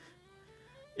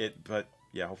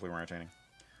yeah, hopefully we're entertaining.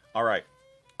 All right.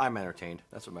 I'm entertained.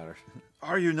 That's what matters.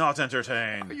 Are you not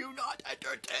entertained? Are you not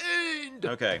entertained?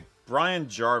 Okay. Brian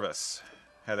Jarvis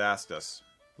had asked us.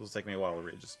 This will take me a while to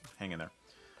read. Just hang in there.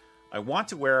 I want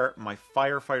to wear my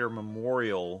firefighter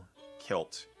memorial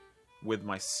kilt with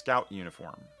my scout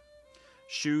uniform.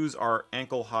 Shoes are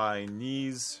ankle-high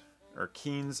knees or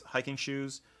Keens hiking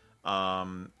shoes.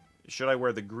 Should I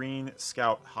wear the green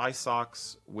Scout high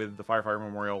socks with the Firefighter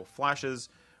Memorial flashes,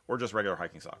 or just regular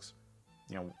hiking socks?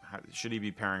 You know, should he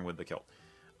be pairing with the kilt?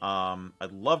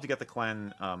 I'd love to get the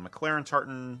Clan McLaren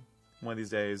tartan one of these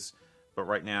days, but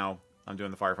right now I'm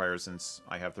doing the firefighters since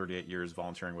I have 38 years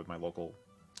volunteering with my local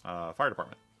fire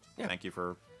department. Yeah. Thank you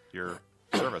for your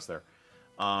service there.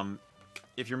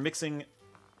 If you're mixing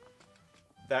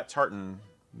that tartan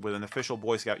with an official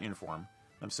Boy Scout uniform,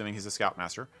 I'm assuming he's a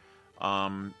Scoutmaster,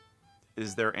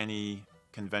 is there any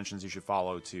conventions you should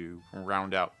follow to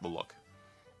round out the look?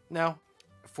 No.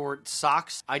 For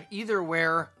socks, I'd either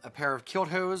wear a pair of kilt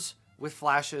hose with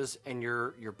flashes and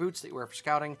your boots that you wear for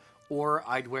scouting, or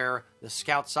I'd wear the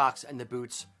Scout socks and the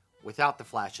boots without the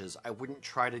flashes. I wouldn't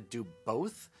try to do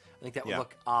both. I think that would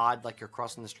look odd, like you're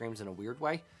crossing the streams in a weird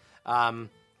way.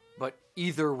 But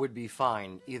either would be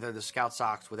fine. Either the Scout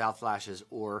socks without flashes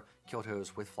or kilt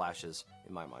hose with flashes,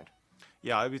 in my mind.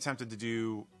 Yeah, I'd be tempted to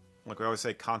do, like we always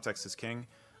say, context is king.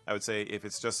 I would say if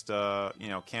it's just,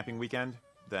 camping weekend,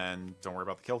 then don't worry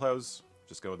about the kilt hose.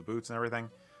 Just go with the boots and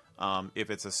everything. If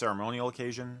it's a ceremonial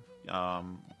occasion,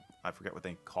 I forget what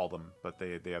they call them, but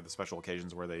they have the special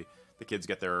occasions where the kids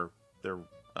get their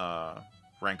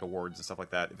rank awards and stuff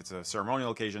like that. If it's a ceremonial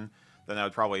occasion, then I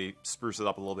would probably spruce it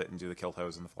up a little bit and do the kilt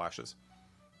hose and the flashes.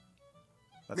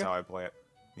 That's how I play it.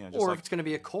 You know, just or if it's going to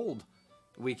be a cold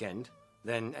weekend,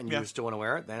 then you still want to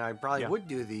wear it, then I probably would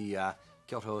do the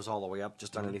kilt hose all the way up,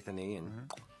 just underneath the knee, and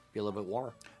be a little bit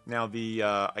warmer. Now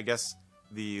I guess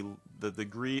the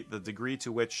degree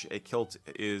to which a kilt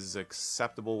is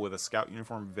acceptable with a Scout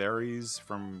uniform varies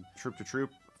from troop to troop,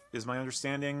 is my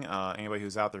understanding. Anybody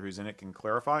who's out there who's in it can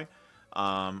clarify.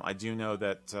 I do know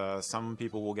that some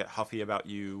people will get huffy about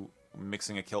you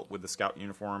mixing a kilt with the Scout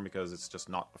uniform because it's just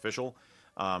not official.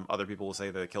 Other people will say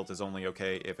that a kilt is only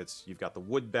okay if you've got the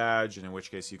wood badge, and in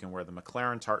which case you can wear the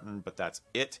McLaren tartan, but that's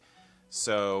it.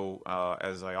 So,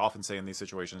 as I often say in these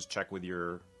situations, check with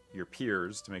your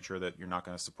peers to make sure that you're not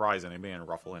going to surprise anybody and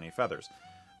ruffle any feathers.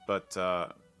 But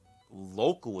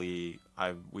locally,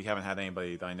 we haven't had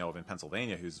anybody that I know of in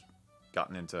Pennsylvania who's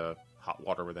gotten into hot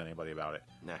water with anybody about it.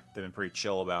 Nah. They've been pretty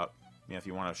chill about, if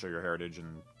you want to show your heritage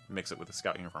and mix it with the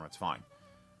Scout uniform, it's fine.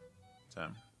 So,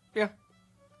 yeah.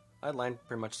 I'd land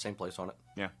pretty much the same place on it.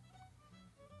 Yeah.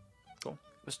 Cool.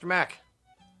 Mr. Mack.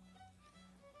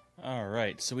 All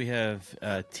right, so we have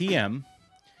TM.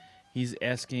 He's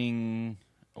asking,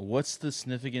 what's the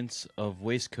significance of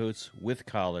waistcoats with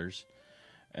collars,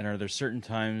 and are there certain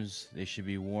times they should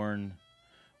be worn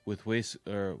with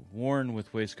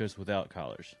waistcoats without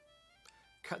collars?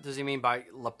 Does he mean by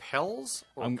lapels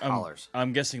or collars?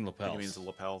 I'm guessing lapels. I think he means the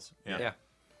lapels. Yeah.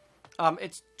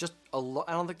 It's just I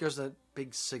don't think there's a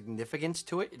big significance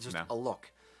to it. It's just a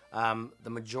look. The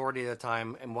majority of the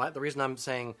time, and the reason I'm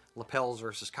saying lapels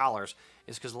versus collars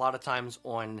is because a lot of times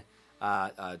on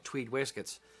tweed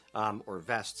waistcoats or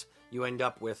vests, you end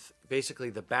up with basically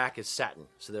the back is satin,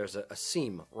 so there's a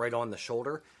seam right on the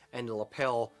shoulder, and the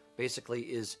lapel basically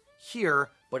is here,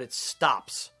 but it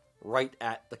stops right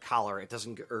at the collar. It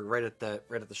doesn't, or right at the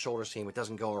shoulder seam. It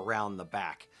doesn't go around the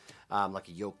back like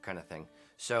a yoke kind of thing.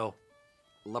 So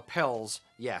lapels,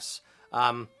 yes.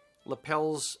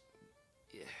 Lapels.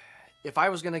 If I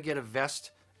was going to get a vest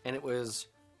and it was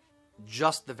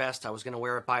just the vest, I was going to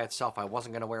wear it by itself. I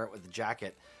wasn't going to wear it with the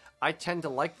jacket. I tend to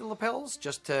like the lapels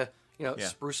just to,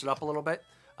 spruce it up a little bit,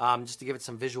 just to give it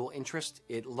some visual interest.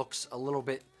 It looks a little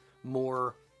bit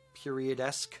more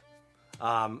period-esque.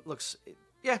 I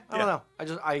don't know.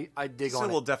 I dig it's on it. A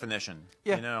little definition.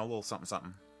 Yeah. A little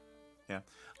something. Yeah.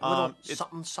 A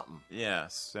little something.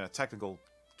 Yes. Technical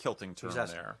kilting term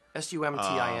there.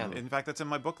 SUMTIN. In fact, that's in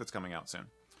my book that's coming out soon.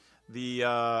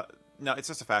 No, it's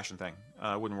just a fashion thing.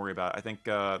 I wouldn't worry about it. I think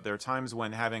there are times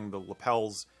when having the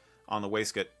lapels on the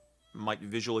waistcoat might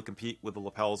visually compete with the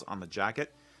lapels on the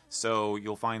jacket. So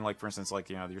you'll find, for instance,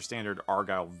 your standard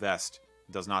Argyle vest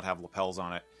does not have lapels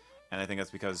on it. And I think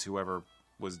that's because whoever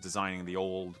was designing the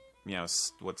old,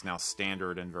 what's now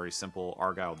standard and very simple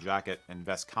Argyle jacket and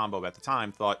vest combo at the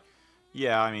time thought, we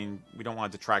don't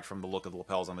want to detract from the look of the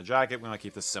lapels on the jacket. We want to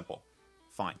keep this simple.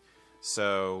 Fine.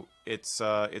 So it's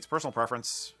personal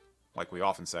preference, like we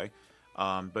often say,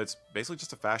 but it's basically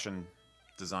just a fashion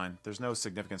design. There's no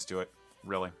significance to it,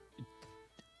 really.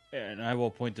 And I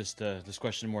will point this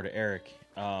question more to Eric.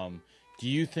 Do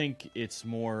you think it's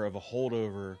more of a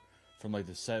holdover from the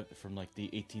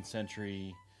 18th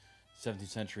century, 17th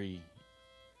century?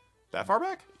 That far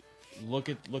back? Look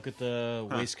at the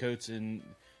waistcoats in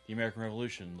the American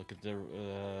Revolution. Look at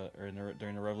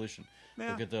during the Revolution.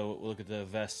 Yeah. Look at the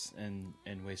vests and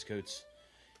waistcoats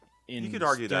in You could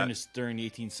argue during, that. during the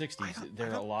 1860s. There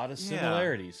are a don't- lot of yeah.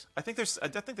 similarities. I think there's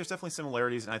definitely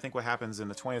similarities, and I think what happens in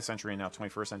the 20th century and now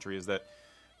 21st century is that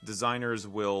designers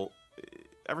will,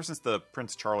 ever since the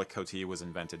Prince Charlie coatee was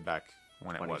invented back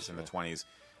when it was in the 20s,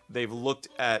 they've looked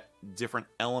at different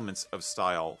elements of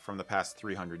style from the past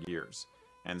 300 years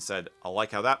and said, I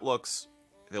like how that looks.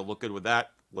 They'll look good with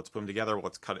that. Let's put them together.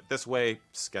 Let's cut it this way,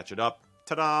 sketch it up.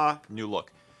 Ta-da! New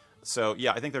look. So,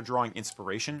 yeah, I think they're drawing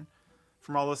inspiration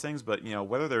from all those things, but,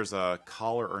 whether there's a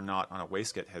collar or not on a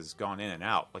waistcoat has gone in and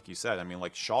out, like you said. I mean,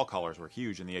 like, shawl collars were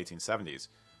huge in the 1870s.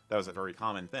 That was a very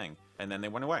common thing, and then they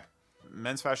went away.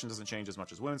 Men's fashion doesn't change as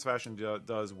much as women's fashion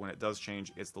does. When it does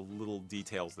change, it's the little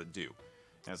details that do.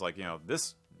 And it's like,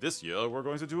 this year we're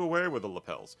going to do away with the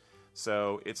lapels.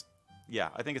 So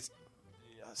I think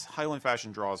Highland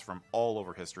fashion draws from all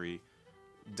over history,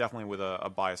 definitely with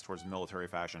a bias towards military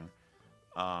fashion,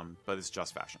 but it's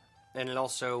just fashion. And it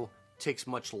also takes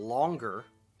much longer.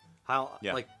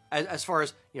 Yeah. Like as far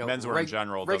as menswear in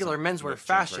general, regular doesn't menswear change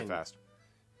fashion, very fast.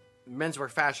 menswear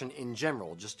fashion in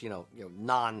general, just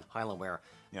non Highland wear,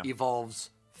 evolves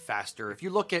faster. If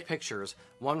you look at pictures,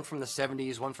 one from the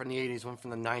 70s, one from the 80s, one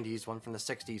from the 90s, one from the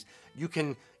 60s, you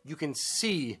can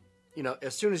see,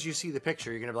 as soon as you see the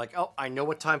picture, you're gonna be like, oh, I know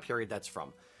what time period that's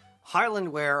from.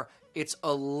 Highland wear, it's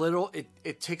a little,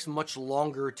 it takes much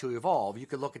longer to evolve. You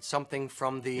could look at something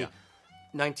from the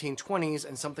 1920s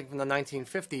and something from the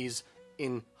 1950s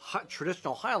in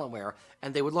traditional Highland wear,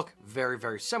 and they would look very,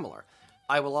 very similar.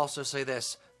 I will also say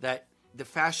this, that the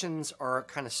fashions are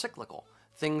kind of cyclical.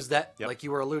 Things that, like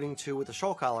you were alluding to with the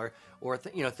shawl collar, or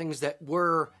things that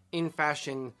were in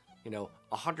fashion,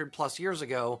 100 plus years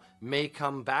ago, may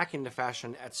come back into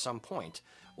fashion at some point,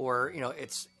 or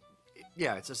it's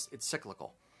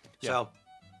cyclical. Yeah. So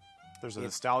there's a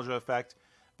nostalgia effect,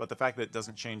 but the fact that it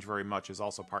doesn't change very much is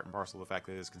also part and parcel of the fact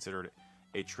that it is considered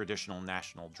a traditional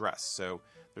national dress. So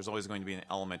there's always going to be an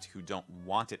element who don't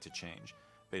want it to change.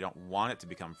 They don't want it to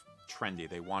become trendy.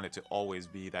 They want it to always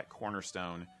be that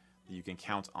cornerstone that you can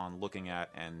count on looking at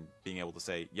and being able to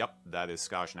say, yep, that is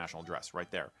Scottish national dress right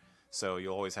there. So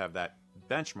you'll always have that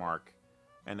benchmark,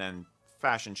 and then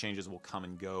fashion changes will come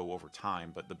and go over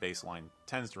time, but the baseline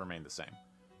tends to remain the same.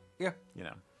 yeah,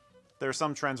 There are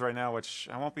some trends right now which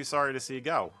I won't be sorry to see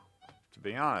go, to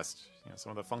be honest.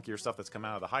 Some of the funkier stuff that's come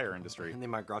out of the higher industry. and they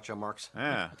might Groucho Marx.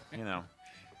 Yeah,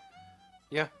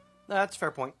 Yeah, that's a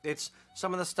fair point. It's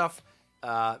some of the stuff,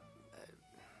 some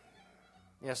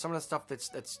of the stuff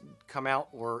that's come out,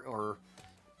 or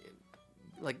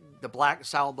like the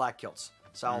solid black kilts,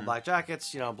 solid black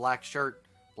jackets, black shirt,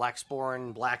 black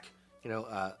sporran, black,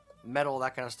 metal,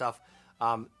 that kind of stuff.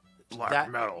 Black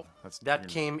metal. That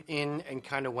came in and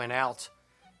kind of went out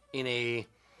in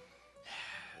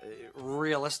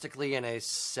realistically in a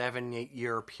 7-8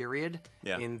 year period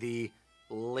in the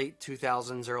late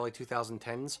 2000s, early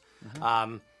 2010s.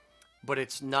 But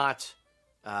it's not,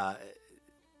 so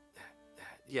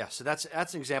that's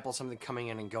an example of something coming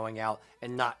in and going out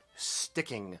and not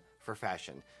sticking for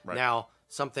fashion. Right. Now,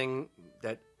 something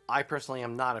that I personally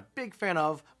am not a big fan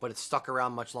of, but it's stuck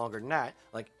around much longer than that,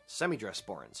 like semi-dress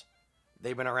sporrans.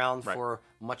 They've been around for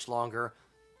much longer.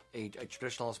 A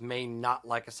traditionalist may not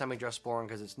like a semi-dress sporran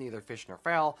because it's neither fish nor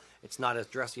fowl. It's not as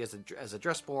dressy as a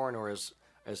dress sporran, or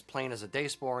as plain as a day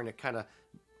sporran. It kind of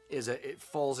it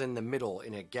falls in the middle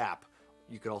in a gap.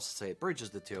 You could also say it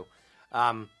bridges the two.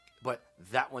 But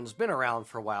that one's been around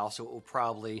for a while, so it will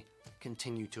probably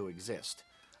continue to exist.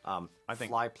 I think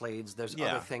fly plaids. There's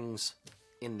other things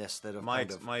in this that have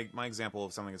my example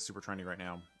of something that's super trendy right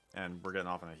now, and we're getting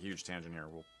off on a huge tangent here.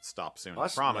 We'll stop soon. I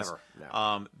promise.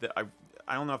 Never.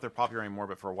 I don't know if they're popular anymore,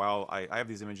 but for a while, I have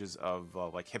these images of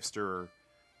like hipster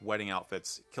wedding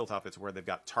outfits, kilt outfits, where they've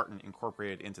got tartan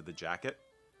incorporated into the jacket.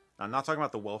 Now, I'm not talking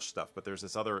about the Welsh stuff, but there's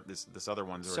this other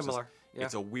one. Similar.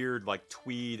 It's a weird like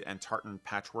tweed and tartan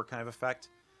patchwork kind of effect,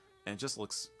 and it just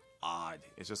looks odd.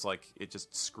 It's just like it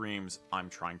just screams, "I'm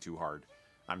trying too hard.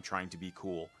 I'm trying to be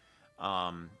cool."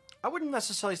 I wouldn't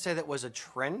necessarily say that was a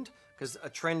trend, because a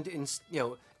trend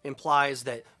implies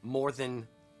that more than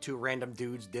two random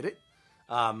dudes did it.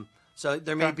 So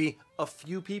there may be a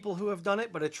few people who have done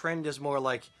it, but a trend is more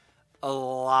like a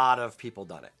lot of people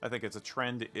done it. I think it's a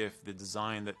trend if the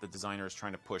design that the designer is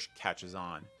trying to push catches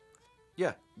on.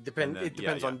 Yeah, it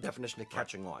depends on the definition of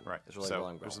catching on. Right. Is really so what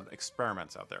I'm there's going some with.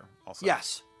 experiments out there also.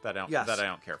 Yes. That I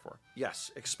don't care for.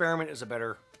 Yes, experiment is a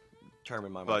better term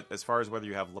in my mind. But as far as whether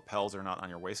you have lapels or not on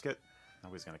your waistcoat,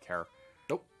 nobody's going to care.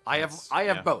 Nope. I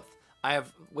have both. I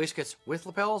have waistcoats with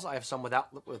lapels. I have some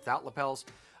without lapels.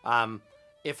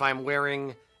 If I'm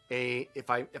wearing if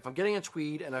I'm getting a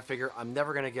tweed and I figure I'm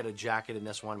never gonna get a jacket in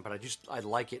this one, but I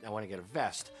like it and I want to get a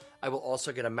vest, I will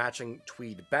also get a matching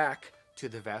tweed back to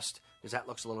the vest because that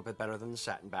looks a little bit better than the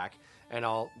satin back, and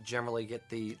I'll generally get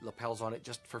the lapels on it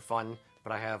just for fun.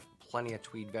 But I have plenty of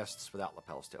tweed vests without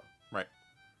lapels too. Right.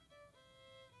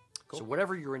 Cool. So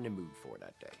whatever you're in the mood for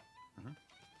that day. Mm-hmm.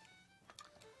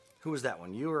 Who was that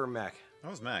one? You or Mac? That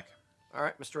was Mac. All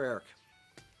right, Mr. Eric.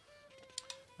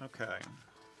 Okay.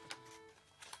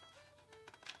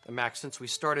 And Mac, since we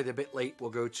started a bit late, we'll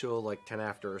go to like 10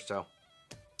 after or so.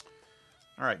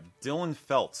 All right. Dylan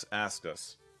Feltz asked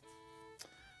us,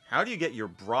 how do you get your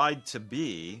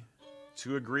bride-to-be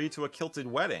to agree to a kilted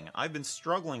wedding? I've been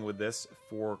struggling with this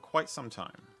for quite some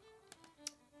time.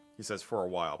 He says for a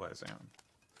while, but I say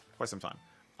quite some time.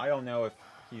 I don't know if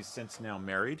he's since now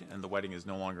married and the wedding is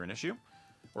no longer an issue,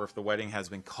 or if the wedding has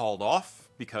been called off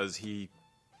because he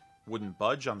wouldn't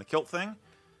budge on the kilt thing.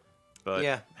 But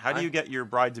yeah, how do you get your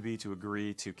bride-to-be to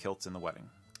agree to kilts in the wedding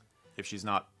if she's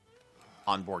not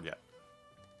on board yet?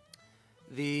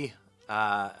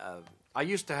 I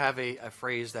used to have a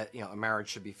phrase that, a marriage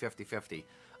should be 50-50.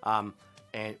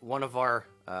 And one of I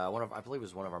believe it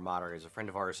was one of our moderators, a friend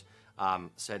of ours,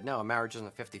 said, no, a marriage isn't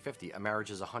a 50-50. A marriage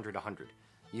is 100-100.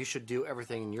 You should do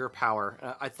everything in your power.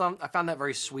 I found that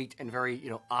very sweet and very,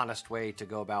 honest way to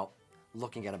go about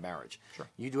looking at a marriage. Sure.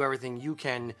 You do everything you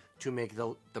can to make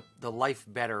the life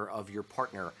better of your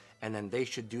partner, and then they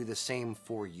should do the same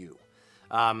for you.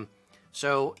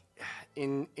 So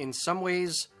in some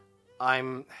ways,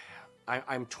 I'm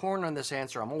torn on this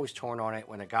answer. I'm always torn on it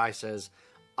when a guy says,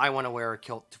 I want to wear a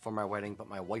kilt for my wedding, but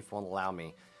my wife won't allow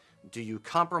me. Do you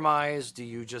compromise? Do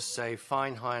you just say,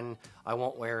 fine, hun, I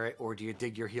won't wear it? Or do you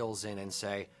dig your heels in and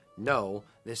say, no,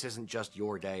 this isn't just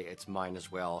your day, it's mine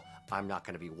as well. I'm not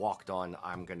going to be walked on.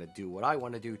 I'm going to do what I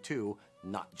want to do too,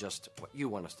 not just what you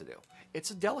want us to do. It's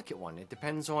a delicate one. It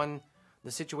depends on the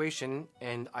situation.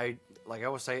 And like I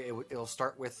always say, it'll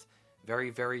start with very,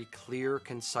 very clear,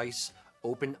 concise,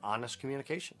 open, honest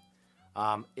communication.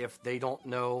 If they don't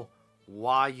know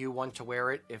why you want to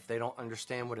wear it, if they don't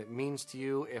understand what it means to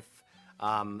you, if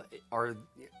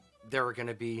they're going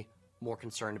to be more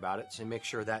concerned about it, so make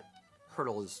sure that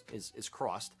hurdle is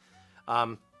crossed.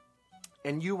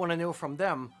 And you want to know from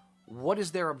them, what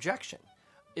is their objection?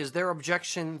 Is their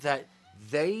objection that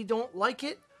they don't like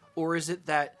it, or is it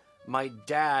that my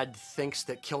dad thinks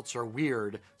that kilts are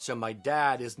weird, so my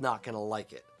dad is not going to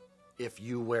like it if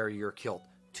you wear your kilt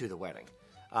to the wedding?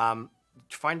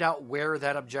 Find out where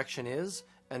that objection is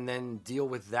and then deal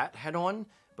with that head on,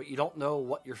 but you don't know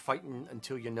what you're fighting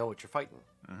until you know what you're fighting.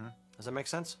 Mm-hmm. Does that make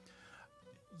sense?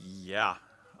 Yeah.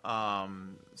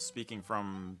 Speaking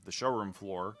from the showroom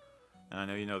floor, and I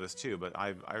know you know this too, but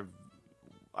I've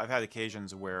had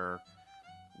occasions where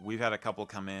we've had a couple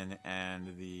come in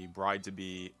and the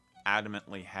bride-to-be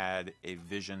adamantly had a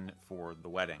vision for the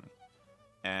wedding,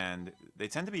 and they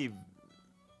tend to be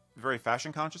very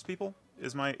fashion conscious people.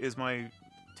 Is my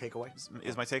takeaway?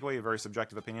 Is my takeaway a very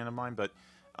subjective opinion of mine? But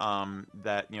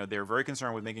that they're very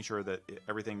concerned with making sure that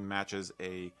everything matches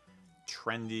a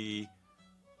trendy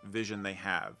vision they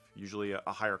have, usually a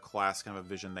higher class kind of a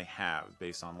vision they have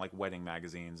based on like wedding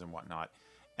magazines and whatnot,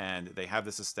 and they have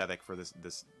this aesthetic for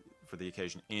this for the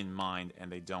occasion in mind,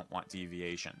 and they don't want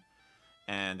deviation.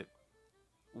 And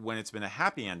when it's been a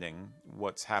happy ending,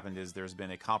 what's happened is there's been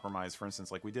a compromise. For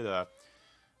instance, like we did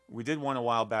one a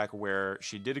while back where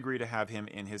she did agree to have him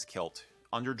in his kilt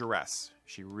under duress.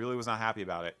 She really was not happy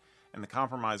about it, and the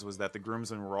compromise was that the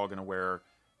groomsmen were all going to wear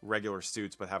regular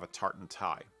suits but have a tartan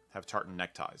tie, have tartan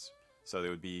neckties, so they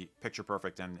would be picture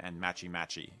perfect and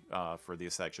matchy for the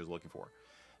aesthetic she was looking for.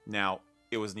 Now,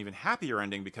 it was an even happier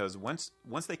ending because once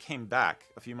they came back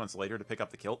a few months later to pick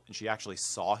up the kilt and she actually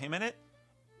saw him in it,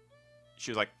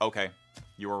 she was like, okay,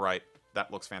 you were right. That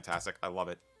looks fantastic. I love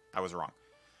it. I was wrong.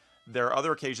 There are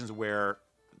other occasions where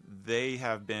they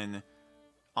have been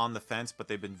on the fence, but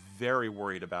they've been very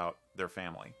worried about their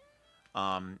family.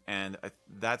 And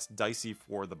that's dicey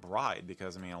for the bride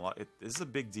because, this is a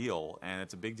big deal, and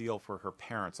it's a big deal for her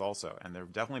parents also. And there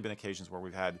have definitely been occasions where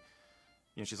we've had,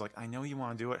 she's like, I know you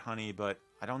want to do it, honey, but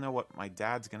I don't know what my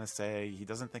dad's going to say. He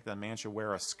doesn't think that a man should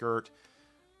wear a skirt.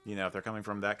 If they're coming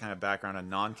from that kind of background, a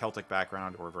non-Celtic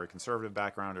background or a very conservative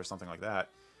background or something like that,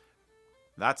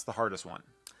 that's the hardest one.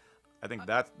 I think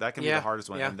that can be the hardest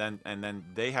one, yeah. and then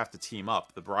they have to team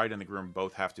up. The bride and the groom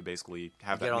both have to basically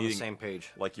have that meeting on the same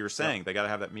page. Like you're saying, Yep. They got to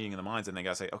have that meeting in the minds, and they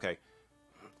got to say, okay,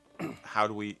 how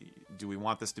do we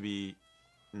want this to be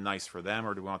nice for them,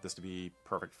 or do we want this to be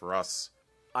perfect for us?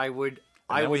 Then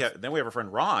we have a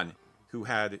friend Ron who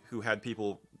had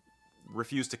people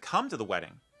refuse to come to the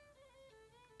wedding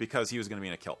because he was going to be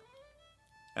in a kilt,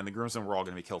 and the groomsmen were all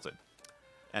going to be kilted,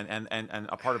 and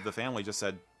a part of the family just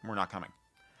said, we're not coming.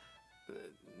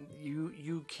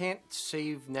 You can't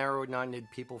save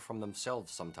narrow-minded people from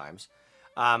themselves sometimes.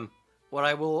 What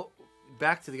I will,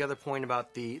 back to the other point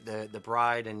about the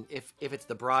bride, and if it's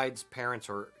the bride's parents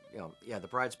or the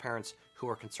bride's parents who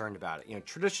are concerned about it.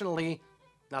 Traditionally,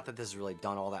 not that this is really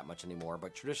done all that much anymore,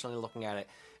 but traditionally looking at it,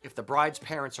 if the bride's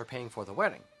parents are paying for the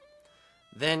wedding,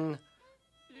 then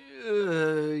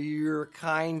you're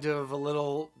kind of a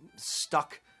little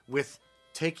stuck with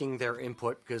taking their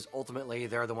input because ultimately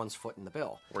they're the ones footing the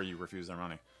bill. Or you refuse their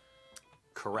money.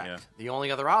 Correct. Yeah. The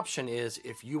only other option is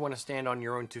if you want to stand on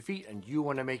your own 2 feet and you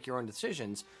want to make your own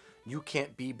decisions, you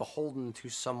can't be beholden to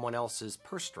someone else's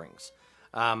purse strings.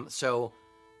 So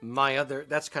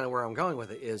that's kind of where I'm going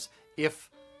with it is if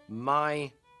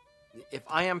I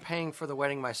am paying for the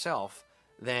wedding myself,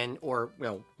 then, or,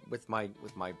 with my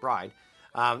bride,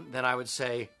 then I would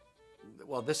say,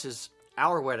 well, this is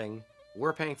our wedding.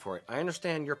 We're paying for it. I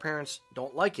understand your parents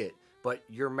don't like it, but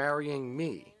you're marrying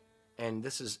me, and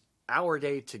this is our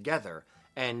day together,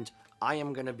 and I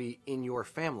am going to be in your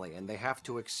family, and they have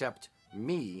to accept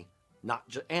me,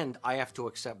 and I have to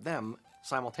accept them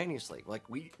simultaneously. Like,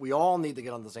 we all need to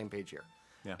get on the same page here.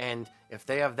 Yeah. And if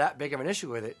they have that big of an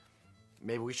issue with it,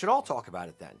 maybe we should all talk about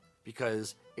it then,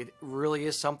 because it really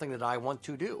is something that I want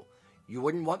to do. You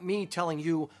wouldn't want me telling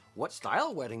you what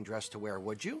style wedding dress to wear,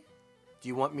 would you? Do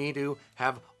you want me to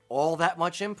have all that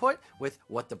much input with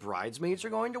what the bridesmaids are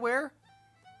going to wear?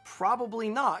 Probably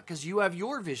not, because you have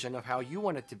your vision of how you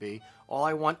want it to be. All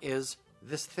I want is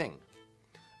this thing.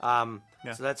 So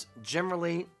that's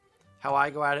generally how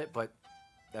I go at it, but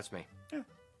that's me. Yeah.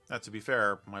 Now, to be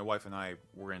fair, my wife and I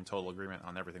were in total agreement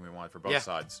on everything we wanted for both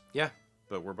sides. Yeah.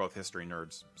 But we're both history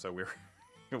nerds, so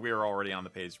we were already on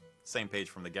the same page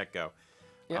from the get-go.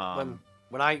 Yeah.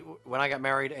 When I got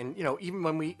married, and even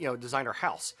when we designed our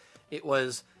house, it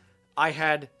was I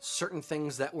had certain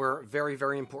things that were very,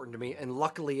 very important to me, and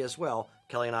luckily as well,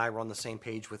 Kelly and I were on the same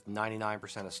page with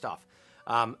 99% of stuff.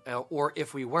 Or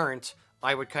if we weren't,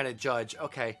 I would kind of judge,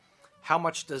 okay, how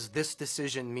much does this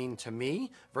decision mean to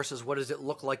me versus what does it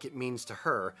look like it means to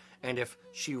her? And if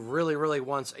she really, really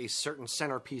wants a certain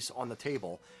centerpiece on the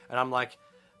table, and I'm like,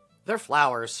 they're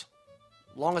flowers,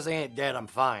 long as they ain't dead, I'm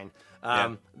fine.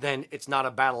 Then it's not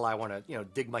a battle I want to,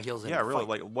 dig my heels in. Yeah, and really. fight.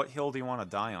 Like, what hill do you want to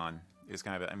die on? Is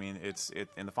kind of. I mean, it's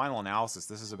in the final analysis.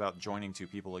 This is about joining two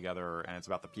people together, and it's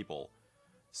about the people.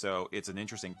 So it's an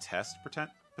interesting test,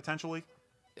 potentially.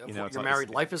 What your married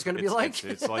life is going to be like.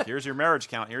 It's like, here's your marriage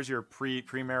count. Here's your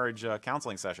pre-marriage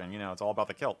counseling session. It's all about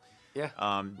the kilt.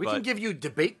 Yeah. We can give you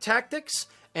debate tactics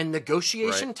and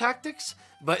negotiation tactics,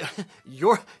 but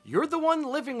you're the one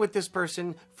living with this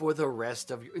person for the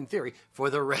rest of, in theory, for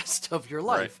the rest of your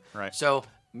life. Right. So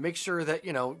make sure that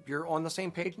you're on the same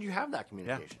page and you have that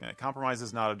communication. Yeah. Compromise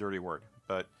is not a dirty word,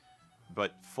 but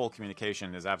full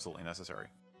communication is absolutely necessary.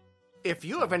 If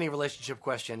you have any relationship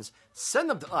questions, send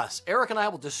them to us. Eric and I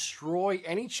will destroy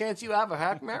any chance you have of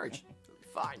happy marriage.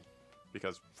 Fine.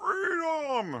 Because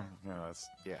freedom.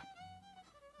 Yeah.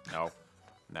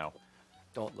 No.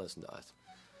 Don't listen to us.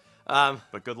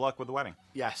 But good luck with the wedding.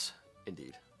 Yes,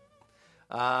 indeed.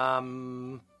 That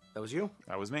was you?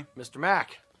 That was me. Mr.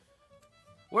 Mack.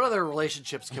 What other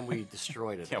relationships can we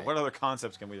destroy today? Yeah, what other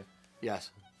concepts can we do? Yes.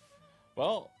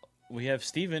 Well, we have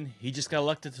Steven. He just got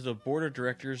elected to the board of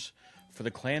directors for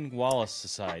the Clan Wallace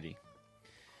Society.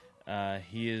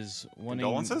 He is wanting...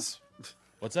 Condolences?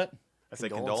 What's that? I say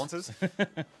condolences?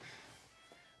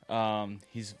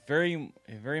 He's very,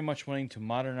 very much wanting to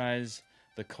modernize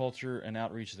the culture and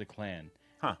outreach of the clan.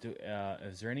 Huh.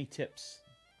 Is there any tips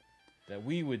that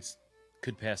we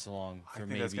could pass along for I think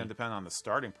maybe... that's going to depend on the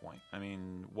starting point. I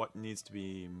mean, what needs to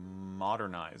be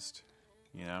modernized,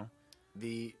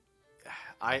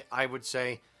 I would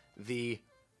say the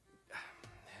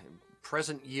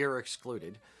present year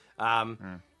excluded,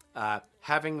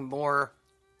 having more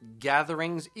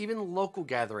gatherings, even local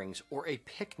gatherings, or a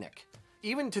picnic,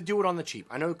 even to do it on the cheap.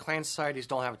 I know clan societies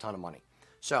don't have a ton of money,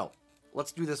 so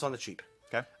let's do this on the cheap.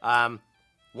 Okay.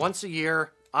 Once a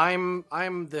year, I'm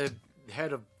the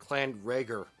head of Clan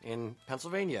Rager in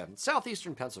Pennsylvania,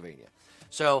 southeastern Pennsylvania.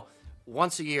 So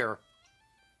once a year,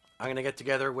 I'm going to get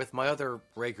together with my other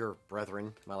Rager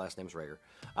brethren, my last name's Rager,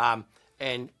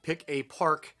 and pick a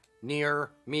park near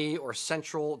me or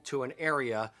central to an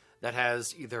area that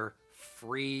has either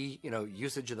free,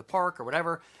 usage of the park or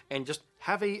whatever, and just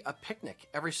have a picnic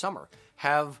every summer.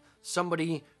 Have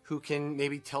somebody who can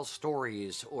maybe tell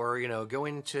stories or, go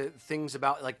into things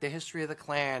about like the history of the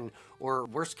clan or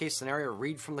worst case scenario,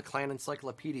 read from the clan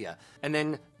encyclopedia. And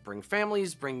then Bring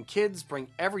families, bring kids, bring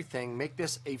everything. Make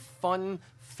this a fun,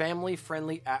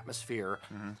 family-friendly atmosphere.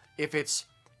 If it's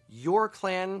your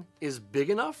clan is big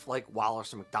enough, like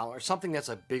Wallace or McDonald or something that's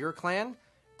a bigger clan,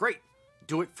 great.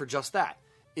 Do it for just that.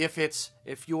 If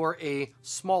you're a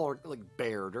smaller, like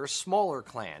Baird or a smaller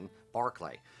clan,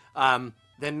 Barclay,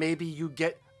 then maybe you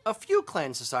get a few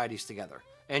clan societies together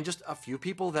and just a few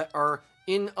people that are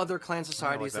in other clan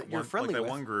societies that you're friendly like with.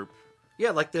 that one group.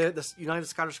 Yeah, like the United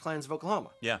Scottish Clans of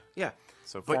Oklahoma. Yeah. Yeah.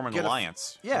 So But form an get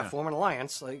alliance. Form an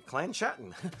alliance, like Clan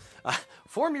Chatton.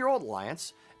 Form your old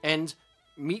alliance and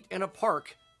meet in a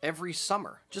park every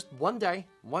summer. Just one day,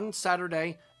 one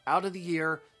Saturday out of the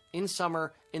year in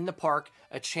summer in the park,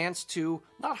 a chance to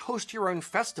not host your own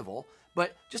festival,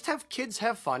 but just have kids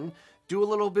have fun, do a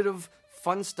little bit of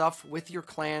fun stuff with your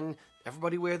clan.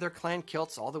 Everybody wear their clan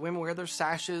kilts. All the women wear their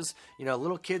sashes.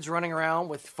 Little kids running around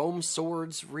with foam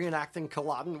swords, reenacting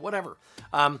Culloden, whatever.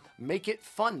 Make it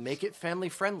fun. Make it family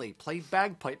friendly. Play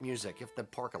bagpipe music if the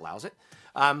park allows it.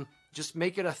 Just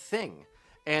make it a thing.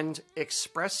 And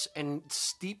express and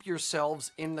steep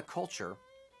yourselves in the culture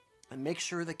and make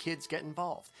sure the kids get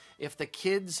involved. If the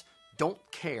kids don't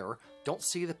care, don't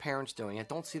see the parents doing it,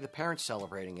 don't see the parents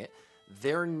celebrating it,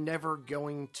 they're never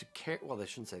going to care. Well, they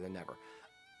shouldn't say they're never.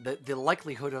 The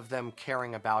likelihood of them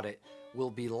caring about it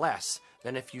will be less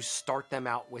than if you start them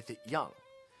out with it young.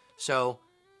 So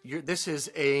this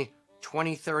is a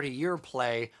 20, 30-year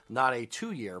play, not a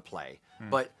 2-year play.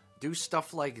 But do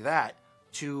stuff like that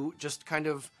to just kind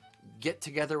of get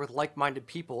together with like-minded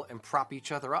people and prop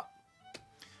each other up.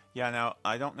 Yeah, now,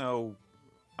 I don't know.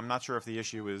 I'm not sure if the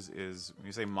issue is when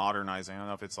you say modernizing, I don't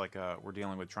know if it's like we're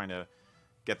dealing with trying to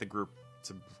get the group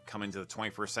to come into the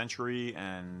 21st century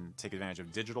and take advantage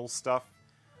of digital stuff.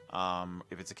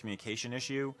 If it's a communication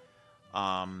issue,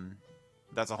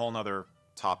 that's a whole nother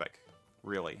topic,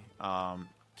 really.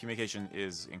 Communication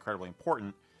is incredibly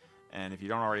important, and if you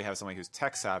don't already have somebody who's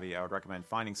tech savvy, I would recommend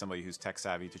finding somebody who's tech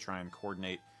savvy to try and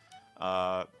coordinate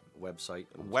Website,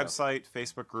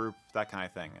 Facebook group, that kind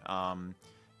of thing.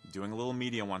 Doing a little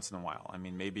media once in a while. I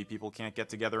mean, maybe people can't get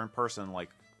together in person like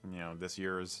this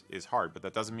year is hard, but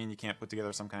that doesn't mean you can't put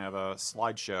together some kind of a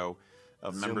slideshow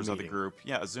of members of the group.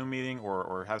 Yeah, a Zoom meeting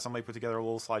or have somebody put together a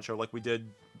little slideshow like we did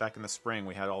back in the spring.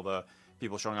 We had all the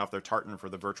people showing off their tartan for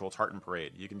the virtual tartan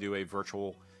parade. You can do a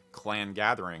virtual clan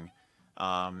gathering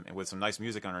with some nice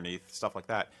music underneath, stuff like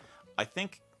that. I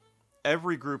think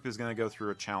every group is going to go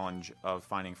through a challenge of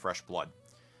finding fresh blood.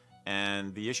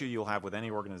 And the issue you'll have with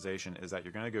any organization is that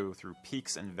you're going to go through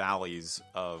peaks and valleys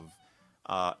of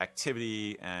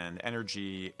activity and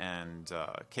energy and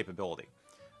capability.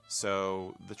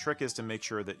 So the trick is to make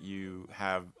sure that you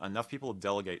have enough people to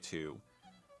delegate to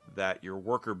that your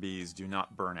worker bees do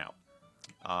not burn out.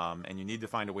 And you need to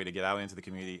find a way to get out into the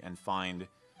community and find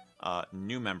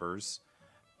new members.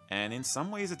 And in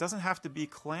some ways, it doesn't have to be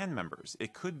clan members.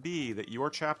 It could be that your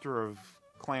chapter of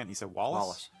clan, you said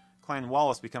Wallace? Clan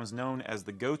Wallace becomes known as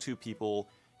the go-to people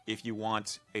if you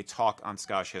want a talk on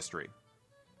Scottish history.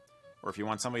 Or if you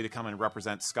want somebody to come and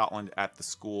represent Scotland at the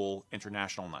school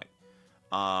international night.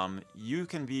 You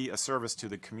can be a service to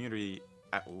the community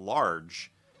at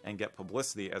large and get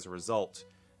publicity as a result,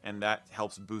 and that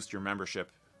helps boost your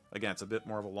membership. Again, it's a bit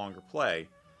more of a longer play,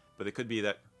 but it could be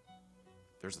that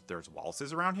there's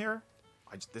Wallaces around here.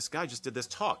 This guy just did this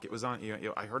talk. It was on.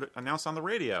 I heard it announced on the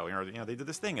radio. They did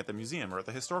this thing at the museum or at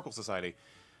the historical society.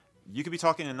 You could be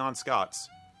talking to non-Scots,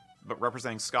 but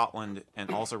representing Scotland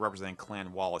and also representing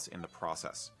Clan Wallace in the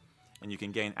process, and you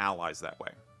can gain allies that way.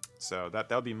 So that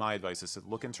would be my advice: is to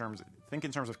think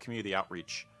in terms of community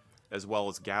outreach, as well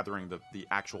as gathering the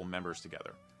actual members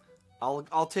together.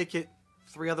 I'll take it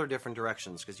 3 other different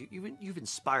directions because you've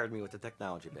inspired me with the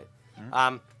technology bit.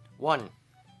 One,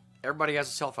 everybody has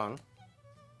a cell phone,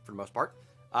 for the most part.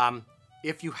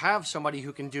 If you have somebody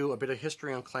who can do a bit of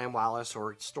history on Clan Wallace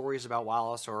or stories about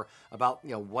Wallace or about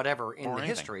whatever in the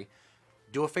history,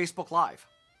 do a Facebook Live,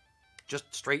 just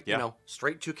straight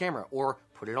straight to camera, or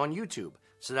put it on YouTube.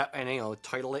 So that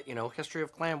title it History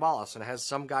of Clan Wallace, and it has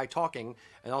some guy talking,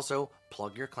 and also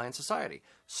plug your clan society.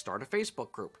 Start a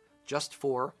Facebook group just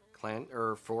for Clan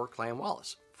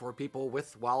Wallace, for people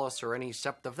with Wallace or any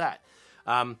sept of that.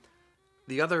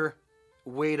 The other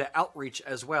way to outreach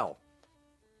as well.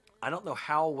 I don't know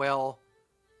how well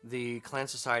the clan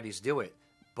societies do it,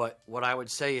 but what I would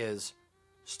say is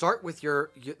start with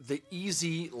the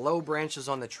easy low branches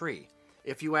on the tree.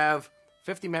 If you have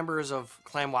 50 members of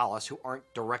Clan Wallace who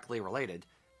aren't directly related,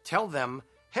 tell them,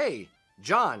 hey,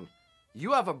 John,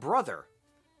 you have a brother.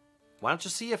 Why don't you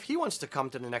see if he wants to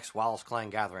come to the next Wallace clan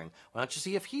gathering? Why don't you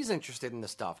see if he's interested in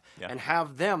this stuff? And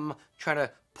have them try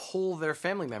to pull their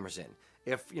family members in.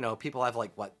 if, people have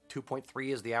like, 2.3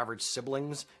 is the average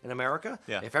siblings in America?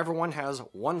 Yeah. If everyone has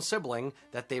one sibling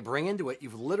that they bring into it,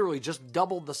 you've literally just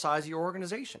doubled the size of your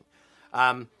organization.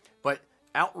 But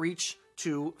outreach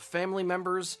to family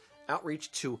members,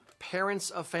 outreach to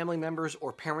parents of family members,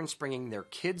 or parents bringing their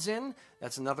kids in.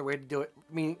 That's another way to do it.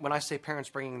 I mean, when I say parents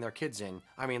bringing their kids in,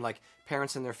 I mean like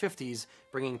parents in their 50s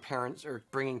bringing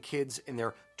kids in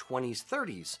their 20s,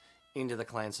 30s into the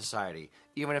clan society,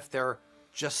 even if they're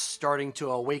just starting to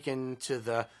awaken to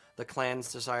the clan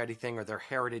society thing or their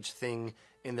heritage thing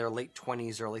in their late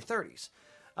 20s, early 30s.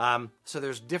 So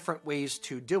there's different ways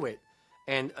to do it.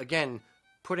 And again,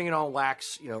 putting it on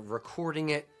wax, recording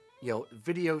it,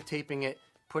 videotaping it,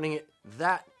 putting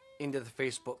that into the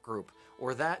Facebook group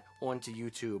or that onto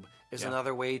YouTube is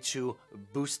another way to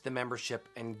boost the membership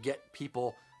and get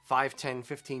people 5, 10,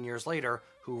 15 years later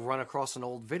who run across an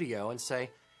old video and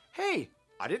say, hey,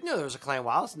 I didn't know there was a Clan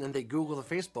Wallace. And then they Google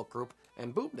the Facebook group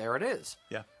and boom, there it is.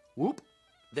 Yeah. Whoop,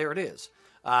 there it is.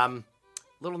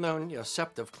 Little known,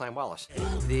 sept of Clan Wallace.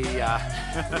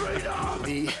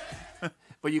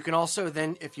 But you can also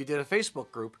then, if you did a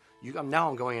Facebook group,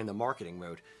 I'm going into marketing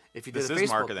mode. If you did a Facebook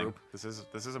marketing. group, This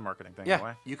is a marketing thing. yeah,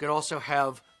 Anyway. you could also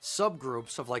have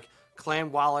subgroups of like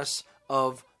Clan Wallace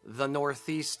of the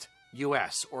Northeast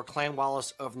U.S. or Clan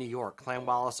Wallace of New York, Clan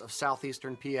Wallace of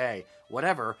Southeastern PA,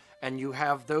 whatever, and you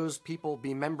have those people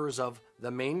be members of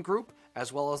the main group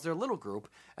as well as their little group,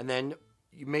 and then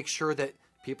you make sure that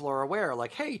people are aware,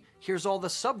 like, hey, here's all the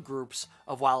subgroups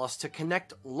of Wallace to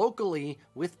connect locally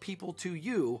with people to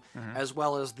you, as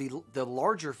well as the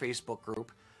larger Facebook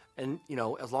group. And,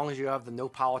 as long as you have the no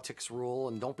politics rule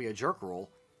and don't be a jerk rule,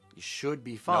 you should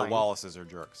be fine. No Wallaces are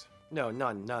jerks. No,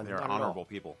 none. They're honorable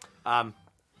people.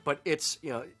 But it's,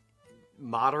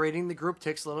 moderating the group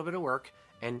takes a little bit of work,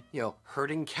 and,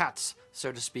 herding cats,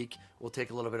 so to speak, will take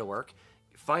a little bit of work.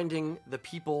 Finding the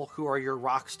people who are your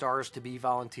rock stars to be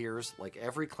volunteers, like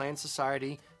every clan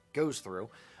society goes through,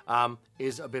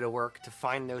 is a bit of work to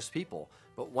find those people.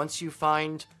 But once you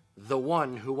find the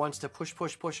one who wants to push,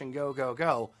 and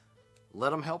go,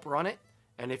 let them help run it.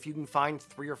 And if you can find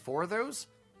 3 or 4 of those,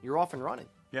 you're off and running.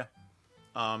 Yeah.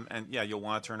 And yeah, you'll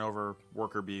want to turn over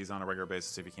worker bees on a regular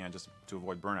basis if you can, just to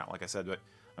avoid burnout, like I said. But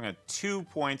I'm going to 2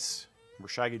 points. We're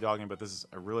shaggy dogging, but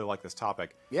I really like this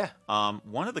topic. Yeah.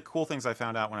 One of the cool things I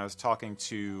found out when I was talking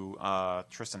to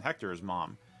Tristan Hector's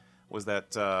mom was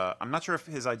that I'm not sure if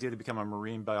his idea to become a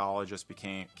marine biologist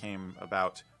came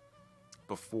about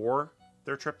before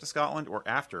their trip to Scotland or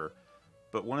after.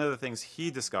 But one of the things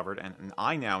he discovered, and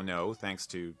I now know thanks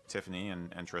to Tiffany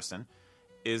and Tristan,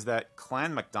 is that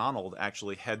Clan MacDonald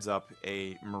actually heads up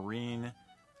a marine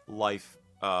life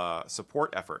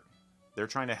support effort. They're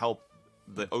trying to help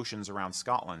the oceans around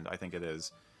Scotland, I think it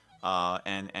is,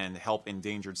 and help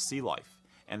endangered sea life.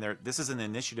 And this is an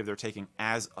initiative they're taking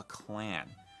as a clan.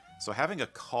 So having a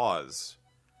cause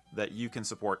that you can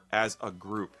support as a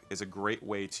group is a great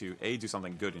way to, A, do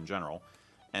something good in general,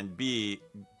 and B,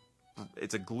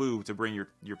 it's a glue to bring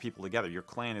your people together. Your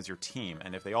clan is your team,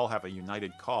 and if they all have a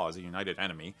united cause, a united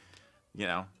enemy,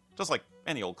 just like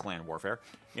any old clan warfare,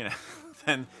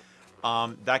 then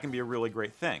that can be a really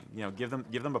great thing. Give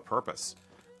them a purpose.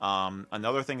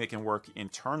 Another thing that can work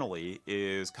internally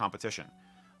is competition.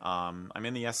 I'm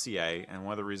in the SCA, and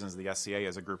one of the reasons the SCA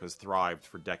as a group has thrived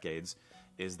for decades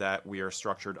is that we are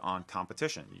structured on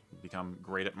competition. You can become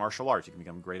great at martial arts, you can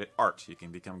become great at art, you can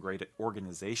become great at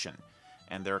organization.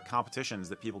 And there are competitions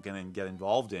that people can get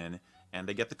involved in, and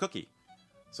they get the cookie.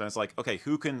 So it's like, okay,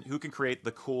 who can create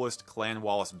the coolest Clan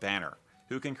Wallace banner?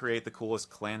 Who can create the coolest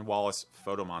Clan Wallace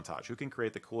photo montage? Who can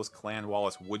create the coolest Clan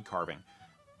Wallace wood carving?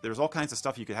 There's all kinds of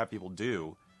stuff you could have people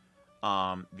do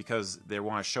because they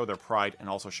want to show their pride and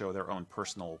also show their own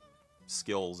personal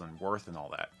skills and worth and all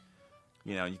that.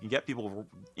 You can get people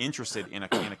interested in a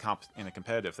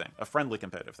competitive thing, a friendly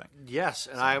competitive thing. Yes,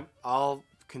 and I'll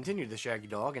continue the Shaggy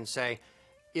Dog and say,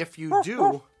 if you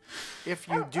do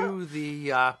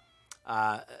the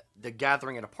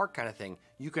gathering at a park kind of thing,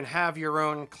 you can have your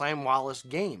own Clan Wallace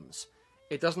games.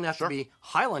 It doesn't have to be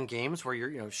Highland games where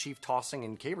you're sheaf tossing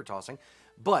and caber tossing,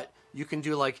 but you can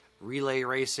do like relay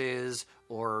races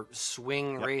or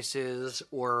swing races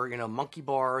or monkey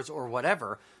bars or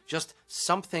whatever. Just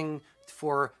something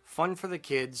for fun for the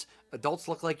kids. Adults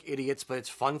look like idiots, but it's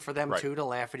fun for them too to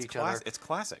laugh at each other. It's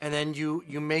classic. And then you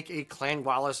make a Clan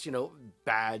Wallace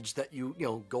badge that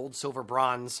you gold, silver,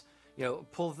 bronze.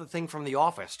 Pull the thing from The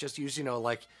Office. Just use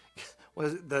like what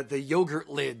is it, the yogurt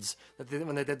lids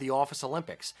when they did the Office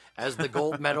Olympics as the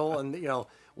gold medal and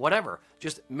whatever.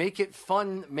 Just make it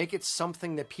fun. Make it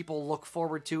something that people look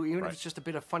forward to, even if it's just a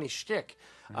bit of funny shtick.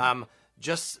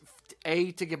 Just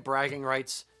A, to give bragging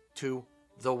rights to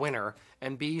the winner,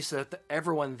 and B, so that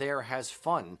everyone there has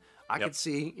fun. I could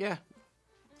see,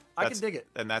 I can dig it.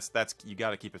 And that's you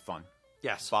got to keep it fun.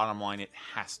 Yes. Bottom line, it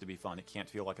has to be fun. It can't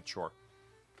feel like a chore.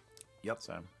 Yep.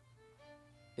 So,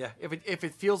 yeah, if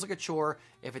it feels like a chore,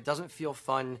 if it doesn't feel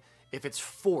fun, if it's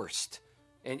forced,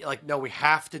 and like, no, we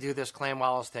have to do this Clan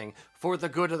Wallace thing for the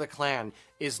good of the clan,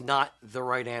 is not the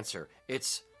right answer.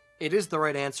 It is the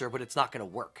right answer, but it's not going to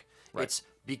work. Right. It's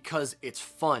because it's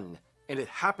fun, and it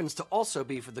happens to also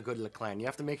be for the good of the clan. You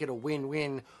have to make it a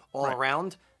win-win all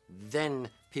around. Then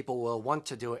people will want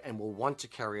to do it and will want to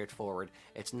carry it forward.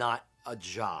 It's not a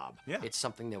job. Yeah. It's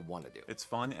something they want to do. it's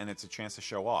fun, and it's a chance to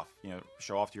show off. You know,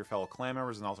 show off to your fellow clan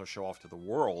members, and also show off to the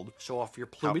world Show off your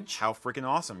how, plumage. how freaking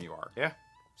awesome you are. Yeah,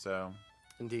 So,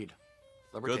 indeed.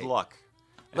 good Libertate. luck.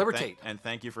 Libertate. And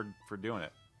thank you for doing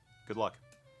it. Good luck.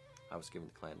 I was given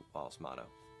the Clan Wallace motto.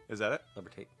 Is that it?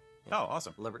 Libertate. Oh,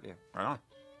 awesome. Liberty. Right on.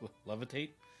 Levitate?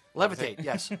 Levitate,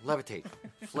 yes. Levitate.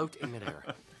 Float in midair.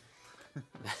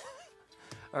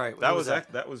 All right. That what was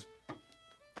that? that was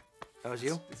That was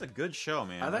you? It's a good show,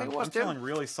 man. I think it was, I'm too. feeling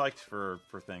really psyched for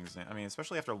things. I mean,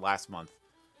 especially after last month,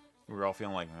 we were all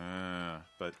feeling like,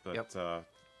 but Yep. a lot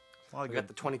of We good. got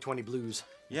the 2020 blues.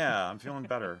 Yeah, I'm feeling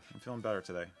better. I'm feeling better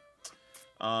today.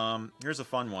 Here's a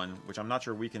fun one, which I'm not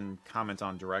sure we can comment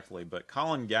on directly, but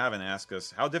Colin Gavin asked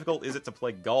us, how difficult is it to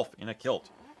play golf in a kilt?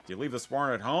 Do you leave the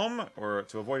sporran at home or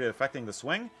to avoid it affecting the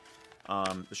swing?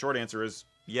 The short answer is,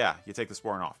 yeah, you take the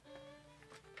sporran off.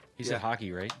 He said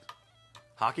hockey, right?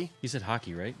 Hockey? He said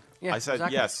hockey, right? Yeah, I said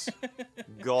exactly. yes.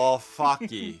 Golf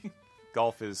hockey.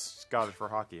 Golf is Scottish for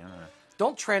hockey. I don't know.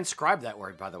 Don't transcribe that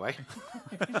word, by the way.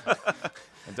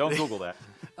 And don't Google that.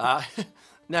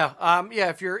 No, yeah,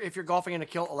 if you're golfing in a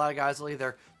kilt, a lot of guys will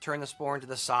either turn the sporran to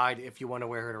the side if you want to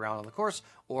wear it around on the course,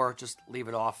 or just leave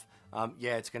it off.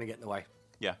 Yeah, it's going to get in the way.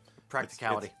 Yeah.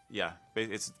 Practicality.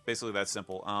 It's basically that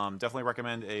simple. Definitely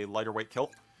recommend a lighter weight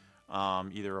kilt,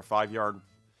 either a 5-yard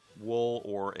wool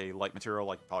or a light material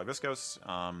like polyviscose.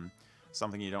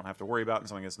 Something you don't have to worry about, and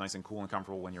something that's nice and cool and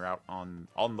comfortable when you're out on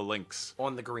the links.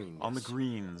 On the green. On the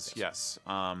greens, yes.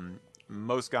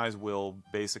 Most guys will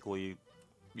basically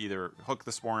either hook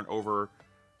the sporran over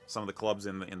some of the clubs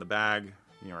in the bag,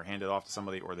 or hand it off to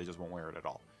somebody, or they just won't wear it at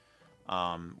all.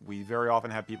 We very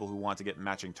often have people who want to get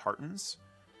matching tartans,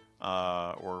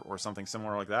 or something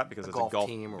similar like that, because it's a golf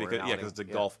team or because, an yeah, because it's a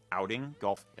outing. golf outing.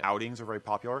 Golf outings are very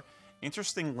popular.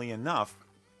 Interestingly enough,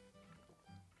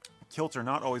 kilts are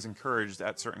not always encouraged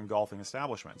at certain golfing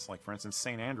establishments. Like, for instance,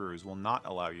 St. Andrews will not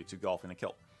allow you to golf in a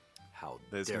kilt. How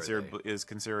That dare is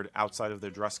considered outside of their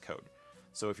dress code.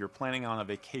 So if you're planning on a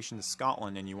vacation to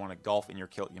Scotland and you want to golf in your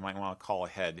kilt, you might want to call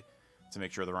ahead to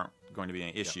make sure there aren't going to be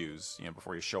any issues,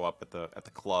 before you show up at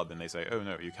the club and they say, "Oh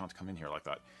no, you can't come in here like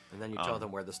that." And then you tell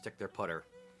them where to stick their putter.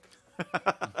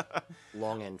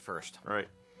 Long end first. Right.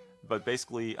 But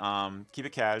basically, keep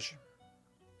it cash,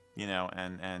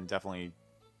 and definitely.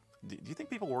 Do you think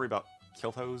people worry about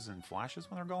kilt hose and flashes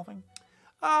when they're golfing?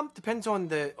 Depends on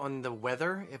the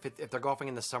weather. If they're golfing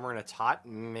in the summer and it's hot,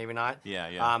 maybe not.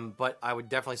 Yeah. But I would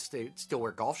definitely still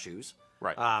wear golf shoes.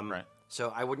 Right. Right.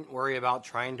 So I wouldn't worry about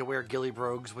trying to wear ghillie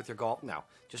brogues with your golf. No,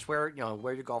 just wear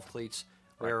your golf cleats.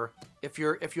 Wear if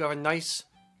you have a nice,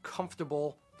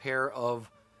 comfortable pair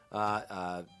of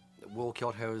wool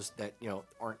kilt hose that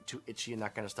aren't too itchy and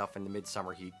that kind of stuff in the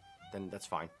midsummer heat, then that's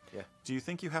fine. Yeah. Do you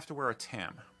think you have to wear a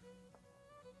tam?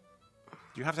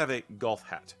 Do you have to have a golf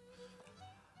hat?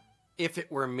 If it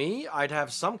were me, I'd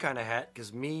have some kind of hat,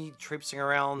 because me traipsing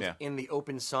around in the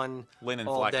open sun Linen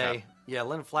all flat day. cap. Yeah,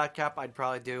 linen flat cap I'd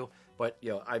probably do. But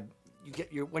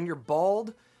when you're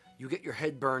bald, you get your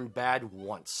head burned bad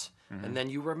once, and then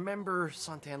you remember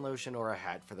suntan lotion or a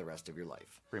hat for the rest of your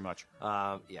life. Pretty much.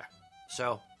 Yeah.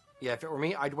 So yeah, if it were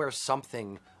me, I'd wear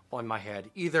something on my head,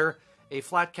 either a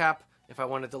flat cap if I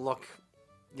wanted to look,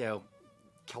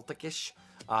 Celtic-ish,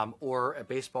 or a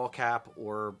baseball cap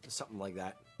or something like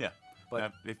that. Yeah.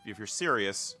 But Now, if you're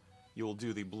serious, you will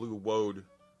do the blue woad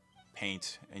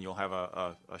paint, and you'll have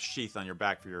a sheath on your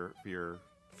back for your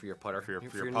putter, for your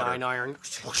your putter. 9-iron.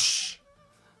 Whoosh.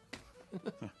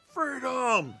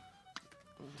 Freedom.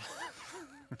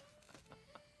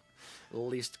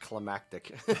 Least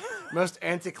climactic, most We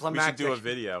anticlimactic. should do a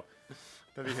video.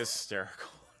 That'd be hysterical.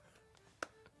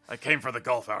 I came for the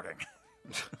golf outing.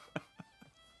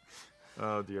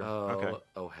 Oh dear. Okay.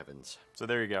 Oh heavens! So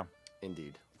there you go.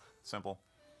 Indeed, Simple.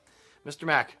 Mr.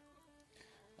 Mac.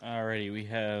 Alrighty, we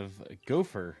have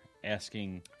Gopher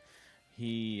asking,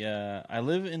 I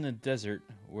live in the desert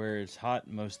where it's hot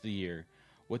most of the year.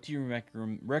 What do you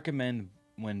recommend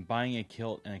when buying a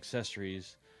kilt and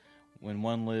accessories when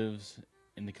one lives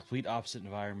in the complete opposite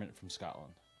environment from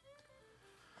Scotland.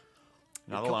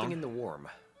 You're Not kilting alone. in the warm.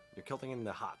 You're kilting in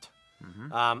the hot.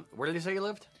 Mm-hmm. Where did you say you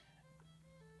lived?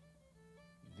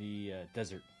 The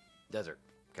desert. Desert.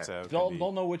 Okay. So it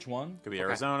Don't know which one. could be Okay.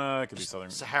 Arizona, it could be southern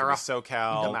Sahara. could be Doesn't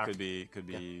SoCal, matter. could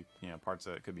be parts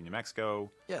of it could be New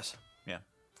Mexico. Yes. Yeah.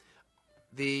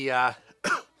 The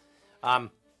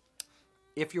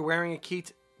if you're wearing a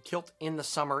kilt in the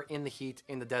summer, in the heat,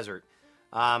 in the desert,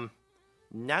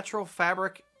 natural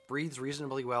fabric breathes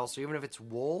reasonably well. So even if it's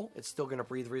wool, it's still going to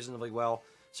breathe reasonably well.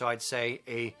 So I'd say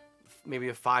maybe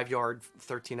a 5-yard,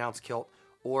 13-ounce kilt,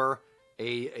 or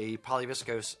a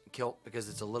polyviscose kilt because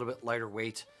it's a little bit lighter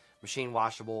weight, machine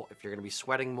washable. If you're going to be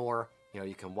sweating more,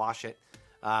 you can wash it.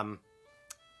 How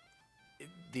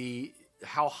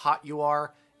hot you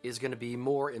are is going to be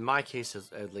more, in my case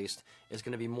at least, is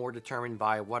going to be more determined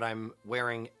by what I'm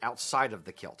wearing outside of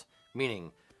the kilt.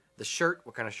 Meaning, the shirt,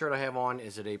 what kind of shirt I have on.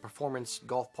 Is it a performance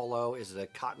golf polo? Is it a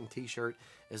cotton t-shirt?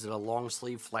 Is it a long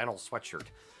sleeve flannel sweatshirt?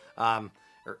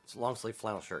 Or it's a long sleeve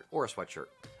flannel shirt or a sweatshirt.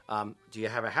 Do you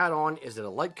have a hat on? Is it a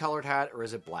light colored hat or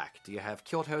is it black? Do you have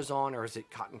kilt hose on or is it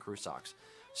cotton crew socks?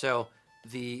 So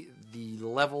the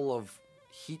level of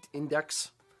heat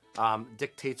index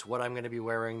dictates what I'm going to be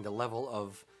wearing. The level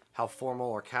of how formal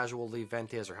or casual the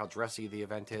event is or how dressy the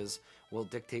event is will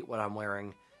dictate what I'm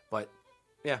wearing. But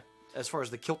yeah, as far as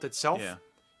the kilt itself,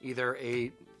 either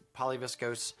a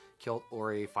polyviscose kilt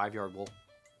or a 5-yard wool.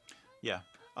 Yeah.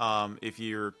 If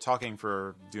you're talking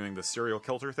for doing the serial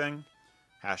kilter thing,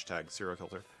 hashtag serial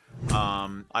kilter,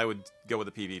 I would go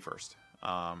with the PV first.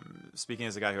 Speaking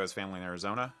as a guy who has family in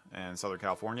Arizona and Southern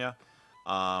California,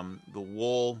 the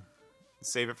wool,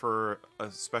 save it for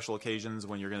special occasions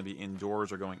when you're going to be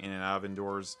indoors or going in and out of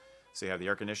indoors, so you have the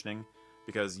air conditioning.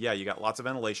 Because, yeah, you got lots of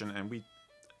ventilation, and we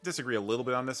disagree a little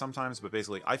bit on this sometimes, but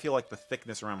basically I feel like the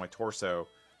thickness around my torso,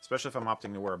 especially if I'm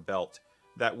opting to wear a belt,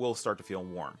 that will start to feel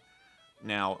warm.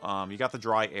 Now, you got the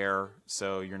dry air,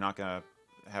 so you're not going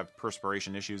to have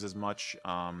perspiration issues as much.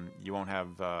 You won't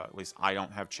have, at least I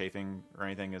don't have chafing or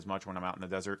anything as much when I'm out in the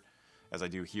desert as I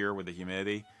do here with the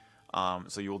humidity.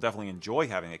 So you will definitely enjoy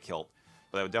having a kilt,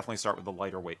 but I would definitely start with the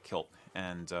lighter weight kilt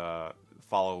and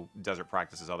follow desert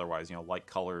practices otherwise. Light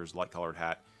colors, light colored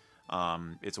hat.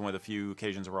 It's one of the few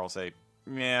occasions where I'll say,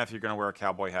 yeah, if you're going to wear a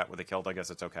cowboy hat with a kilt, I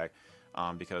guess it's okay,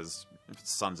 because the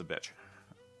sun's a bitch.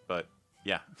 But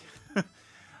yeah.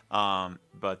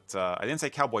 But I didn't say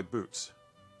cowboy boots,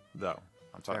 though.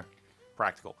 I'm talking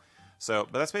practical. So,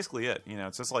 but that's basically it.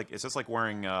 It's just like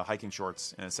wearing hiking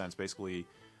shorts in a sense. Basically,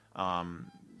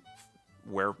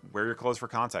 wear your clothes for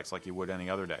context like you would any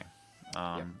other day.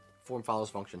 Form follows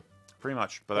function. Pretty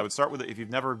much. But I would start with, if you've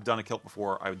never done a kilt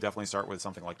before, I would definitely start with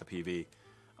something like the PV,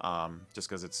 just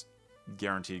because it's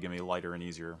guaranteed going to be lighter and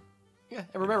easier. Yeah,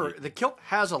 and remember, the kilt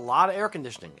has a lot of air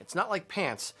conditioning. It's not like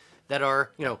pants that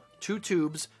are, 2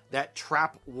 tubes that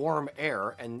trap warm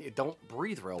air and it don't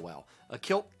breathe real well. A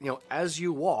kilt, as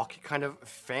you walk, kind of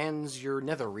fans your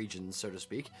nether regions, so to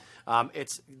speak.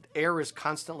 It's air is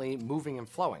constantly moving and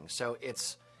flowing, so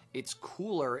it's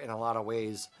cooler in a lot of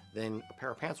ways than a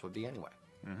pair of pants would be anyway.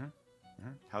 Mm-hmm.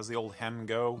 Mm-hmm. How's the old hem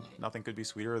go? Nothing could be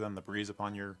sweeter than the breeze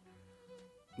upon your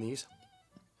knees.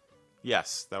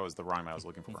 Yes, that was the rhyme I was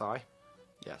looking for. Thigh.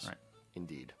 Yes, right.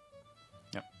 Indeed.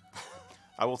 Yep.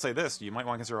 I will say this: you might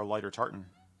want to consider a lighter tartan,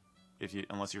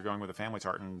 unless you're going with a family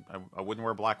tartan. I wouldn't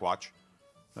wear a black watch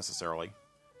necessarily.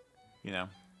 Go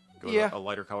with a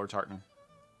lighter color tartan.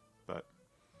 But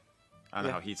I don't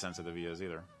know how heat sensitive he is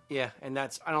either. Yeah, and I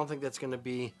don't think that's going to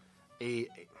be a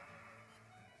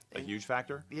huge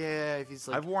factor. Yeah, if he's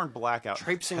like I've worn black out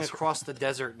traipsing across the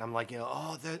desert, and I'm like,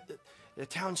 the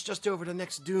town's just over the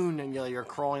next dune, and you're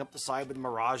crawling up the side with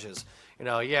mirages.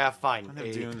 Yeah, fine. I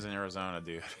have dunes in Arizona,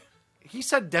 dude. He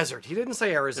said desert. He didn't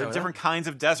say Arizona. There are different kinds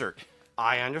of desert.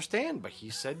 I understand, but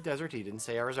he said desert. He didn't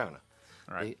say Arizona.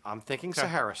 All right. I'm thinking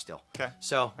Sahara still. Okay.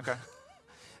 So,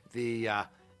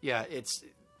 it's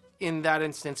in that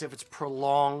instance, if it's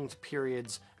prolonged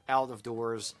periods out of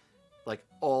doors, like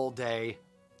all day,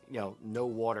 no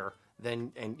water,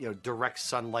 then direct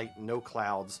sunlight, no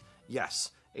clouds.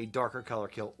 Yes, a darker color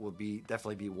kilt would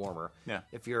definitely be warmer. Yeah.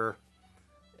 If you're,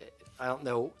 I don't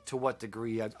know to what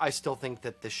degree. I still think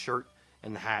that the shirt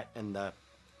and the hat and the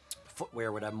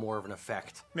footwear would have more of an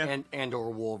effect, and or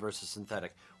wool versus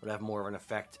synthetic would have more of an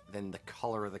effect than the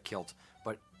color of the kilt.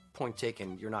 But point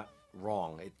taken, you're not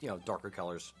wrong. Darker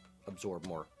colors absorb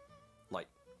more light.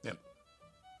 Yep.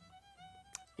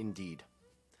 Indeed.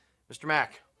 Mr.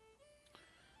 Mack.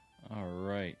 All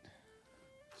right.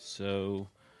 So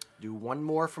do one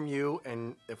more from you,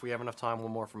 and if we have enough time,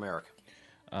 one more from Eric.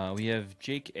 We have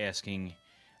Jake asking,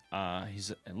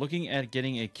 He's looking at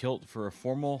getting a kilt for a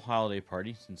formal holiday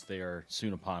party, since they are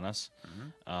soon upon us,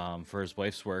 for his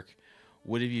wife's work.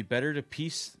 Would it be better to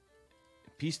piece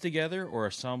together or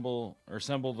assemble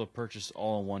the purchase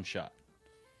all in one shot?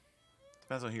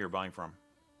 Depends on who you're buying from.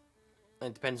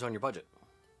 It depends on your budget.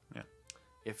 Yeah.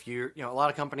 If you're, a lot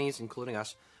of companies, including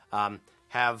us,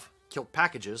 have kilt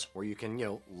packages where you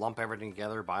can, lump everything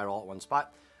together, buy it all at one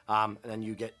spot, and then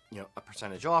you get, a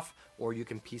percentage off, or you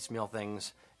can piecemeal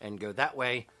things and go that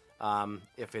way.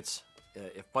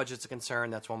 If budget's a concern,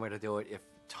 that's one way to do it. If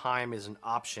time is an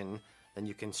option, then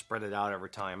you can spread it out over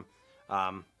time.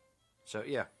 So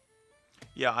yeah.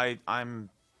 Yeah, I'm.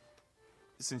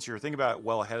 Since you're thinking about it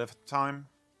well ahead of time,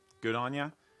 good on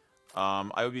you.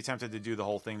 I would be tempted to do the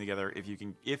whole thing together if you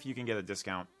can get a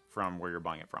discount from where you're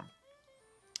buying it from.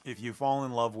 If you fall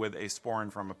in love with a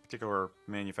sporran from a particular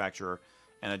manufacturer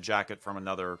and a jacket from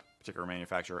another particular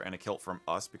manufacturer and a kilt from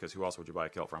us, because who else would you buy a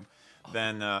kilt from?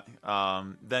 Then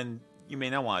you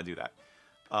may not want to do that.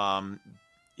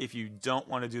 If you don't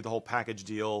want to do the whole package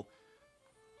deal,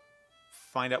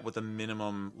 find out what the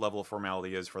minimum level of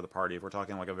formality is for the party. If we're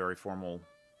talking like a very formal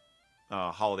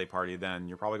holiday party, then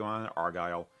you're probably going on an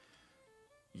Argyle.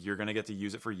 You're going to get to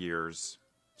use it for years,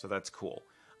 so that's cool.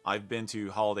 I've been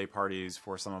to holiday parties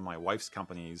for some of my wife's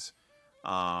companies.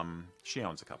 She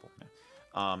owns a couple,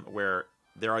 where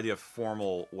their idea of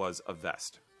formal was a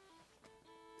vest.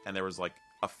 And there was like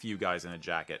a few guys in a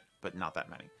jacket, but not that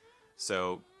many.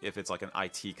 So if it's like an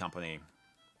IT company,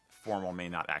 formal may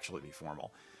not actually be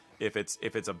formal. If it's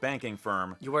a banking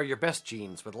firm, You wear your best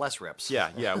jeans with less rips.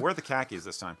 yeah, wear the khakis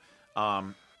this time.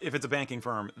 If it's a banking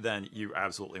firm, then you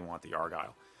absolutely want the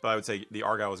Argyle. But I would say the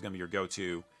Argyle is going to be your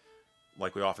go-to.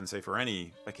 Like we often say for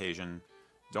any occasion,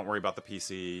 don't worry about the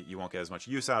PC. You won't get as much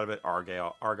use out of it.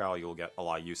 Argyle, you'll get a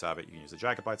lot of use out of it. You can use the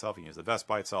jacket by itself. You can use the vest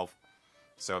by itself.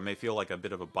 So it may feel like a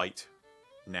bit of a bite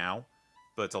now,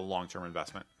 but it's a long-term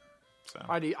investment. So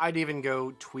I'd even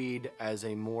go tweed as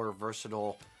a more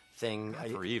versatile thing.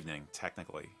 for evening,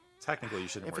 technically you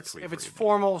shouldn't wear tweed. If for it's evening.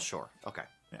 formal, sure. Okay.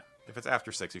 Yeah. If it's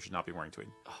after 6, you should not be wearing tweed.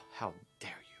 Oh, how dare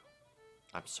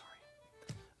you? I'm sorry.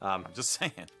 I'm just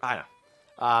saying. I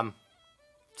know.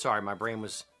 Sorry, my brain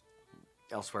was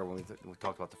elsewhere when we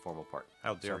talked about the formal part.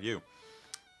 How dare you?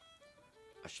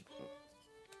 I should.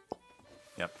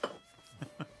 Yep.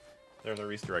 There's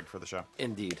our Easter egg for the show.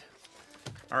 Indeed.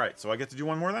 All right, so I get to do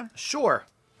one more then? Sure.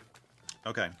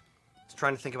 Okay. I was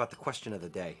trying to think about the question of the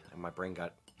day, and my brain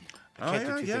got. I Oh, can't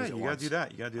do two yeah, things at you once. gotta do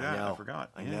that. You gotta do that. know. I forgot.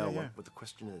 I Yeah, know. yeah, What would the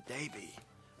question of the day be?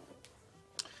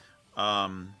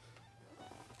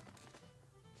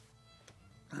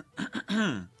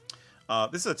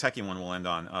 This is a techie one we'll end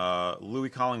on. Louis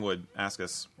Collingwood asked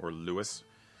us, or Lewis,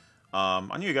 I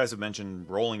know you guys have mentioned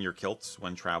rolling your kilts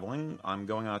when traveling. I'm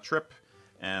going on a trip,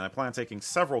 and I plan on taking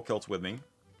several kilts with me.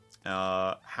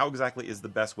 How exactly is the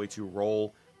best way to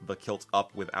roll the kilt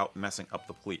up without messing up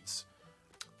the pleats?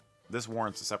 This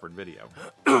warrants a separate video,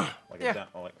 Yeah.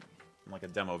 like a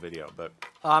demo video. But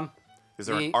is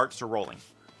there the- an art to rolling?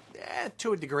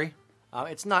 To a degree.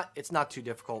 It's not too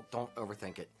difficult. Don't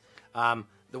overthink it.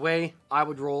 The way I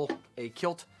would roll a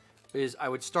kilt is I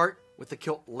would start with the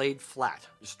kilt laid flat,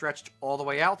 stretched all the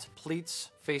way out,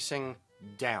 pleats facing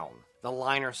down, the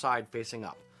liner side facing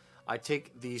up. I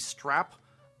take the strap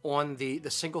on the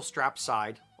single strap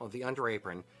side of the under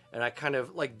apron, and I kind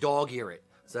of like dog ear it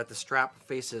so that the strap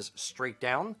faces straight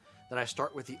down. Then I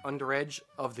start with the under edge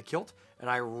of the kilt, and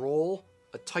I roll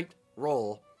a tight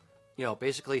roll,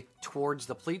 basically towards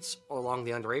the pleats or along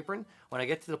the under apron. When I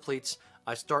get to the pleats,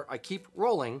 I keep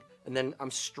rolling, and then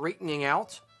I'm straightening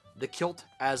out the kilt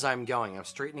as I'm going. I'm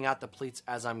straightening out the pleats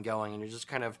as I'm going, and you're just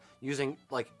kind of using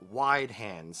like wide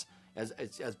hands, as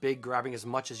big, grabbing as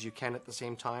much as you can at the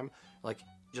same time, like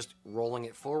just rolling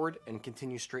it forward and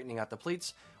continue straightening out the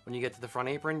pleats. When you get to the front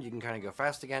apron, you can kind of go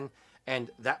fast again, and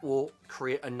that will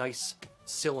create a nice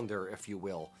cylinder, if you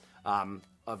will,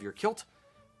 of your kilt.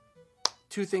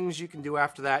 Two things you can do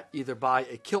after that: either buy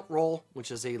a kilt roll,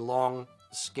 which is a long,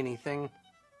 skinny thing,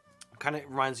 kind of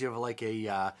reminds you of like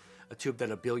a tube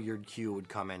that a billiard cue would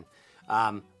come in.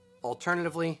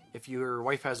 Alternatively, if your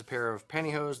wife has a pair of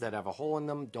pantyhose that have a hole in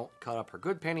them, don't cut up her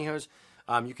good pantyhose.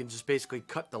 You can just basically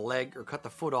cut the leg or cut the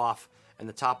foot off and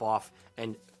the top off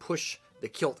and push the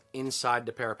kilt inside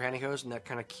the pair of pantyhose, and that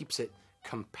kind of keeps it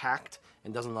compact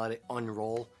and doesn't let it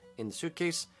unroll in the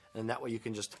suitcase. And that way you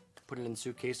can just put it in the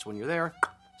suitcase when you're there,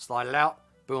 slide it out,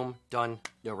 boom, done,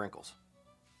 no wrinkles.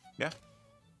 Yeah.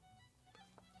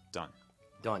 Done.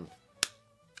 Done.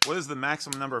 What is the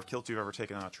maximum number of kilts you've ever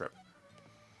taken on a trip?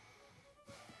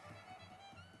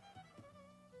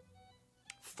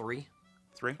 3.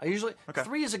 3? I usually Okay.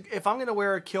 3 is if I'm going to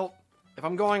wear a kilt, if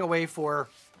I'm going away for,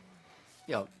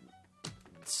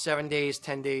 7 days,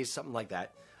 10 days, something like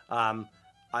that.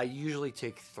 I usually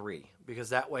take 3 because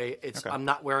that way I'm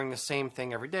not wearing the same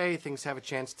thing every day. Things have a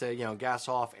chance to gas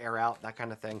off, air out, that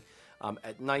kind of thing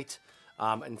at night,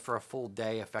 and for a full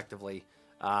day effectively.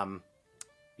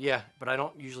 Yeah, but I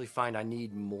don't usually find I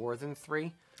need more than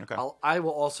 3. Okay. I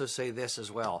will also say this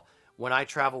as well. When I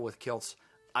travel with kilts,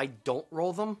 I don't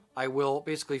roll them. I will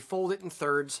basically fold it in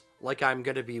thirds like I'm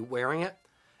going to be wearing it,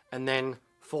 and then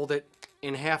fold it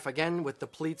in half again with the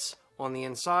pleats on the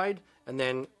inside, and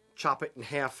then chop it in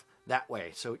half that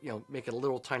way. So, make it a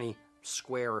little tiny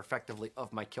square effectively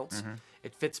of my kilts. Mm-hmm.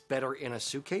 It fits better in a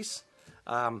suitcase.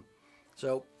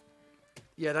 So,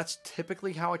 yeah, that's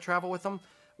typically how I travel with them.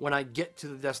 When I get to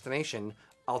the destination,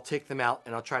 I'll take them out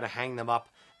and I'll try to hang them up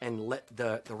and let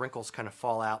the wrinkles kind of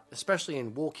fall out, especially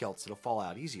in wool kilts. It'll fall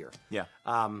out easier. Yeah.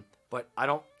 But I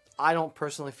don't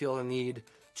personally feel the need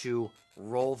to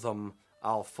roll them.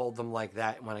 I'll fold them like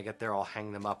that, and when I get there, I'll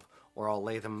hang them up, or I'll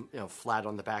lay them flat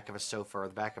on the back of a sofa or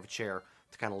the back of a chair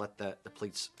to kind of let the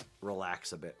pleats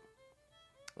relax a bit.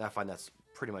 And I find that's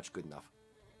pretty much good enough.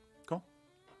 Cool.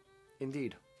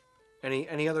 Indeed.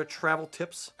 Any other travel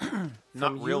tips?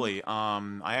 Not really.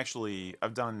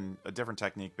 I've done a different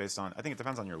technique based on, I think it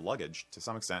depends on your luggage to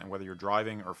some extent, and whether you're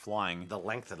driving or flying. The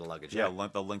length of the luggage. Yeah,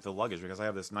 the length of the luggage, because I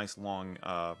have this nice long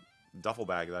duffel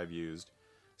bag that I've used.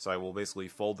 So I will basically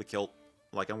fold the kilt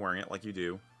like I'm wearing it, like you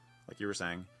do, like you were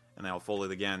saying, and then I'll fold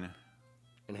it again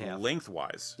In half.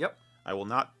 lengthwise. Yep. I will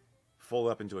not fold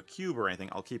it up into a cube or anything.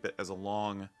 I'll keep it as a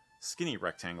long, skinny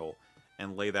rectangle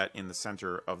and lay that in the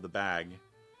center of the bag.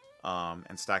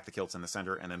 And stack the kilts in the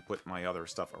center, and then put my other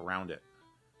stuff around it.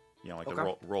 Like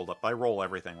the rolled up. I roll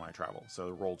everything when I travel, so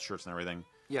the rolled shirts and everything.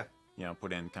 Yeah.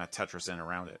 Put in kind of Tetris in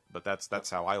around it. But that's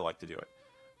how I like to do it.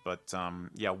 But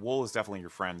wool is definitely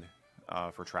your friend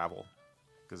for travel,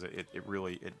 because it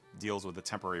really deals with the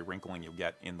temporary wrinkling you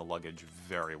get in the luggage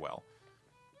very well.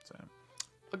 So.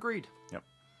 Agreed. Yep.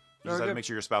 You just have to make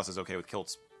sure your spouse is okay with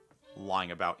kilts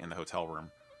lying about in the hotel room.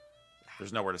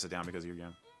 There's nowhere to sit down because you're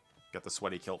got the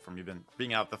sweaty kilt from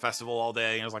being out at the festival all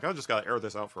day, and I was like, I just gotta air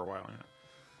this out for a while.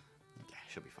 Yeah,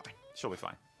 she'll be fine. She'll be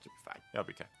fine. She'll be fine. That'll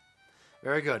be okay.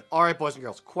 Very good. All right, boys and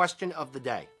girls. Question of the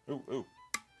day. Ooh.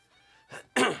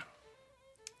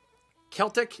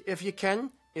 Celtic, if you can.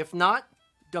 If not,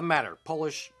 doesn't matter.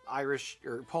 Polish, Irish,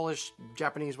 or Polish,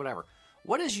 Japanese, whatever.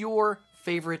 What is your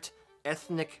favorite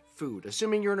ethnic food?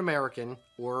 Assuming you're an American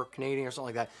or Canadian or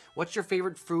something like that. What's your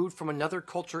favorite food from another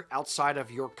culture outside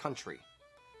of your country?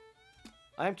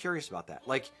 I am curious about that.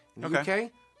 Like, in the UK,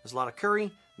 there's a lot of curry.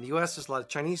 In the US, there's a lot of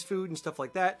Chinese food and stuff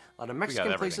like that. A lot of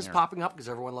Mexican places popping up because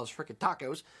everyone loves frickin'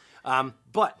 tacos.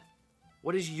 But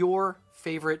what is your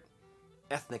favorite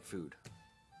ethnic food?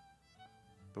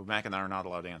 But Mac and I are not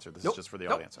allowed to answer. This is just for the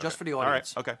audience. Just for the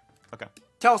audience. All right. Okay.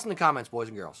 Tell us in the comments, boys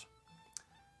and girls.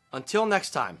 Until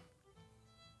next time,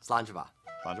 Slanjava.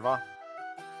 Slanjava.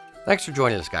 Thanks for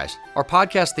joining us, guys. Our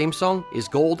podcast theme song is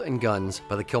Gold and Guns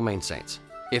by the Kilmaine Saints.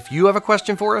 If you have a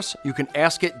question for us, you can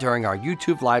ask it during our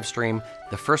YouTube live stream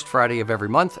the first Friday of every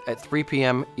month at 3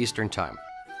 p.m. Eastern Time.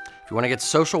 If you want to get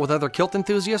social with other kilt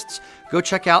enthusiasts, go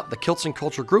check out the Kilts and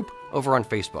Culture group over on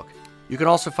Facebook. You can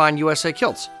also find USA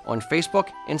Kilts on Facebook,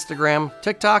 Instagram,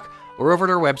 TikTok, or over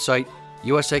at our website,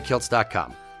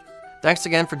 usakilts.com. Thanks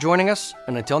again for joining us,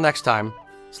 and until next time,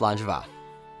 Slanjava.